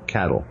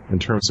cattle in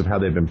terms of how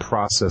they've been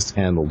processed,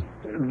 handled?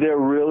 There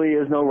really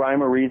is no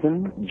rhyme or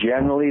reason.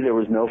 Generally, there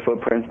was no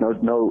footprints,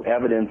 no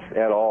evidence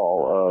at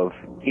all of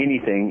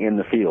anything in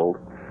the field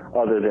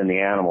other than the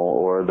animal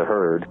or the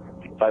herd.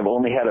 I've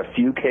only had a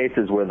few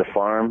cases where the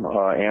farm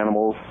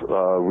animals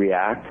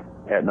react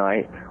at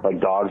night, like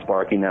dogs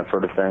barking, that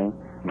sort of thing.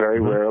 Very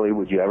rarely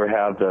would you ever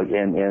have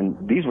and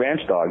these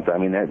ranch dogs, I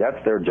mean,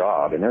 that's their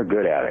job, and they're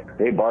good at it.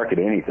 They bark at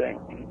anything.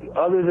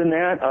 Other than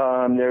that,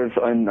 there's,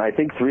 I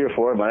think 3 or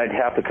 4 of them. I'd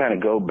have to kind of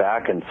go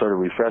back and sort of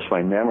refresh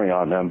my memory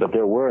on them, but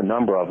there were a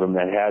number of them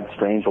that had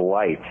strange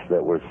lights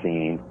that were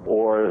seen,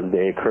 or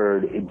they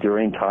occurred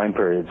during time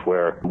periods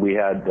where we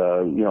had,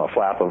 a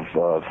flap of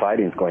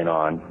sightings going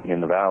on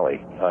in the valley,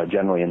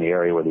 generally in the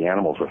area where the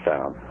animals were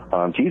found.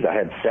 I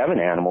had 7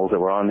 animals that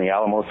were on the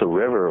Alamosa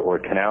River or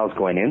canals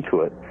going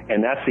into it,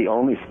 and that's the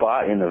only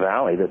spot in the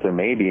valley that there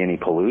may be any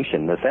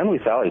pollution. The San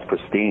Luis Valley is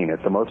pristine.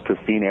 It's the most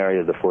pristine area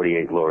of the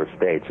 48 lower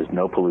states. There's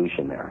no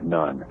pollution there,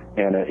 none.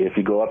 And if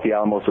you go up the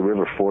Alamosa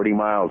River 40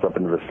 miles up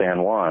into the San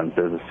Juans,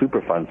 there's a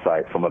Superfund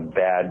site from a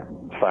bad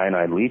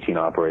cyanide leaching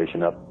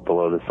operation up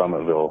below the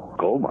Summitville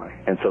gold mine.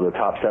 And so the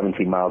top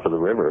 17 miles of the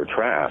river are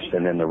trashed,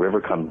 and then the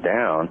river comes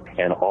down,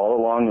 and all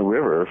along the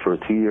river for a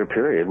 2-year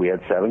period, we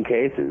had 7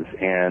 cases,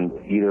 and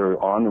either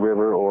on the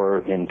river or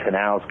in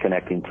canals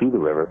connecting to the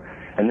river.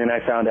 And then I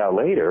found out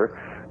later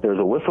there was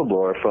a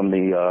whistleblower from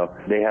they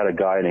had a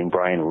guy named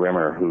Brian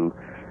Rimmer who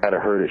had a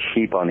herd of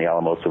sheep on the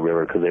Alamosa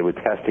River because they were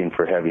testing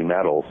for heavy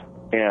metals.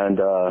 And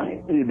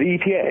the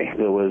EPA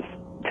was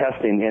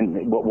testing,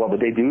 and what would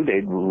they do?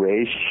 They'd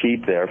raise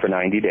sheep there for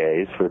 90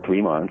 days for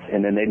 3 months,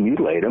 and then they'd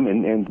mutilate them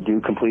and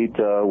do complete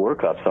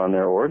workups on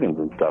their organs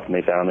and stuff. And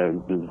they found that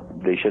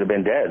they should have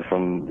been dead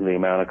from the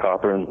amount of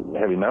copper and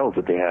heavy metals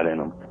that they had in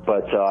them.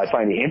 But I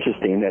find it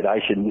interesting that I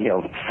should,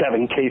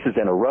 7 cases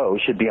in a row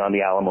should be on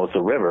the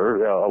Alamosa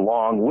River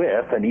along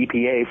with an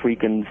EPA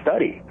freaking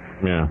study.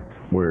 Yeah,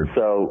 weird.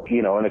 So,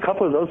 in a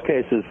couple of those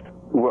cases,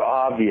 were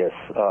obvious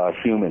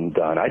human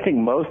done. I think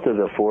most of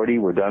the 40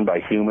 were done by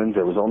humans.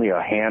 There was only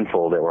a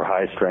handful that were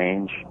high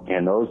strange,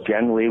 and those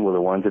generally were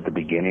the ones at the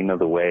beginning of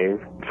the wave.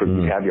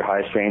 You'd have your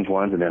high strange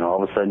ones, and then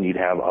all of a sudden you'd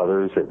have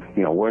others that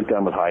weren't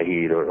done with high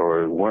heat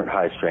or weren't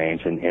high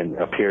strange and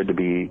appeared to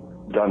be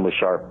done with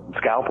sharp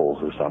scalpels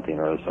or something,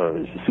 or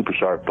super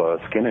sharp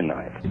skinning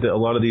knife. A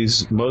lot of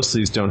these, most of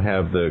these don't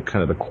have the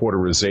kind of the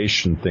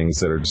cauterization things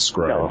that are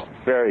described.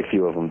 No, very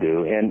few of them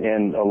do.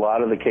 And a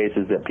lot of the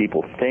cases that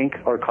people think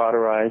are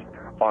cauterized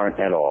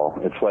aren't at all.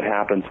 It's what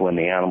happens when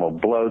the animal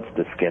bloats,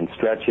 the skin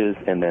stretches,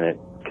 and then it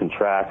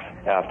contracts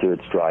after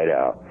it's dried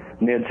out.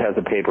 NIDS has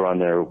a paper on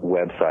their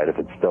website, if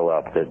it's still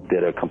up, that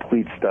did a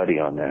complete study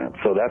on that.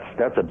 So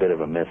that's a bit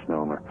of a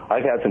misnomer.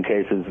 I've had some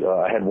cases.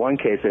 I had one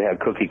case that had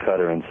cookie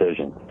cutter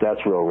incision.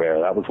 That's real rare.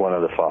 That was one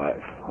of the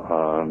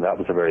 5. That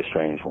was a very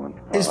strange one.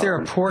 Is there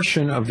a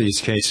portion of these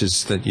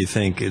cases that you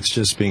think it's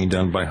just being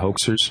done by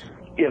hoaxers?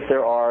 If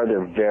there are,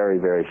 they're very,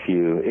 very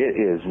few. It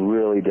is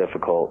really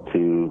difficult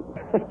to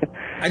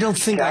I don't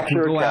think I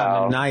can go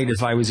out at night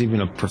if I was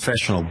even a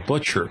professional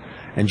butcher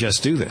and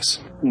just do this.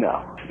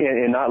 No.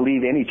 And not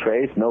leave any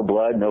trace, no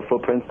blood, no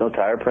footprints, no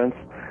tire prints.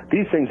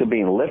 These things are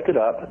being lifted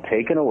up,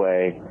 taken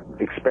away,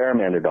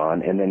 experimented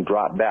on, and then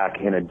dropped back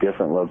in a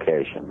different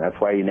location. That's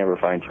why you never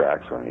find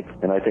tracks or anything.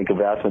 And I think a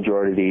vast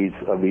majority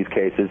of these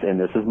cases, and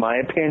this is my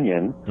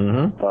opinion,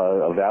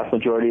 a vast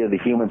majority of the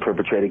human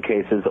perpetrated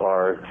cases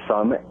are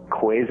some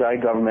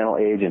quasi-governmental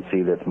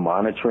agency that's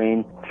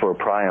monitoring for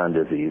prion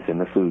disease in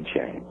the food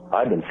chain.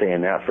 I've been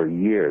saying that for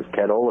years.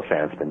 Ted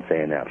Oliphant's been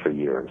saying that for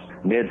years.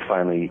 NIDS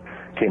finally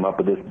came up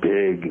with this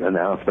big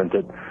announcement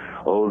that,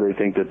 they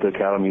think that the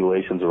cattle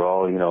mutilations are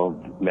all,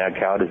 mad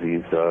cow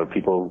disease,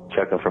 people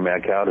checking for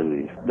mad cow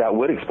disease. That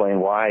would explain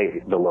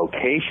why the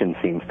location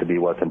seems to be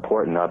what's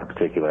important, not the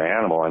particular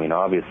animal. I mean,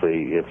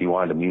 obviously, if you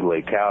wanted to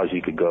mutilate cows,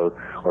 you could go,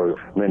 or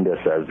Linda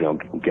says,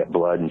 get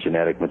blood and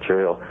genetic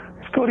material.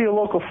 Just go to your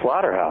local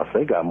slaughterhouse.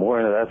 They got more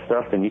into that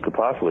stuff than you could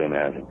possibly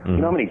imagine. You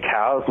know how many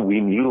cows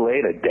we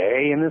mutilate a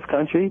day in this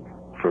country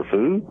for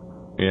food?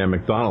 Yeah,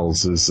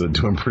 McDonald's is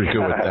doing pretty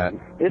good with that.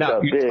 It's a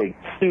big,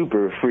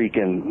 super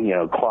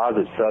freaking,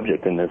 closet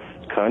subject in this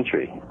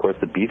country. Of course,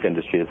 the beef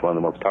industry is one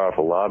of the most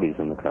powerful lobbies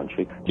in the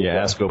country.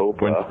 Yeah, ask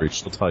Oprah.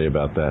 She'll tell you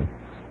about that.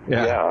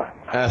 Yeah.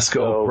 Ask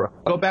Oprah.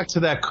 Go back to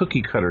that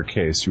cookie cutter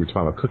case you were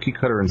talking about, cookie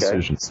cutter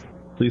incisions.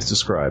 Please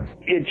describe.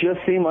 It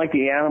just seemed like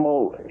the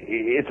animal,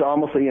 it's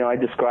almost, I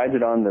described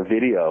it on the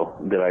video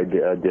that I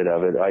did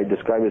of it. I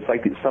described it, it's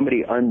like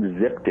somebody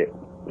unzipped it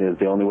is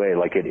the only way.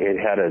 Like it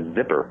had a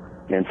zipper.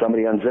 And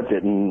somebody unzipped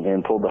it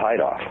and pulled the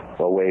hide off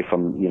away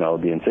from, the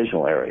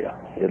incisional area.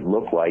 It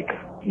looked like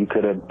you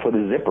could have put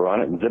a zipper on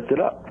it and zipped it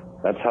up.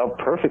 That's how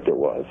perfect it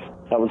was.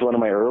 That was one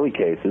of my early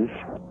cases.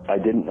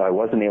 I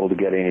wasn't able to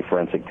get any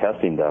forensic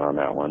testing done on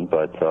that one,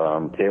 but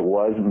it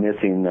was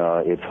missing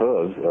its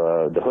hooves,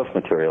 the hoof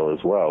material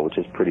as well, which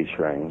is pretty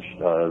strange.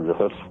 The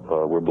hoofs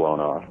were blown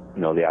off.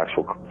 The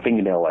actual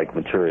fingernail-like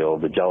material,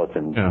 the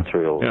gelatin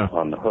material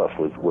on the hoof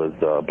was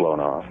blown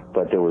off.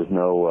 But there was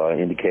no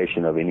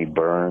indication of any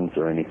burns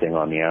or anything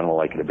on the animal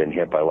like it had been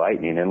hit by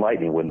lightning, and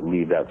lightning wouldn't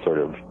leave that sort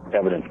of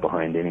evidence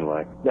behind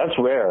anyway. That's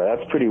rare.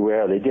 That's pretty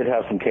rare. They did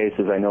have some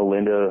cases. I know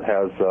Linda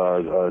has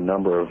a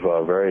number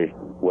of very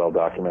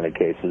well-documented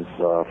cases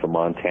from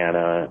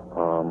Montana.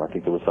 I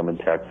think there was some in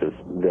Texas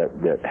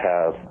that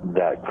have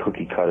that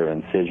cookie-cutter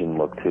incision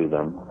look to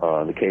them.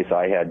 The case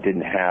I had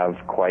didn't have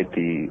quite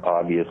the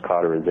obvious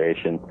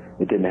cauterization.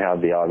 It didn't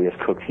have the obvious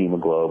cooked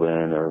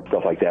hemoglobin or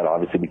stuff like that.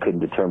 Obviously, we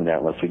couldn't determine that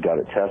unless we got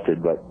it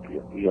tested. But,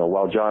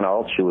 while John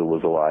Altshuler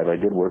was alive, I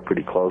did work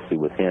pretty closely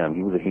with him.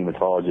 He was a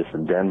hematologist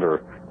in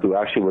Denver who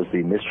actually was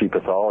the mystery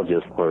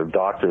pathologist or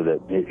doctor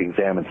that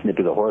examined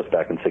Snippy the horse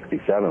back in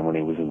 '67 when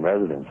he was in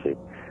residency.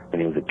 When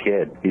he was a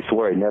kid. He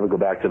swore he'd never go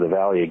back to the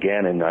valley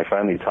again, and I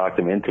finally talked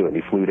him into it, and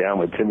he flew down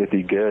with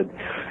Timothy Good,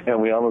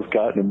 and we almost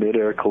got in a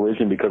mid-air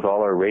collision because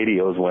all our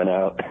radios went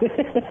out.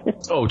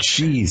 Oh,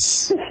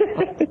 jeez.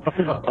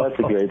 That's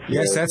a great story.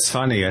 Yes, that's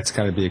funny. That's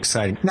got to be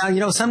exciting.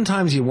 Now,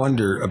 sometimes you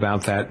wonder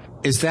about that.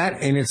 Is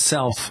that in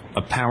itself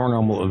a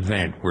paranormal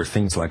event where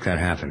things like that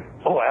happen?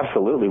 Oh,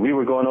 absolutely. We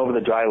were going over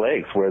the dry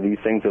lakes where these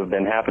things have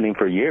been happening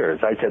for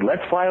years. I said,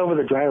 let's fly over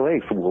the dry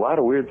lakes. A lot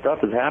of weird stuff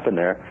has happened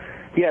there.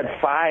 He had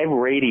 5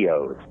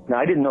 radios. Now,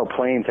 I didn't know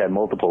planes had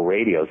multiple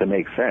radios. It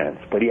makes sense.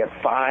 But he had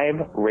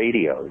 5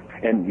 radios.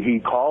 And he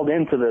called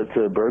into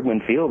to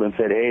Bergman Field and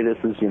said, hey, this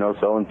is,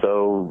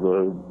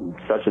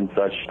 so-and-so, such and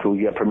such. Can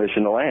we get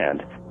permission to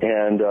land?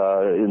 And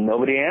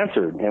nobody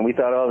answered. And we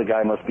thought, the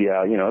guy must be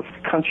out. It's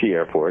a country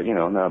airport,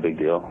 not a big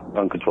deal.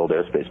 Uncontrolled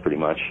airspace pretty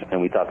much.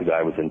 And we thought the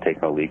guy was in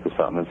taking a leak or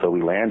something. And so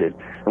we landed.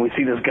 And we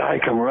see this guy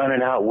come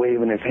running out,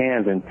 waving his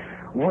hands. And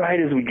right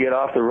as we get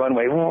off the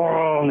runway,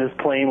 and this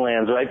plane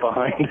lands right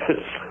behind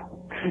us.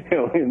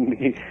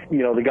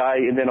 The guy,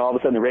 and then all of a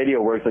sudden the radio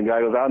works, and the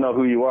guy goes, I don't know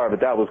who you are, but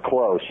that was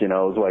close. It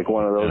was like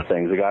one of those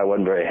things. The guy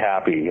wasn't very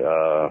happy.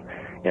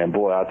 And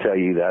boy, I'll tell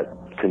you, that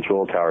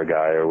control tower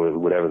guy, or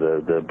whatever,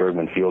 the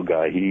Bergman Field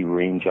guy, he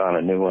reamed John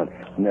a new one.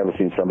 Never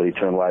seen somebody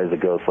turn light as a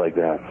ghost like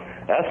that.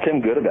 Ask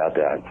Tim Good about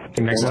that.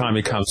 Next time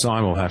he comes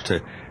on, we'll have to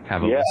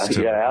have a list.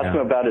 Ask him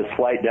about his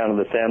flight down to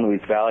the San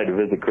Luis Valley to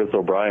visit Chris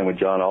O'Brien with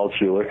John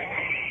Altshuler.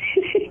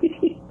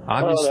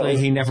 Obviously,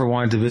 he never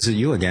wanted to visit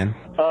you again.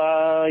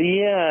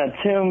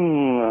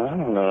 Tim, I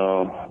don't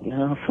know.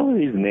 Some of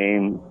these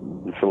name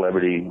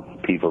celebrity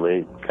people,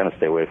 they kind of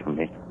stay away from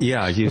me.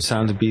 Yeah, you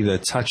sound to be the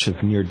touch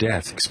of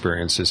near-death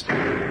experiences.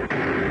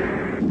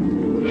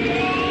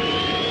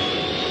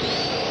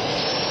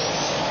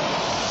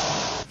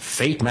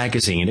 Fate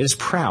magazine is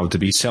proud to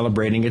be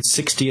celebrating its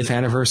 60th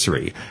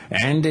anniversary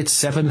and its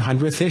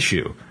 700th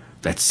issue.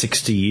 That's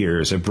 60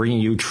 years of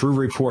bringing you true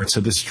reports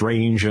of the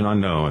strange and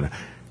unknown.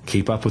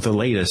 Keep up with the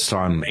latest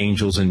on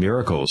angels and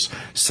miracles,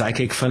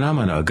 psychic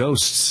phenomena,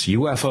 ghosts,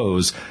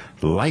 UFOs,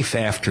 life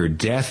after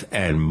death,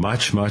 and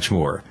much, much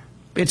more.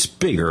 It's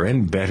bigger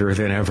and better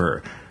than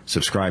ever.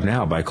 Subscribe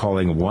now by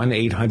calling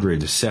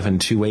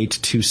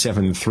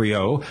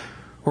 1-800-728-2730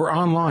 or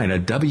online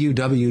at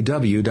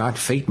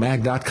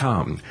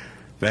www.fatemag.com.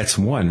 That's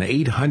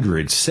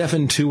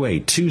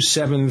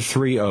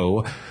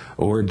 1-800-728-2730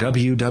 or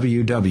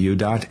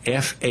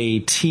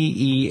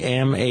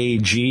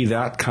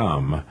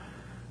www.fatemag.com.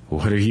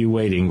 What are you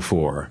waiting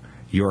for?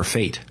 Your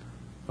fate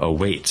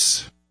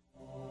awaits.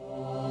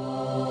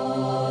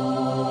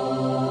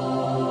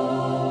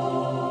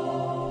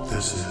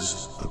 This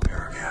is the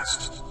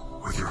Paracast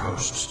with your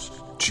hosts,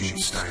 Gene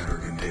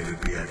Steinberg and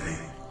David Biedny.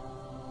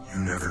 You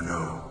never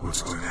know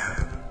what's going to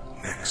happen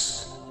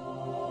next.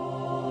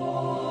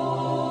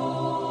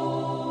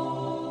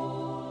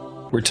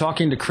 We're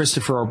talking to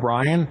Christopher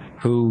O'Brien,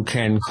 who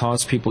can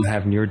cause people to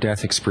have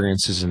near-death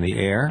experiences in the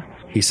air.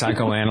 He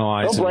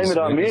psychoanalyzes. Don't blame it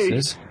on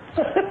me.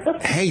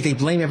 Hey, they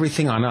blame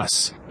everything on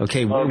us.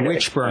 Okay, we're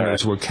witch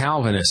burners. Right. We're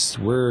Calvinists.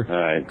 We're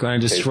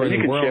going to destroy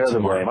the world share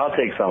tomorrow. The blame. I'll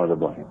take some of the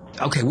blame.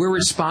 Okay, we're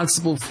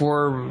responsible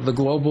for the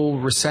global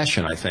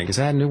recession, I think. Is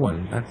that a new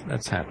one?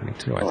 That's happening,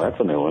 too, I think. That's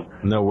a new one.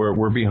 No,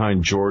 we're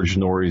behind George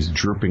Norrie's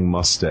drooping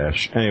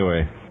mustache.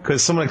 Anyway,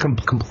 because someone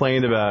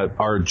complained about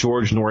our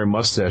George Norrie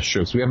mustache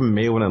jokes. We haven't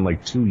made one in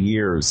like 2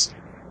 years.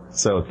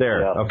 So,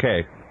 there. Yeah.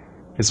 Okay.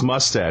 His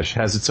mustache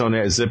has its own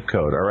zip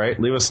code, all right?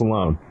 Leave us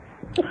alone.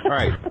 All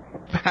right.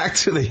 Back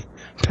to the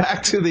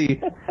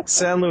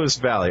San Luis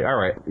Valley. All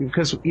right,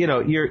 because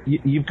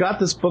you've got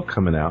this book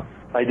coming out.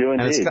 I do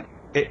indeed. And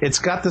it's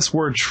got this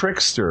word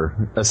trickster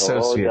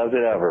associated. Oh, does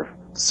it ever?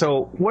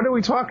 So what are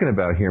we talking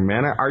about here,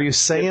 man? Are you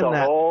saying it's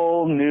that? a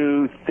whole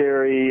new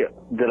theory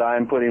that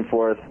I'm putting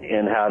forth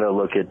in how to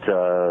look at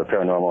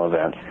paranormal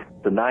events.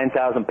 The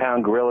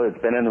 9,000-pound gorilla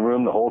that's been in the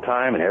room the whole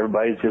time, and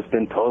everybody's just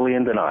been totally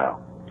in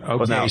denial.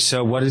 Okay,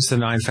 so what is the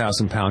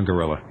 9,000-pound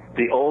gorilla?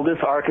 The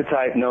oldest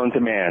archetype known to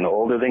man,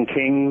 older than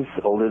kings,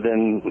 older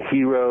than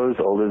heroes,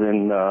 older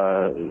than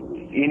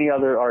any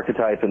other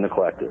archetype in the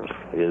collective,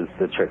 is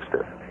the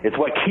trickster. It's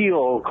what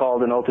Keel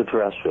called an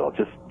ultra-terrestrial.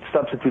 Just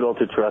substitute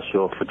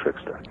ultra-terrestrial for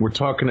trickster. We're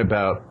talking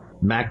about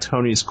Mac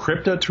Tony's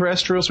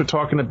crypto-terrestrials. We're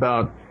talking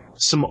about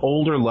some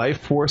older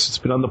life force that's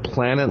been on the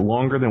planet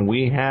longer than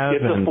we have.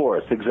 It's a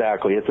force,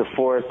 exactly. It's a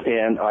force,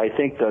 and I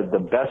think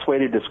the best way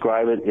to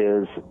describe it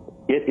is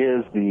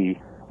the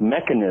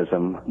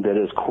mechanism that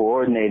is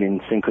coordinating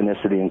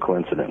synchronicity and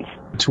coincidence.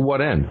 To what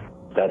end?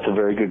 That's a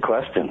very good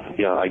question.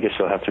 Yeah, I guess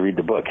you'll have to read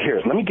the book. Here,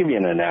 let me give you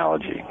an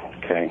analogy,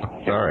 okay?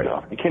 All right.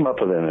 I came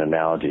up with an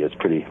analogy. It's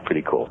pretty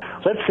cool.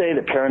 Let's say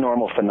the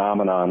paranormal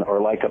phenomenon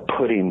are like a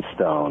pudding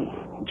stone,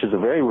 which is a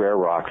very rare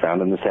rock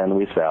found in the San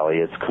Luis Valley.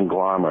 It's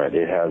conglomerate.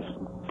 It has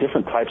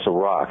different types of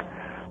rock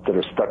that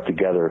are stuck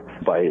together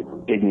by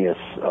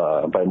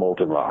by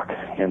molten rock.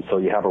 And so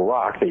you have a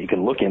rock that you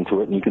can look into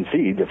it and you can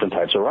see different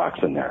types of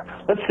rocks in there.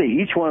 Let's say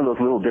each one of those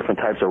little different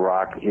types of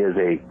rock is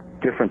a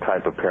different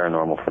type of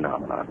paranormal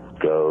phenomenon.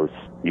 Ghosts,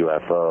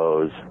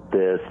 UFOs,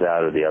 this,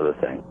 that, or the other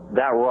thing.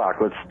 That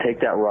rock, let's take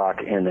that rock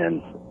and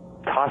then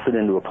toss it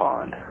into a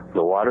pond.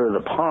 The water of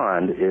the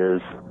pond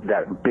is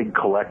that big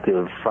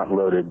collective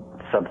front-loaded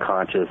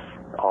subconscious,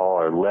 all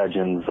our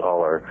legends,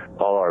 all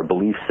our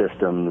belief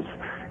systems,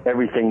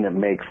 everything that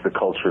makes the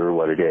culture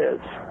what it is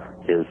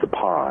the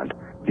pond.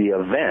 The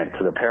event,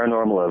 the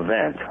paranormal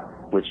event,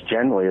 which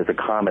generally is a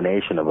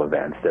combination of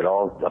events that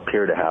all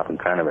appear to happen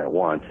kind of at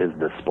once, is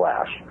the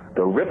splash.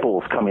 The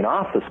ripples coming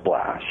off the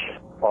splash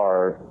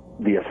are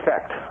the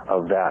effect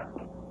of that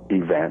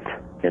event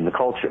in the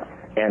culture.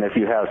 And if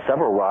you have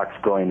several rocks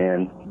going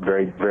in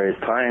various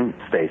time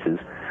spaces,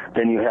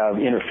 then you have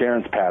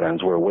interference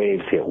patterns where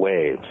waves hit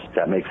waves. Does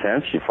that make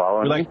sense? You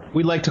following me?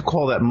 We like to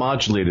call that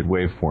modulated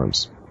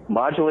waveforms.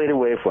 Modulated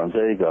waveforms,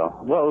 there you go.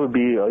 Well, it would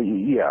be,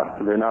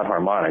 they're not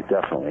harmonic,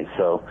 definitely.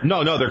 So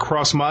No, they're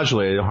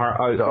cross-modulated.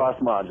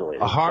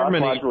 Cross-modulated. A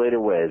harmony. Cross-modulated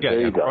waves,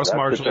 there you go.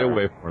 Cross-modulated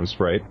waveforms,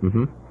 right.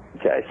 Mm-hmm.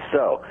 Okay,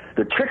 so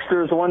the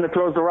trickster is the one that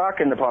throws the rock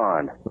in the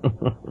pond.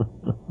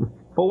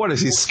 Well, what,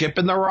 is he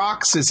skipping the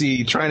rocks? Is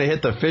he trying to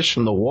hit the fish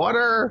in the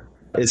water?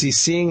 Is he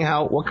seeing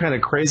what kind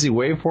of crazy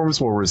waveforms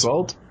will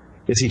result?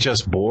 Is he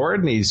just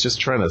bored and he's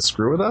just trying to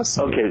screw with us?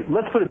 Okay,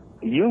 let's put it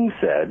Jung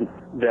said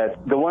that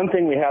the one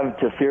thing we have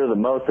to fear the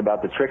most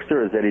about the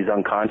trickster is that he's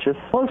unconscious.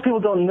 Most people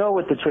don't know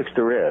what the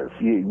trickster is.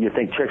 You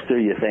think trickster,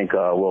 you think,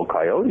 well,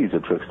 Coyote's a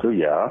trickster,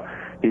 yeah.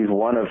 He's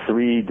one of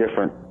 3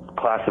 different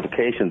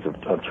classifications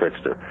of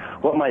trickster.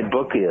 What my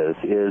book is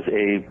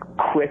a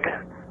quick,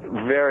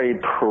 very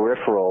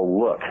peripheral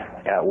look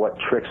at what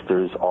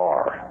tricksters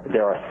are.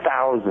 There are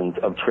thousands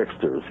of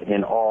tricksters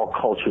in all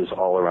cultures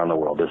all around the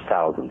world. There's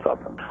thousands of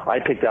them. I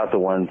picked out the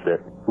ones that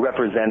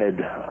represented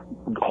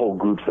whole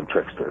groups of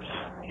tricksters,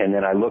 and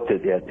then I looked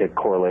at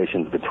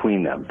correlations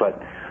between them. But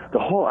the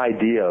whole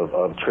idea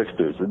of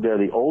tricksters, they're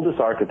the oldest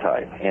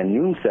archetype, and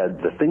Jung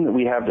said the thing that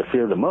we have to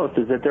fear the most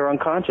is that they're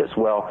unconscious.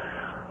 Well,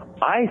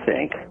 I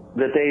think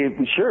that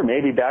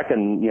maybe back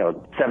in,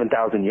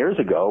 7,000 years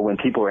ago when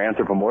people were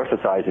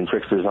anthropomorphizing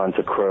tricksters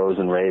onto crows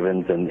and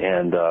ravens and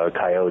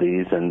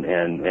coyotes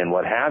and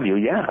what have you,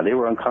 yeah, they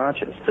were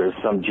unconscious. There's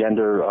some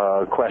gender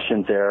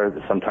questions there.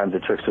 Sometimes a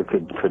trickster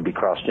could be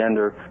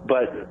cross-gender.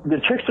 But the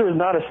trickster is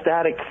not a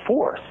static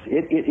force.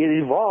 It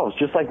evolves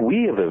just like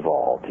we have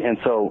evolved. And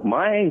so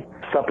my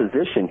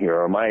supposition here,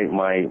 or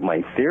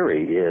my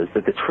theory is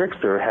that the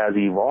trickster has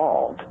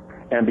evolved.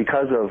 And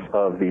because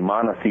of the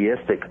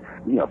monotheistic,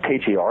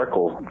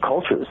 patriarchal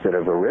cultures that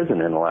have arisen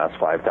in the last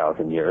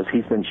 5,000 years,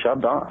 he's been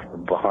shoved off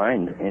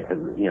behind,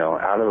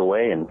 out of the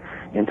way and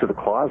into the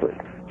closet.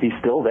 He's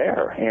still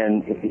there,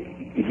 and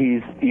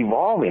he's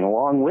evolving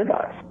along with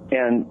us.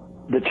 And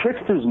the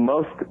trickster's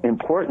most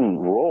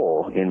important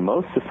role in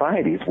most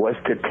societies was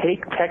to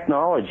take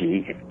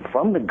technology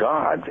from the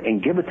gods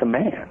and give it to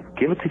man,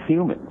 give it to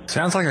humans.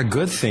 Sounds like a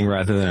good thing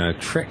rather than a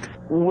trick.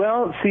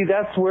 Well, see,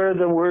 that's where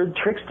the word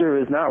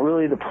trickster is not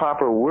really the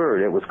proper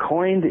word. It was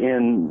coined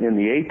in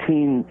the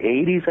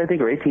 1880s, I think,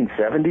 or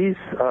 1870s.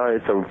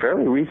 It's a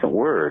fairly recent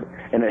word,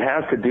 and it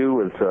has to do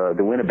with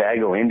the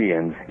Winnebago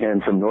Indians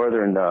and some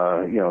northern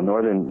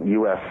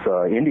U.S.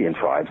 Indian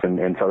tribes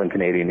and southern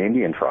Canadian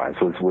Indian tribes.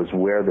 Was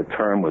where the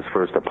term was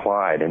first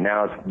applied, and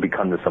now it's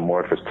become this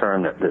amorphous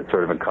term that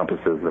sort of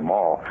encompasses them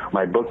all.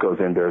 My book goes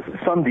into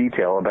some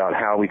detail about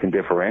how we can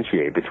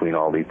differentiate between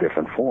all these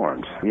different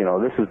forms.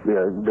 This is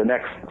the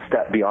next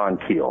step beyond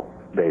Keel,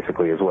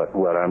 basically, is what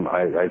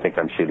I think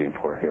I'm shooting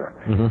for here.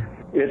 Mm-hmm.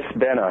 It's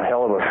been a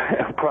hell of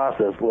a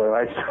process where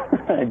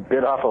I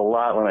bit off a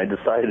lot when I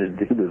decided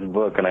to do this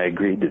book, and I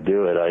agreed to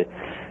do it. I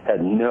had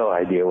no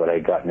idea what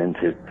I'd gotten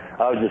into.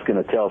 I was just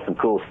going to tell some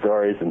cool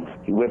stories and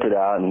whip it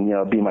out and,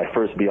 be my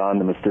first Beyond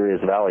the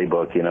Mysterious Valley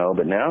book,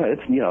 but now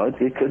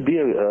it could be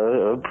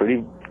a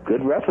pretty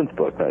good reference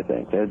book, I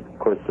think. And of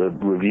course, the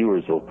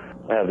reviewers will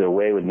have their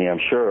way with me,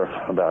 I'm sure,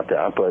 about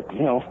that, but,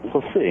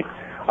 we'll see.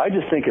 I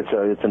just think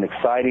it's an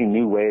exciting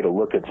new way to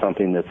look at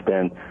something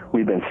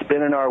we've been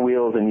spinning our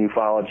wheels in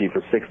ufology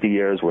for 60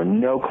 years. We're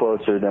no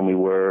closer than we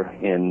were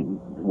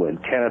when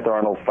Kenneth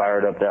Arnold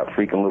fired up that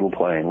freaking little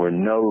plane. We're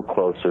no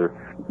closer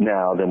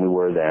now than we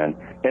were then.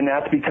 And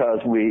that's because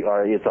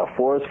it's a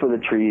forest for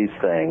the trees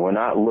thing. We're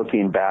not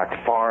looking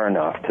back far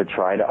enough to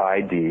try to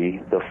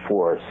ID the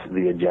force,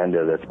 the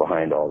agenda that's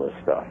behind all this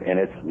stuff. And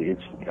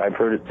I've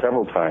heard it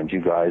several times,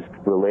 you guys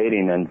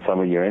relating in some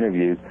of your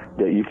interviews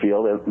that you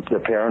feel that the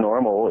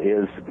paranormal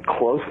is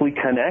closely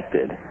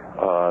connected.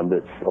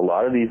 That a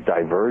lot of these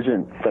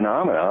divergent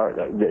phenomena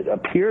that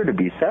appear to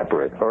be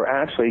separate are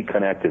actually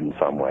connected in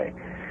some way.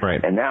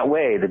 Right. And that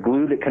way, the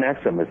glue that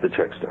connects them is the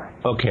trickster.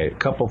 Okay,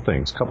 couple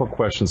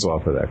questions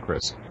off of that,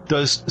 Chris.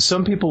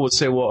 Some people would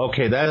say, well,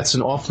 okay, that's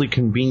an awfully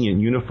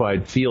convenient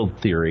unified field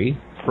theory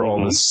for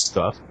all this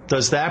stuff.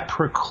 Does that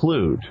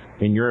preclude,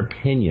 in your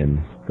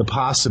opinion, the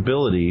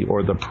possibility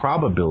or the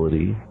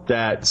probability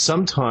that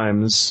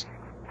sometimes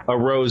a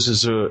rose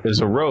is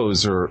a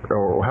rose,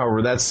 or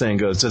however that saying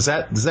goes? Does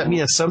that mean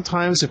that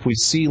sometimes if we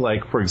see,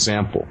 like, for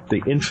example,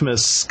 the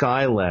infamous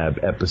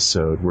Skylab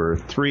episode where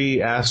 3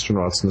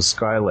 astronauts in the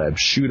Skylab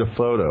shoot a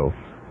photo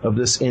of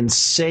this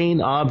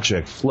insane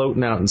object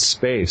floating out in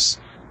space?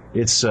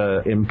 It's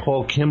in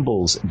Paul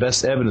Kimball's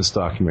Best Evidence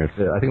document.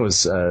 I think it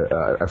was,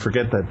 I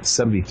forget that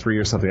 73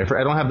 or something.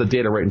 I don't have the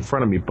data right in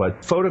front of me,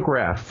 but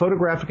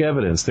photographic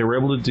evidence. They were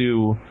able to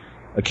do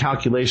a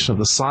calculation of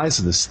the size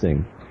of this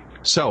thing.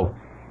 So,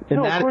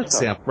 in that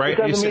example, right?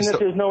 It doesn't mean that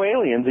there's no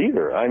aliens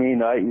either. I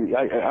mean,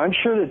 I'm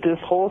sure that this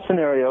whole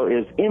scenario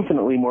is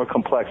infinitely more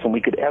complex than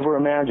we could ever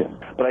imagine.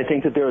 But I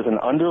think that there is an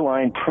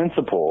underlying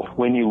principle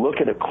when you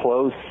look at a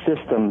closed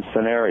system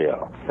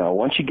scenario. Now,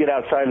 once you get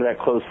outside of that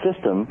closed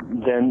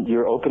system, then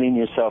you're opening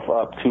yourself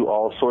up to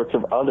all sorts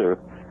of other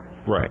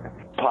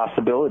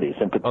possibilities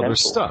and potential. Other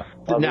stuff.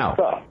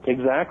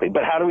 Exactly.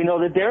 But how do we know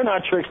that they're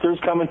not tricksters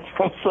coming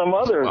from some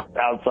other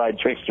outside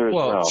trickster's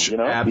realm?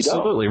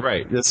 Absolutely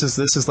right. This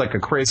is like a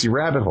crazy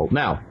rabbit hole.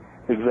 Now,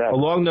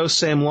 along those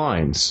same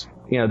lines,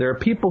 there are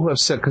people who have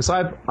said, because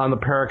on the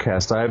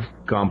Paracast, I've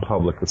gone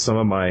public with some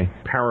of my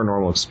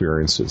paranormal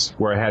experiences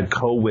where I had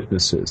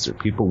co-witnesses or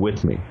people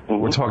with me. Mm-hmm.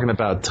 We're talking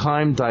about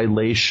time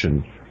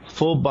dilation,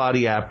 full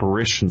body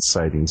apparition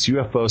sightings,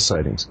 UFO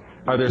sightings.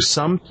 Are there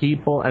some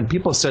people, and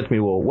people said to me,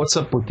 well, what's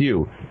up with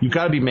you? You've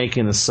got to be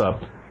making this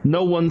up.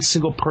 No one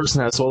single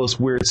person has all this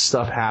weird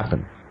stuff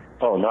happen.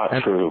 Oh, not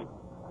true.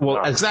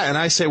 Well, exactly. And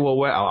I say,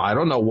 well, I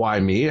don't know why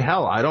me.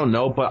 Hell, I don't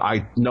know, but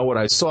I know what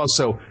I saw.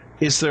 So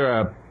is there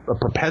a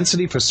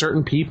propensity for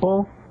certain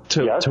people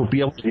to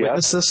be able to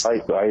witness this? I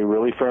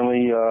really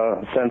firmly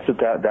sense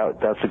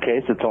that's the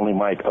case. It's only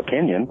my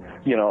opinion.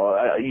 You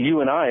know,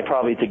 you and I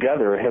probably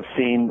together have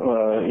seen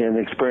and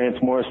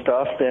experienced more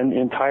stuff than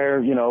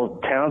entire,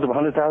 towns of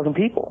 100,000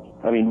 people.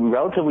 I mean,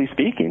 relatively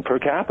speaking, per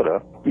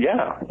capita,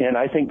 yeah. And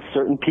I think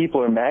certain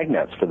people are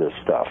magnets for this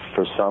stuff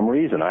for some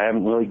reason. I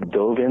haven't really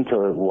dove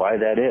into why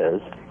that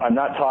is. I'm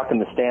not talking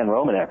the Stan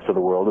Romaneks of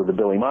the world or the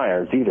Billy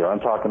Myers either. I'm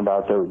talking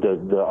about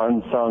the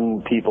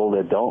unsung people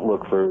that don't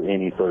look for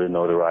any sort of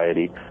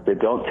notoriety, that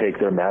don't take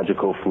their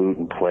magical flute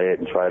and play it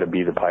and try to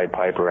be the Pied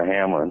Piper of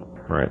Hamelin.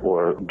 Right.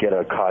 Or get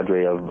a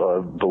cadre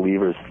of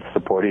believers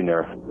supporting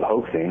their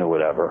hoaxing or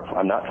whatever.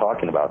 I'm not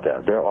talking about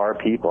that. There are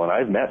people, and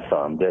I've met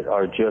some, that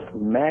are just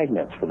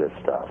magnets for this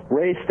stuff.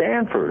 Ray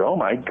Stanford, oh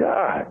my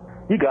God.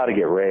 You got to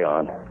get Ray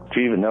on.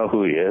 Do you even know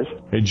who he is?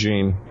 Hey,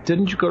 Gene.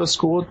 Didn't you go to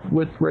school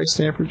with Ray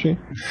Stanford, Gene?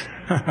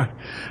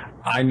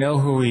 I know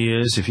who he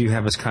is. If you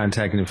have his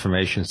contact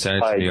information,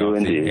 send it to me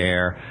off the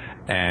air,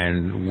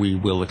 and we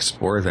will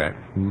explore that.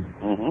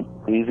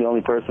 Mm-hmm. He's the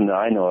only person that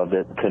I know of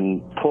that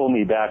can pull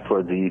me back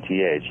towards the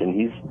ETH, and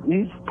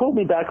he's pulled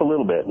me back a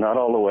little bit, not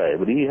all the way,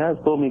 but he has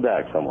pulled me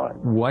back somewhat.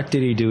 What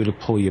did he do to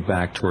pull you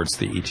back towards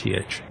the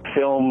ETH?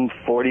 Film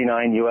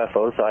 49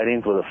 UFO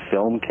sightings with a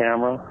film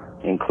camera,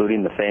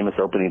 including the famous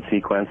opening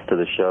sequence to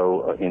the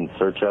show In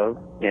Search Of,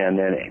 and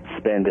then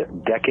spend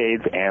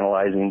decades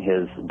analyzing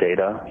his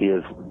data. He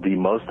is the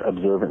most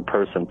observant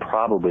person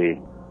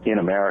probably in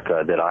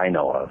America that I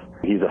know of.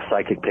 He's a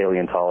psychic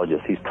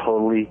paleontologist. He's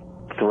totally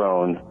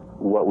thrown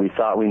what we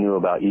thought we knew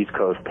about East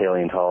Coast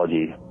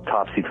paleontology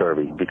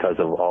topsy-turvy because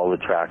of all the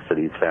tracks that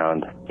he's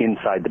found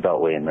inside the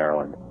Beltway in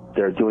Maryland.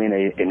 They're doing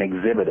an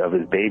exhibit of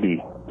his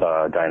baby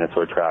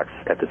dinosaur tracks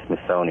at the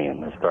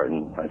Smithsonian. They're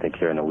starting, I think,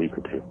 here in a week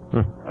or two.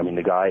 I mean,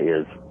 the guy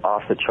is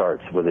off the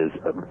charts with his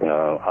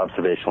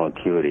observational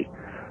acuity.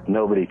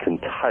 Nobody can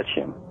touch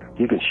him.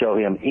 You can show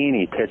him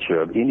any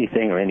picture of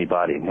anything or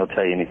anybody, and he'll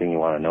tell you anything you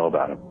want to know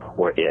about him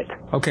or it.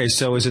 Okay,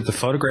 so is it the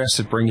photographs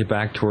that bring you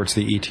back towards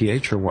the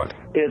ETH or what?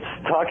 It's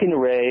talking to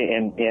Ray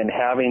and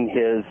having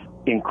his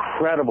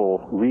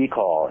incredible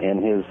recall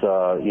in his,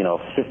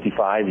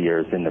 55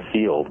 years in the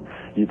field.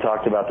 You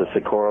talked about the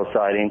Socorro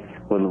sighting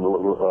with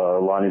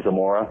Lonnie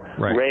Zamora.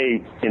 Right.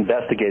 Ray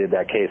investigated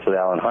that case with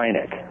Alan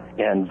Hynek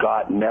and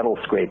got metal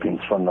scrapings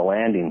from the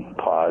landing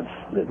pods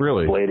that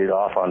bladed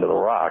off onto the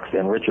rocks.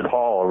 And Richard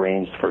Hall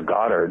arranged for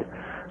Goddard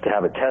to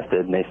have it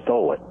tested, and they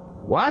stole it.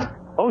 What?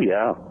 Oh,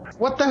 yeah.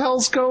 What the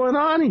hell's going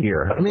on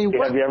here? I mean,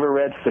 have you ever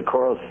read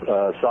Socorro's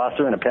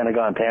Saucer in a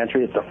Pentagon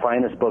Pantry? It's the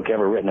finest book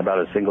ever written about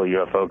a single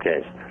UFO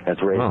case.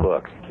 That's Ray's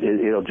book.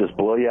 It'll just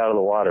blow you out of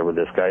the water with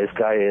this guy. This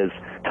guy is,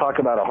 talk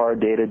about a hard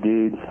data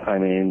dude. I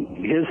mean,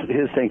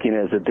 his thinking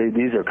is that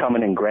these are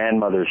coming in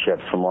grandmother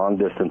ships from long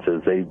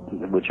distances,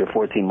 which are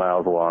 14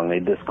 miles long. They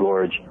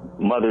disgorge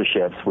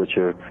motherships, which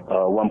are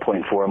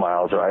 1.4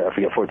 miles, or I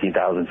forget,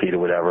 14,000 feet or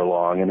whatever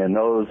long. And then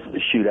those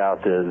shoot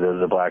out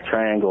the black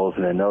triangles,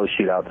 and then those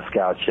shoot out the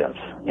scout ships.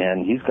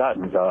 And he's got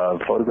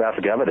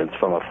photographic evidence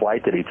from a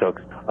flight that he took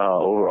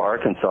over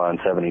Arkansas in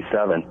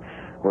 77,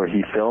 where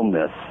he filmed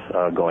this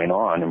going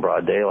on in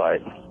broad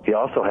daylight. He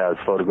also has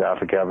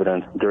photographic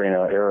evidence during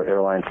an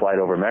airline flight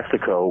over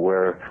Mexico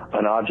where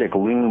an object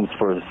looms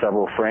for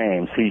several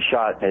frames. He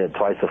shot at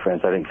twice the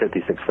frames, I think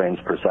 56 frames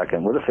per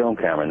second, with a film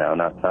camera now,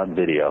 not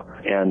video.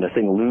 And the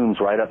thing looms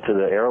right up to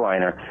the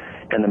airliner,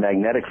 and the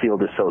magnetic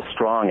field is so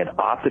strong it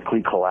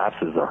optically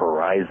collapses the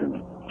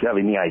horizon. Do you have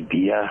any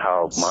idea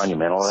how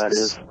monumental that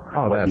is?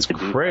 Oh, that's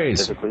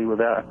crazy. Specifically with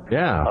that?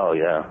 Yeah. Oh,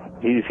 yeah.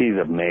 He's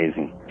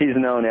amazing. He's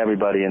known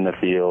everybody in the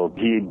field.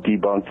 He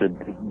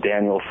debunked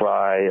Daniel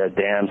Fry,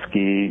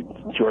 Adamski,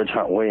 George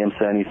Hunt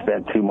Williamson. He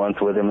spent 2 months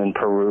with him in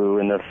Peru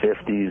in the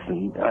 50s.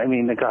 And I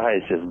mean, the guy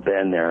has just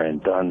been there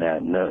and done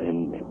that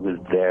and was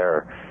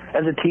there.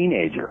 As a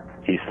teenager,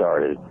 he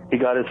started. He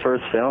got his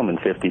first film in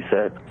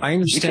 56. I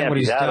understand what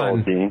he's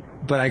done, old,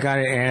 but I got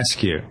to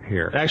ask you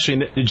here.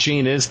 Actually,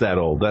 Gene is that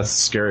old. That's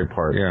the scary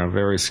part. Yeah,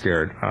 very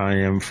scared. I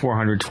am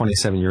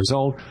 427 years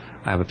old.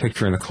 I have a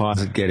picture in the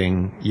closet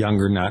getting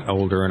younger, not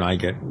older, and I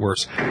get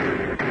worse.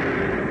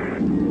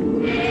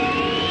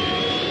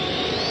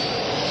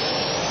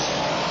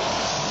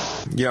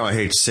 You know, I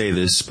hate to say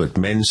this, but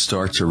men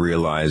start to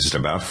realize at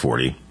about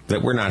 40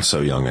 that we're not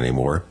so young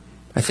anymore.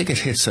 I think it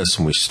hits us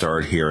when we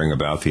start hearing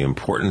about the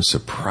importance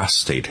of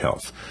prostate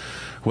health.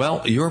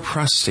 Well, your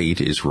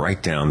prostate is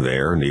right down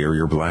there near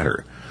your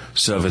bladder.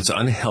 So if it's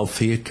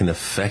unhealthy, it can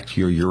affect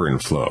your urine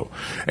flow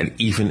and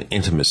even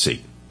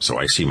intimacy. So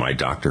I see my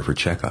doctor for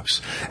checkups,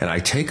 and I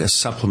take a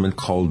supplement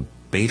called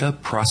Beta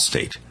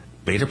Prostate.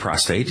 Beta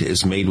Prostate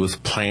is made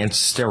with plant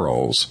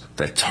sterols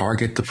that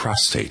target the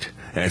prostate,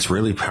 and it's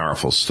really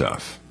powerful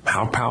stuff.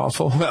 How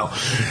powerful? Well,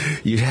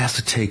 you'd have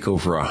to take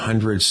over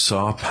 100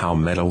 saw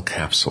palmetto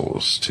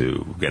capsules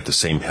to get the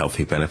same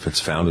healthy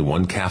benefits found in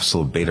one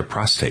capsule of beta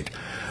prostate.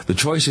 The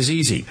choice is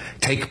easy.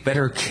 Take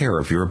better care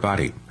of your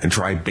body and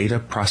try beta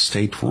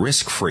prostate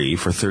risk-free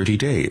for 30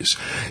 days.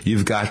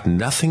 You've got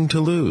nothing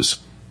to lose.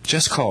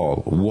 Just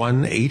call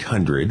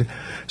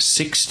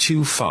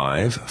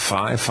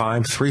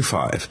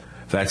 1-800-625-5535.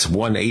 That's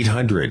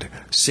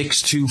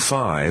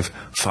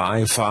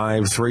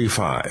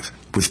 1-800-625-5535.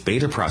 With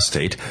beta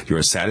prostate,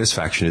 your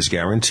satisfaction is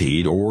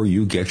guaranteed or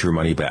you get your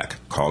money back.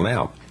 Call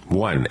now.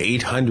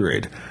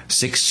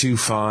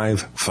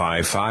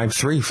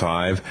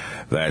 1-800-625-5535.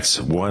 That's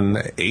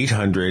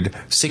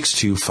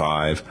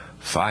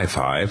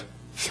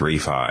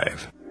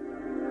 1-800-625-5535.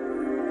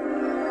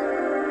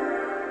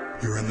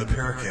 You're in the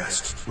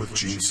Paracast with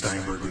Gene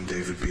Steinberg and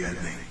David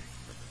Biedny.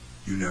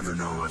 You never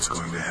know what's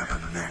going to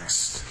happen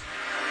next.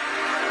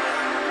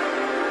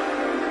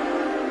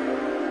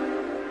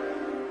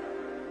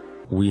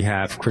 We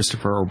have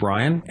Christopher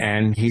O'Brien,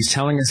 and he's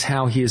telling us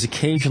how he is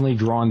occasionally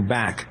drawn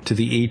back to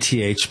the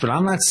ETH, but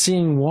I'm not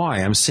seeing why.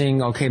 I'm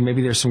seeing, okay,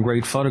 maybe there's some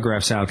great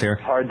photographs out there.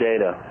 Hard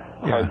data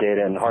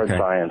and hard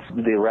science.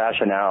 The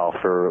rationale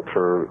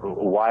for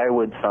why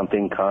would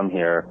something come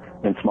here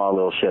in small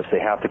little ships? They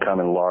have to come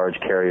in large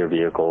carrier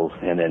vehicles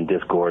and then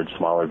disgorge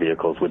smaller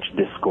vehicles, which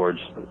disgorge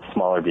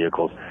smaller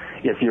vehicles.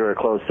 If you're a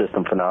closed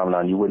system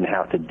phenomenon, you wouldn't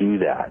have to do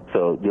that.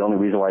 So the only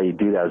reason why you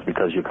do that is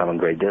because you come in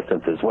great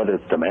distances, whether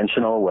it's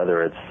dimensional,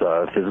 whether it's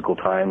physical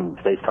time,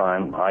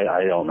 space-time,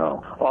 I don't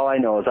know. All I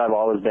know is I've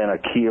always been a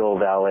Keel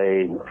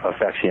valet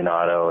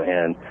aficionado,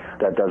 and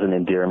that doesn't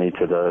endear me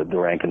to the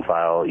rank and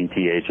file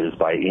ETHs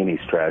by any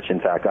stretch. In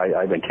fact,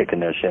 I've been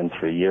kicking their shins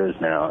for years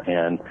now.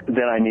 And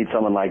then I meet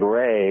someone like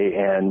Ray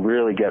and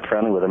really get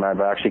friendly with him. I've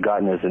actually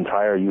gotten his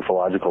entire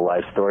ufological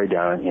life story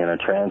down in a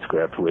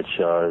transcript, which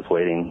is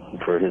waiting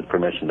for his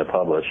permission to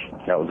publish.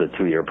 That was a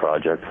 2-year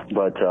project.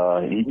 But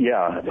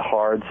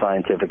hard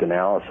scientific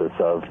analysis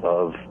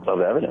of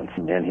evidence.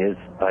 And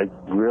I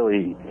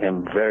really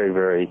am very,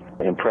 very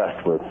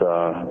impressed with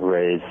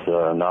Ray's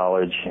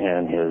knowledge,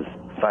 and his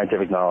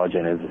scientific knowledge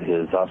and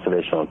his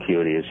observational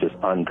acuity is just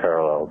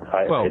unparalleled.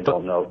 I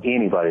don't know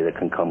anybody that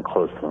can come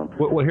close to him.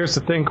 Well, here's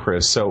the thing,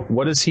 Chris. So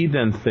what does he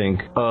then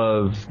think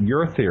of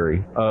your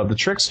theory of the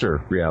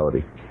trickster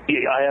reality?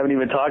 I haven't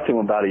even talked to him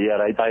about it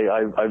yet.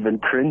 I've been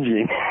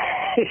cringing.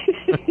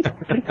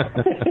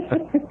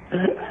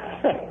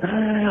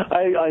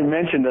 I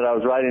mentioned that I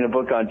was writing a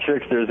book on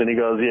tricksters, and he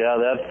goes, yeah,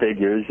 that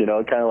figures,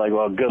 kind of like,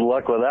 well, good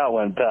luck with that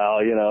one,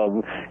 pal.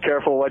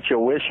 Careful what you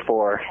wish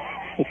for.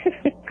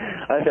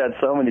 I've had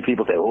so many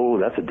people say, oh,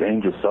 that's a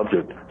dangerous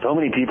subject. So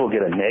many people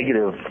get a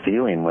negative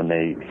feeling when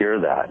they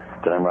hear that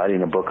I'm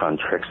writing a book on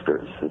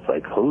tricksters. It's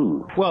like,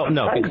 who? Well,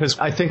 no, because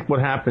I think what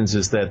happens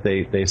is that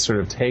they sort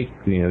of take,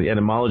 the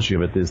etymology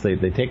of it is they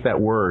take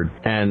that word,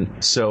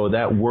 and so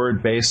that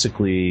word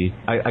basically,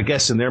 I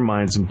guess in their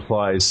minds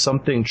implies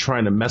something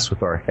trying to mess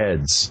with our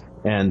heads.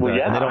 And, well,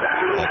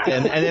 yeah.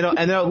 and they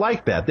don't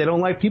like that.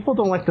 People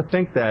don't like to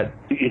think that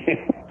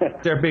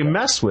they're being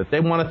messed with. They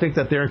want to think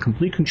that they're in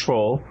complete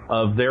control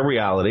of their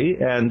reality.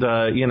 And,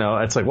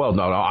 it's like, well,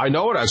 no, I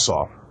know what I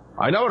saw.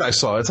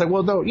 It's like,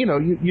 well, no, you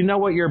know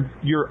what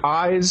your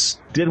eyes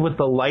did with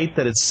the light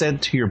that it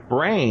sent to your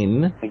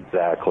brain.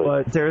 Exactly.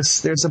 But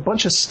there's a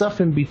bunch of stuff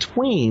in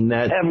between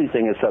that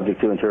everything is subject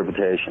to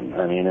interpretation.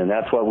 I mean, and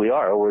that's what we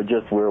are.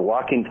 We're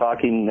walking,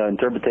 talking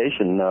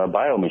interpretation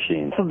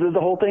biomachines. So the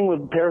whole thing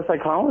with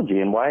parapsychology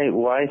and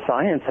why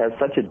science has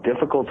such a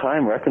difficult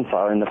time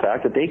reconciling the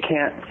fact that they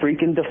can't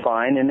freaking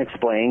define and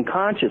explain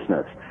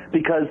consciousness,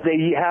 because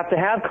they have to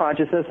have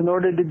consciousness in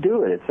order to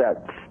do it. It's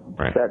that.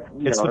 Right.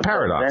 It's the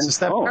paradox. It's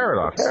that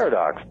paradox.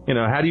 Paradox.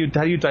 How do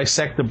you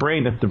dissect the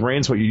brain if the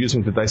brain's what you're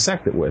using to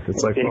dissect it with?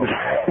 It's like, well,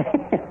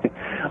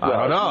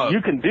 I don't know.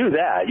 You can do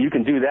that,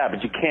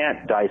 but you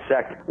can't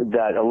dissect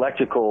that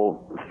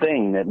electrical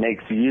thing that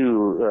makes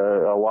you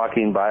a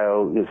walking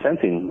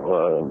biosensing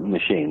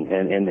machine.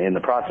 And in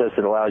the process,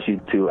 it allows you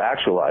to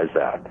actualize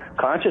that.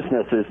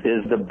 Consciousness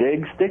is the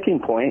big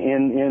sticking point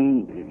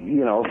in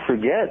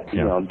forget,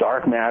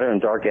 dark matter and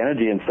dark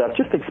energy and stuff.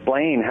 Just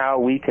explain how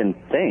we can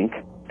think,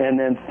 and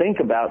then think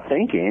about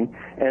thinking,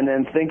 and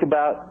then think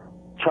about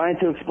trying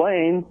to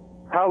explain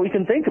how we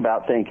can think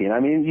about thinking. I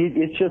mean,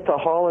 it's just a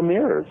hall of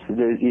mirrors.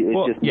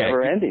 It's just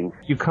never ending.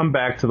 You come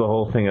back to the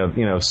whole thing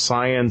of,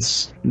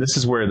 science. This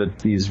is where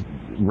these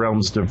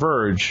realms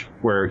diverge,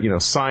 where,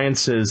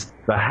 science is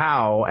the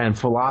how and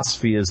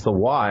philosophy is the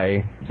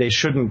why. They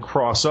shouldn't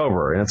cross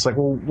over. And it's like,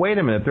 well, wait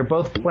a minute. They're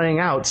both playing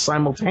out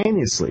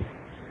simultaneously.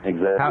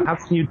 Exactly. How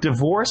can you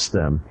divorce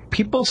them?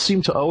 People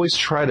seem to always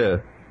try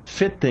to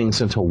fit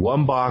things into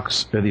one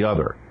box or the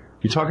other.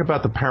 You talk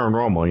about the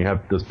paranormal, and you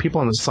have those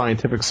people on the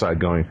scientific side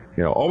going,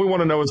 all we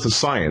want to know is the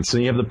science.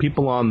 And you have the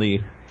people on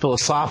the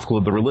philosophical,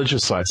 the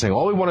religious side saying,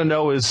 all we want to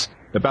know is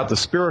about the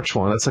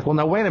spiritual. And it's like, well,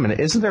 now, wait a minute.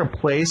 Isn't there a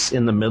place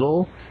in the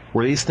middle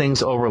where these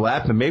things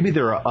overlap? And maybe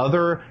there are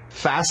other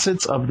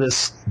facets of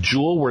this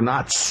jewel we're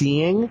not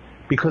seeing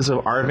because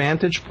of our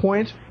vantage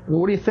point.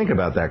 What do you think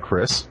about that,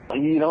 Chris?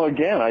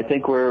 Again, I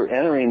think we're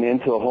entering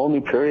into a whole new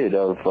period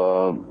of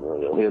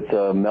it's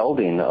a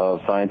melding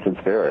of science and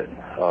spirit.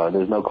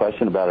 There's no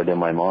question about it in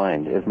my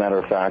mind. As a matter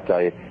of fact,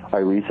 I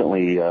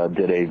recently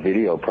did a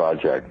video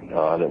project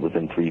that was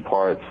in 3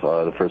 parts.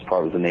 The first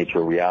part was the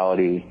nature of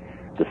reality,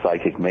 the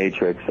psychic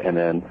matrix, and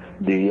then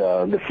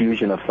the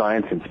fusion of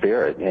science and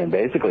spirit. And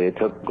basically, it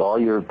took all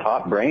your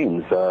top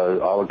brains,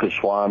 Ala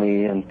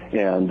Goswami and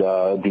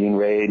Dean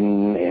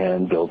Radin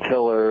and Bill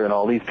Tiller and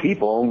all these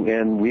people,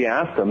 and we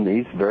asked them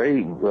these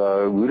very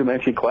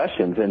rudimentary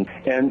questions.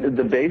 And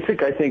the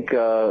basic, I think,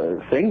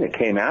 thing that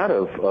came out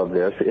of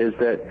this is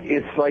that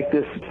it's like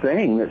this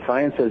thing that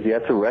science has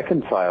yet to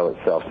reconcile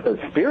itself.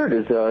 Spirit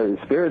is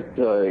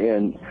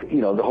in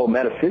the whole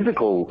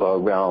metaphysical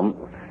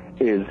realm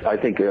is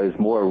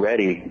more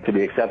ready to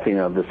be accepting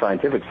of the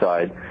scientific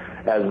side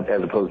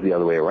as opposed to the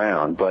other way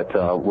around. But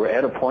we're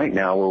at a point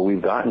now where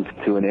we've gotten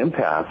to an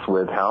impasse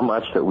with how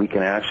much that we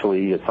can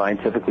actually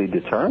scientifically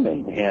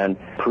determine and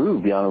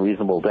prove beyond a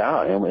reasonable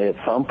doubt. And at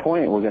some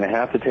point, we're going to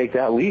have to take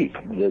that leap.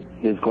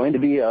 There's going to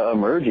be a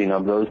merging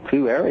of those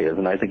 2 areas,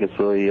 and I think it's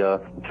really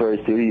it's very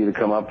astute of you to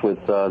come up with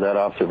that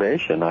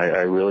observation.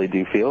 I really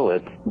do feel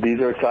that these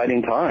are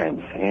exciting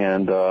times,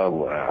 and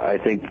I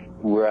think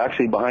we're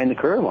actually behind the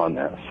curve on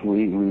this.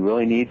 We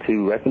really need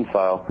to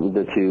reconcile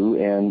the 2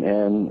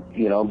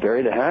 and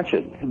bury the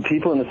hatchet.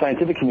 People in the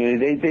scientific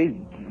community, they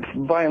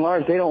by and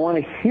large, they don't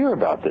want to hear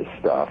about this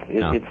stuff.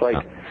 It's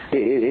like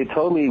it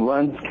totally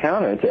runs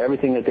counter to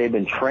everything that they've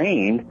been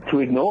trained to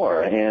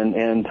ignore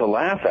and to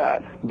laugh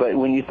at. But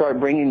when you start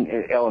bringing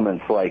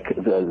elements like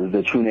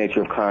the true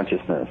nature of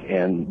consciousness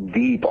and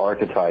deep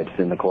archetypes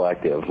in the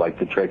collective, like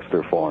the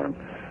trickster form,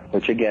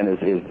 which again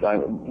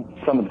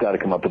someone's got to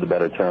come up with a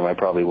better term. I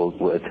probably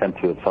will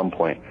attempt to at some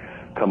point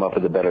come up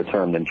with a better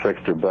term than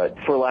trickster. But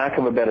for lack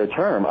of a better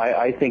term,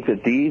 I think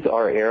that these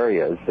are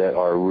areas that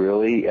are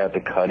really at the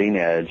cutting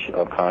edge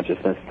of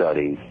consciousness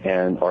studies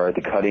and are at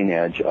the cutting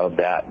edge of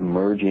that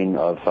merging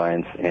of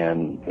science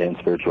and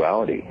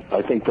spirituality.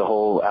 I think the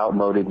whole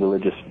outmoded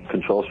religious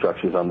control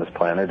structures on this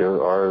planet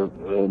are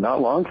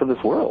not long for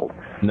this world.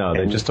 No,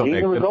 they just don't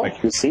make results.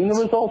 You've seen the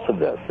results of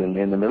this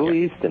in the Middle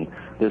East, and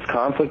this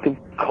conflict of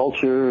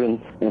culture and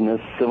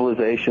this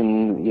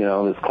civilization,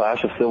 this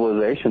clash of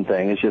civilization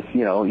thing. It's just,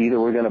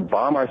 either we're going to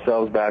bomb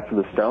ourselves back to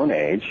the Stone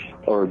Age,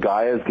 or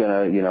Gaia's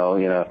going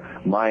to,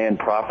 Mayan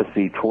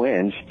prophecy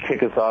twinge,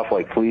 kick us off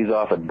like fleas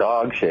off a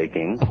dog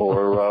shaking,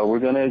 or we're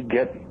going to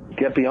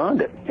get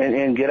beyond it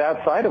and get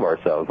outside of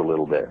ourselves a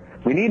little bit.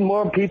 We need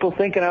more people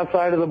thinking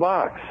outside of the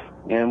box.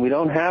 And we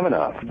don't have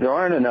enough. There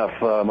aren't enough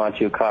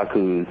Machio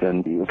Kakus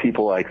and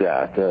people like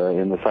that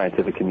in the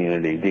scientific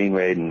community. Dean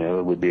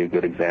Radin would be a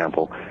good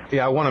example.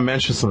 Yeah, I want to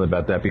mention something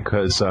about that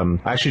because I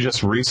actually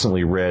just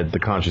recently read The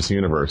Conscious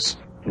Universe,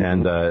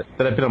 and that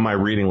had been on my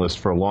reading list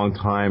for a long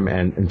time,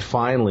 and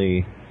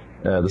finally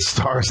the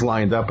stars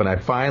lined up, and I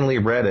finally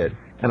read it,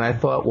 and I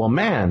thought, well,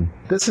 man,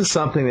 this is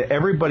something that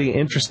everybody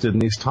interested in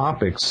these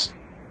topics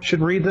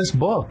should read this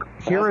book.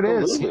 Here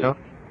Absolutely. It is,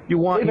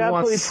 They've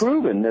absolutely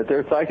proven that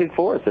there's psychic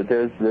force, that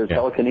there's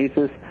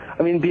telekinesis.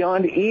 I mean,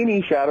 beyond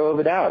any shadow of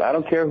a doubt. I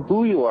don't care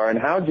who you are and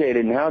how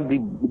jaded and how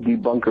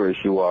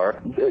debunkerish you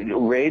are.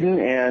 Radin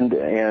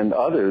and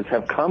others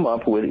have come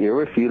up with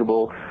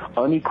irrefutable,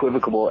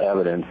 unequivocal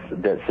evidence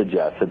that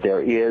suggests that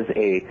there is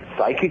a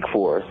psychic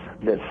force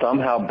that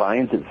somehow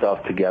binds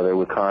itself together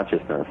with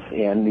consciousness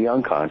and the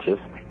unconscious.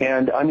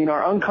 And, I mean,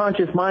 our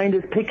unconscious mind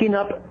is picking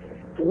up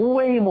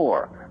way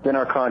more than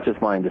our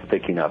conscious mind is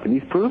picking up, and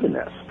he's proven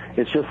this.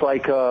 It's just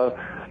like,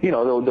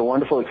 the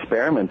wonderful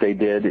experiment they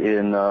did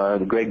in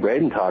Greg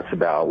Braden talks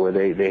about, where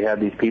they had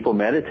these people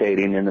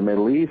meditating in the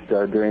Middle East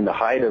during the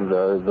height of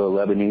the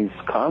Lebanese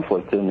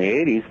conflict in the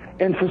 80s.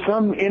 And for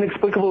some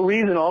inexplicable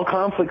reason, all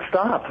conflict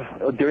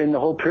stopped during the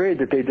whole period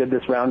that they did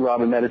this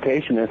round-robin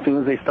meditation. As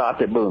soon as they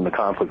stopped it, boom, the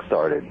conflict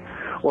started.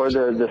 Or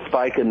the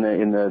spike in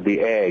the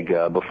egg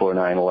before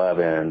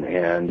 9/11,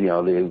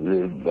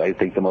 and I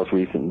think the most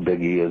recent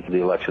biggie is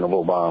the election of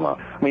Obama.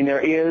 I mean, there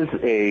is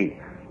a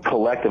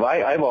collective.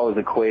 I've always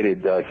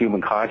equated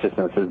human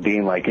consciousness as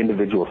being like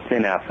individual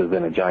synapses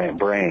in a giant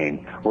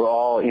brain. We're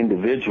all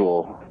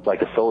individual,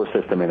 like a solar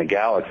system in a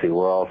galaxy.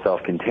 We're all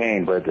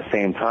self-contained, but at the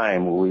same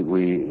time,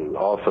 we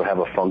also have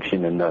a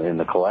function in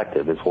the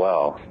collective as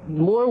well.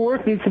 More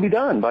work needs to be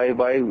done by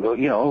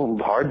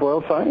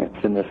hard-boiled science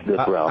in this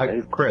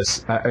realm.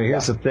 Chris,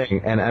 here's the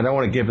thing, and I don't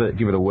want to give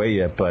it away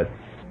yet, but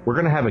we're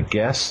going to have a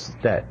guest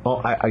that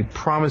I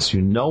promise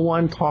you, no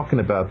one talking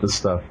about this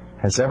stuff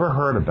has ever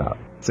heard about.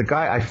 It's a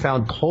guy I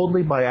found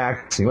totally by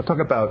accident. We'll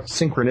talk about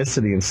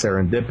synchronicity and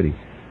serendipity.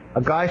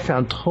 A guy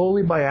found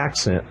totally by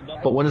accident.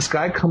 But when this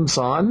guy comes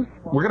on,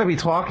 we're going to be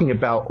talking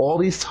about all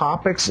these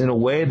topics in a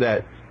way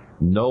that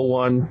no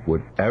one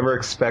would ever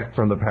expect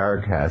from the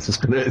Paracast.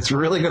 It's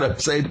really going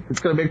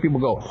to make people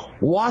go,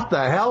 what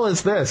the hell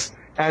is this?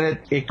 And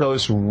it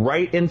goes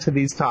right into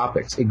these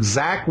topics,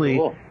 exactly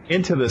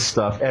into this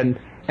stuff. And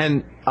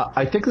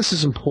I think this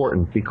is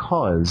important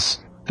because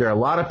there are a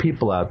lot of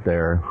people out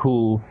there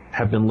who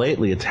have been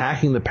lately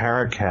attacking the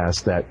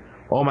Paracast that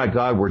oh my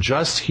God, we're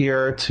just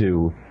here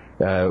to,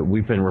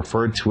 we've been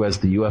referred to as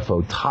the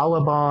UFO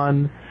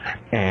Taliban,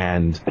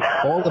 and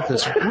all of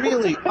this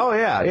really, oh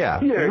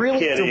yeah. You're really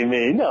kidding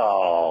me.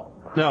 No.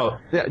 No.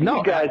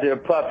 You guys are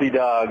puppy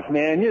dogs,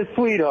 man. You're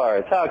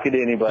sweethearts. How could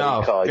anybody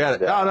call you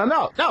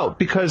that? No,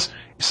 because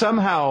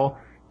somehow,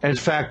 in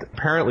fact,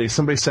 apparently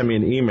somebody sent me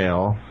an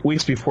email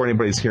weeks before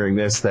anybody's hearing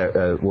this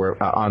that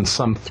where on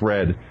some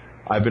thread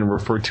I've been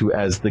referred to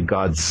as the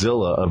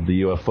Godzilla of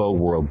the UFO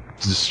world,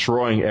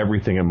 destroying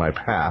everything in my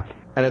path.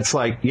 And it's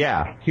like,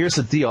 yeah, here's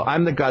the deal.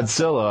 I'm the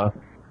Godzilla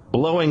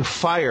blowing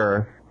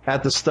fire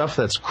at the stuff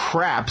that's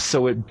crap,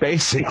 so it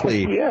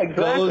basically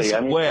goes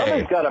away.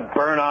 Somebody's got to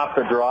burn off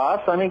the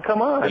dross. I mean,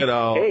 come on.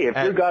 Hey, if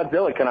you're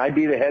Godzilla, can I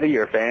be the head of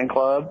your fan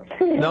club?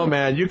 No,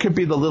 man, you could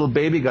be the little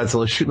baby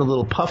Godzilla shooting the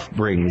little puff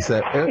rings.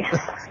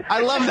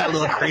 I love that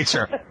little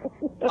creature.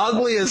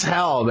 Ugly as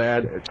hell,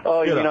 man.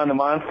 Oh, you mean on the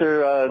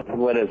monster,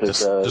 what is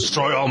it?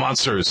 Destroy all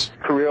monsters.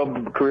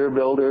 Career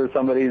builder,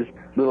 somebody's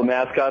little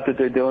mascot that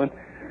they're doing?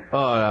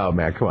 Oh, no,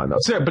 man, come on. No.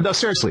 But no,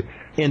 seriously,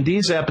 in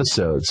these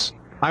episodes,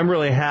 I'm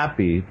really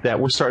happy that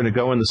we're starting to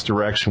go in this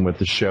direction with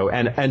the show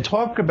and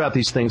talk about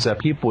these things that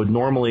people would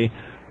normally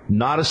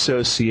not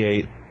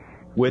associate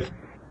with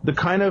the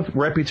kind of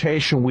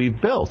reputation we've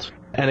built.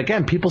 And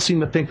again, people seem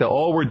to think that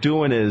all we're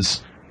doing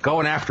is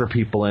going after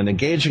people and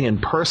engaging in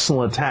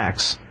personal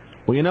attacks.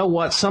 Well, you know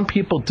what? Some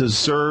people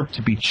deserve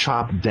to be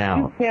chopped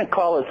down. You can't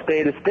call a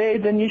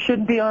spade, then you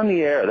shouldn't be on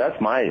the air. That's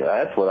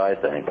what I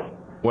think.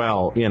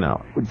 Well,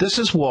 this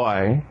is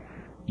why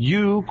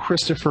you,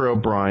 Christopher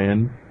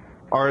O'Brien,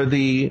 are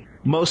the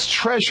most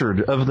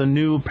treasured of the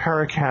new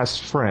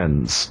Paracast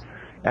friends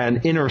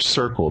and inner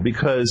circle,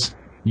 because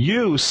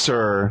you,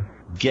 sir,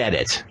 get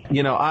it.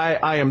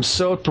 I am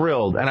so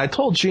thrilled. And I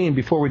told Gene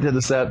before we did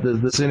this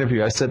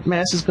interview, I said,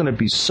 man, this is going to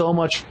be so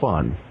much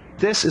fun.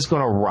 This is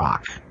going to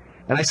rock.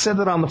 And I said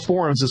that on the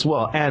forums as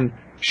well. And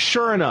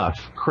sure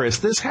enough, Chris,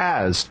 this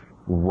has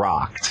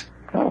rocked.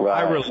 All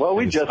right.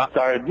 We just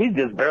started. We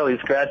just barely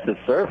scratched the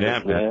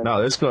surface, man. No,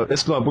 there's going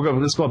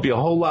to be a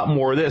whole lot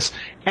more of this.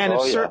 And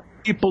if certain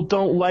people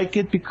don't like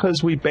it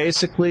because we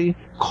basically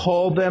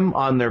call them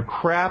on their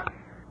crap,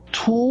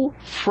 too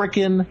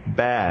frickin'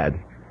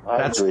 bad.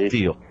 That's the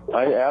deal.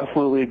 I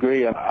absolutely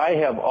agree. I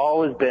have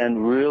always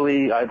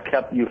been I've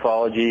kept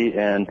ufology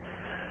and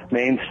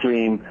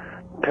mainstream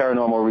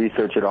paranormal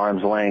research at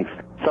arm's length.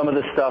 Some of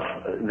the stuff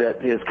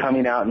that is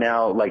coming out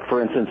now, like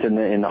for instance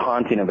in the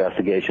haunting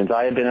investigations,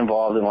 I have been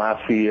involved in the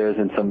last few years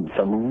in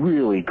some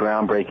really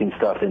groundbreaking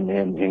stuff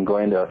in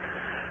going to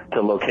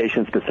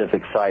location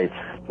specific sites,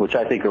 which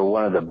I think are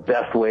one of the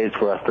best ways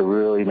for us to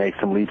really make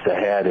some leaps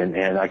ahead.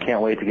 And I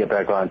can't wait to get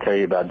back on and tell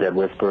you about Dead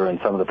Whisperer and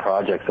some of the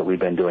projects that we've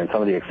been doing,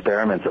 some of the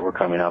experiments that we're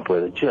coming up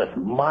with. It's just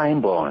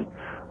mind blowing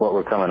what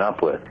we're coming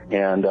up with.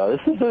 And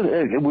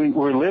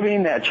we're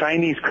living that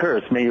Chinese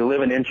curse. May you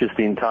live in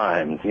interesting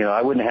times.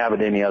 I wouldn't have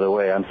it any other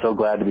way. I'm so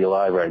glad to be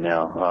alive right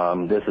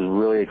now. This is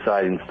really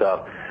exciting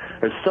stuff.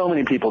 There's so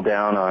many people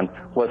down on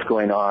what's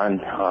going on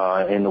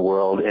in the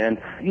world, and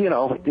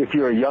if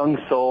you're a young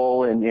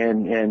soul and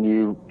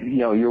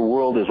your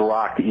world is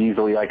rocked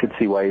easily, I could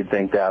see why you'd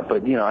think that.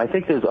 But I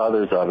think there's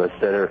others of us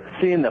that are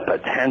seeing the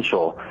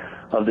potential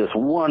of this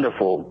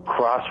wonderful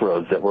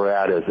crossroads that we're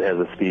at as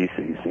a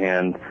species.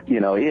 And,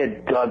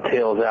 it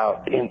dovetails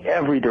out in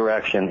every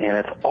direction, and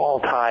it's all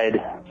tied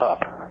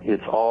up.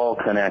 It's all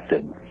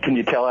connected. Can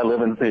you tell I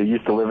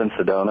used to live in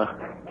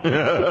Sedona?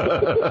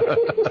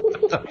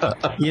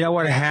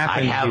 What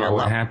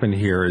happened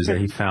here is that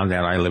he found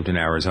out I lived in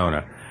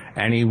Arizona,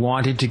 and he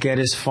wanted to get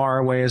as far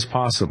away as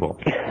possible.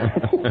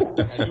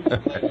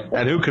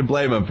 And who could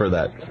blame him for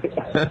that?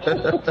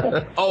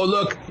 Oh,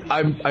 look,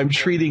 I'm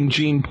treating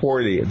Gene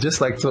Porty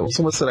just like someone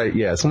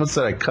said. Someone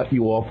said I cut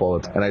you off all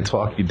the time and I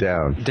talk you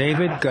down.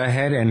 David, go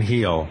ahead and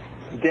heal.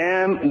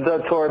 Damn the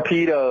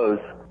torpedoes.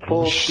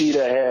 Full speed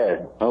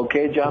ahead.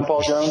 Okay, John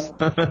Paul Jones?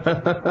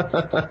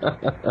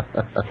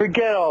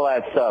 Forget all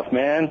that stuff,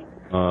 man.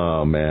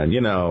 Oh, man,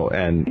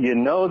 and... You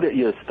know that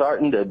you're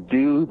starting to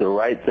do the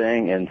right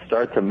thing and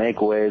start to make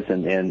waves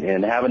and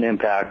have an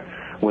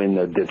impact when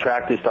the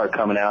detractors start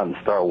coming out and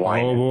start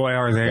whining. Oh, boy,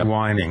 are they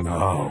whining.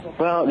 Oh.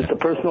 Well, it's a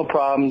personal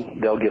problem.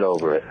 They'll get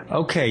over it.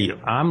 Okay,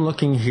 I'm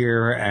looking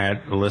here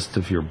at a list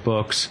of your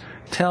books.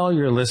 Tell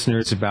your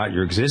listeners about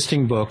your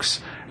existing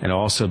books and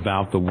also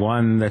about the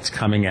one that's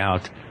coming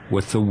out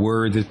with the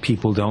word that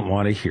people don't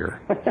want to hear.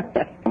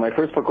 My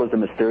first book was The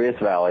Mysterious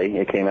Valley.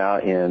 It came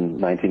out in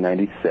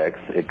 1996.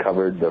 It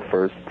covered the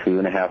first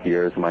 2.5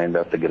 years of my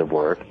investigative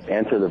work.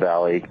 Enter the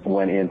Valley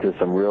went into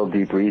some real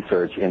deep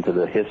research into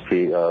the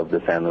history of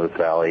the San Luis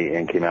Valley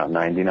and came out in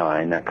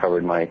 99. That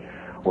covered my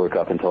work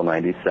up until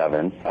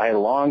 97. I had a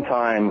long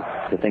time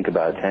to think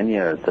about, 10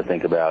 years to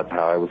think about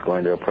how I was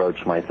going to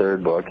approach my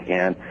third book,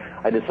 and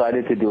I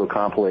decided to do a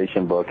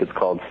compilation book. It's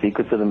called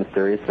Secrets of the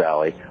Mysterious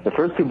Valley. The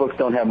first two books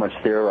don't have much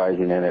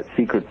theorizing in it.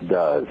 Secrets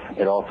does.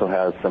 It also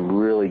has some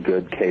really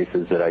good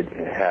cases that I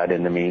had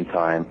in the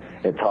meantime.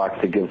 It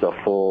gives a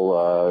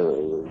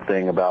full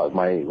thing about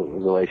my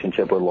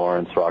relationship with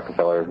Lawrence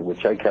Rockefeller,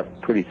 which I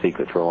kept pretty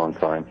secret for a long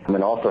time. And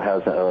it also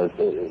has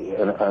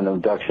an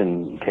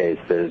abduction case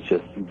that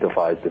just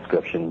defies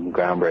description,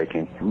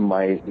 groundbreaking.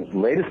 My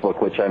latest book,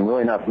 which I'm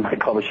really not, my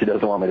publisher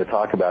doesn't want me to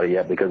talk about it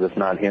yet because it's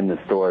not in the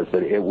stores,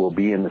 but it will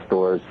be in the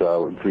stores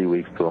 3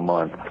 weeks to a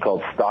month. It's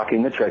called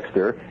Stalking the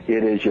Trickster.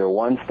 It is your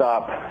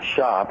one-stop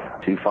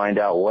shop to find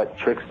out what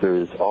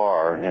tricksters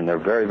are, and they're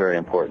very, very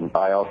important.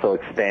 I also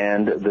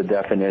expand the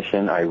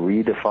definition. I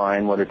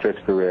redefine what a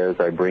trickster is.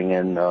 I bring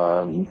in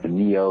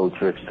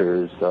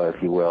neo-tricksters,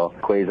 if you will,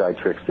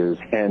 quasi-tricksters,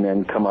 and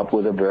then come up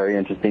with a very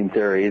interesting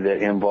theory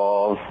that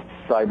involves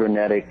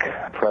cybernetic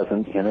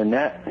presence in a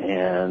net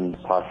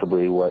and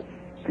possibly what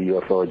the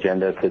UFO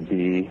agenda could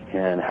be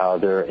and how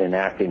they're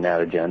enacting that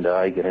agenda.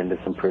 I get into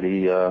some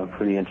pretty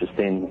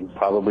interesting,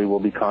 probably will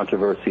be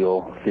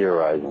controversial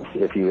theorizing.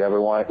 If you ever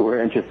were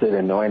interested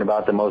in knowing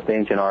about the most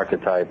ancient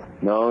archetype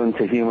known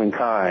to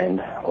humankind,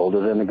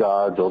 older than the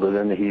gods, older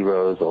than the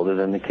heroes, older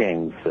than the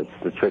kings, it's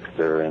the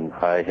trickster, and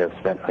I have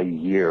spent a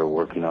year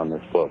working on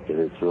this book.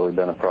 It's really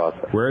been a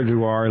process. Where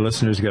do our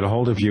listeners get a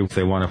hold of you if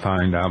they want to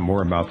find out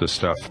more about this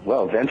stuff?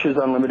 Well, Ventures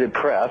Unlimited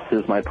Press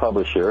is my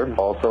publisher.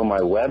 Also, my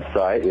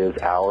website is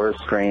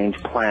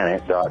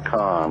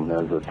OurStrangePlanet.com.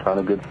 There's a ton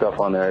of good stuff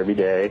on there every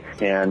day,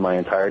 and my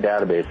entire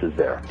database is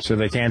there. So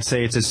they can't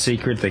say it's a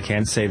secret. They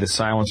can't say the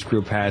Silence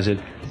Group has it.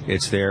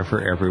 It's there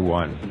for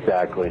everyone.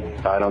 Exactly.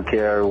 I don't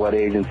care what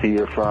agency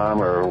you're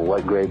from or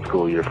what grade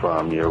school you're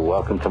from. You're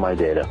welcome to my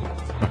data.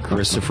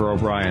 Christopher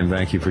O'Brien,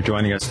 thank you for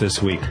joining us this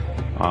week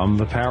on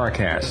the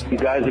Paracast. You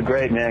guys are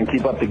great, man.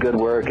 Keep up the good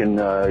work, and,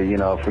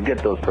 forget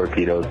those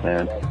torpedoes,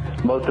 man.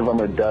 Most of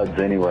them are duds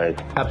anyways.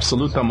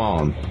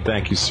 Absolutement.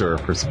 Thank you, sir,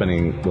 for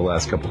spending the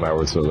last couple of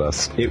hours with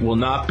us. It will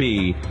not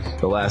be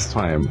the last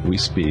time we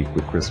speak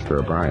with Christopher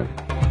O'Brien.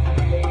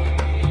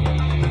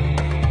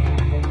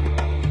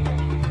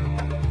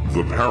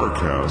 The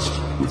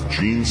Paracast with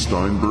Gene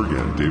Steinberg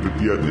and David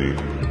Biedny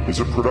is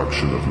a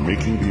production of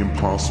Making the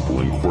Impossible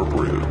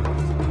Incorporated.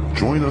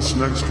 Join us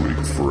next week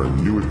for a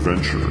new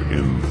adventure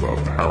in The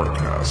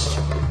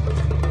Paracast.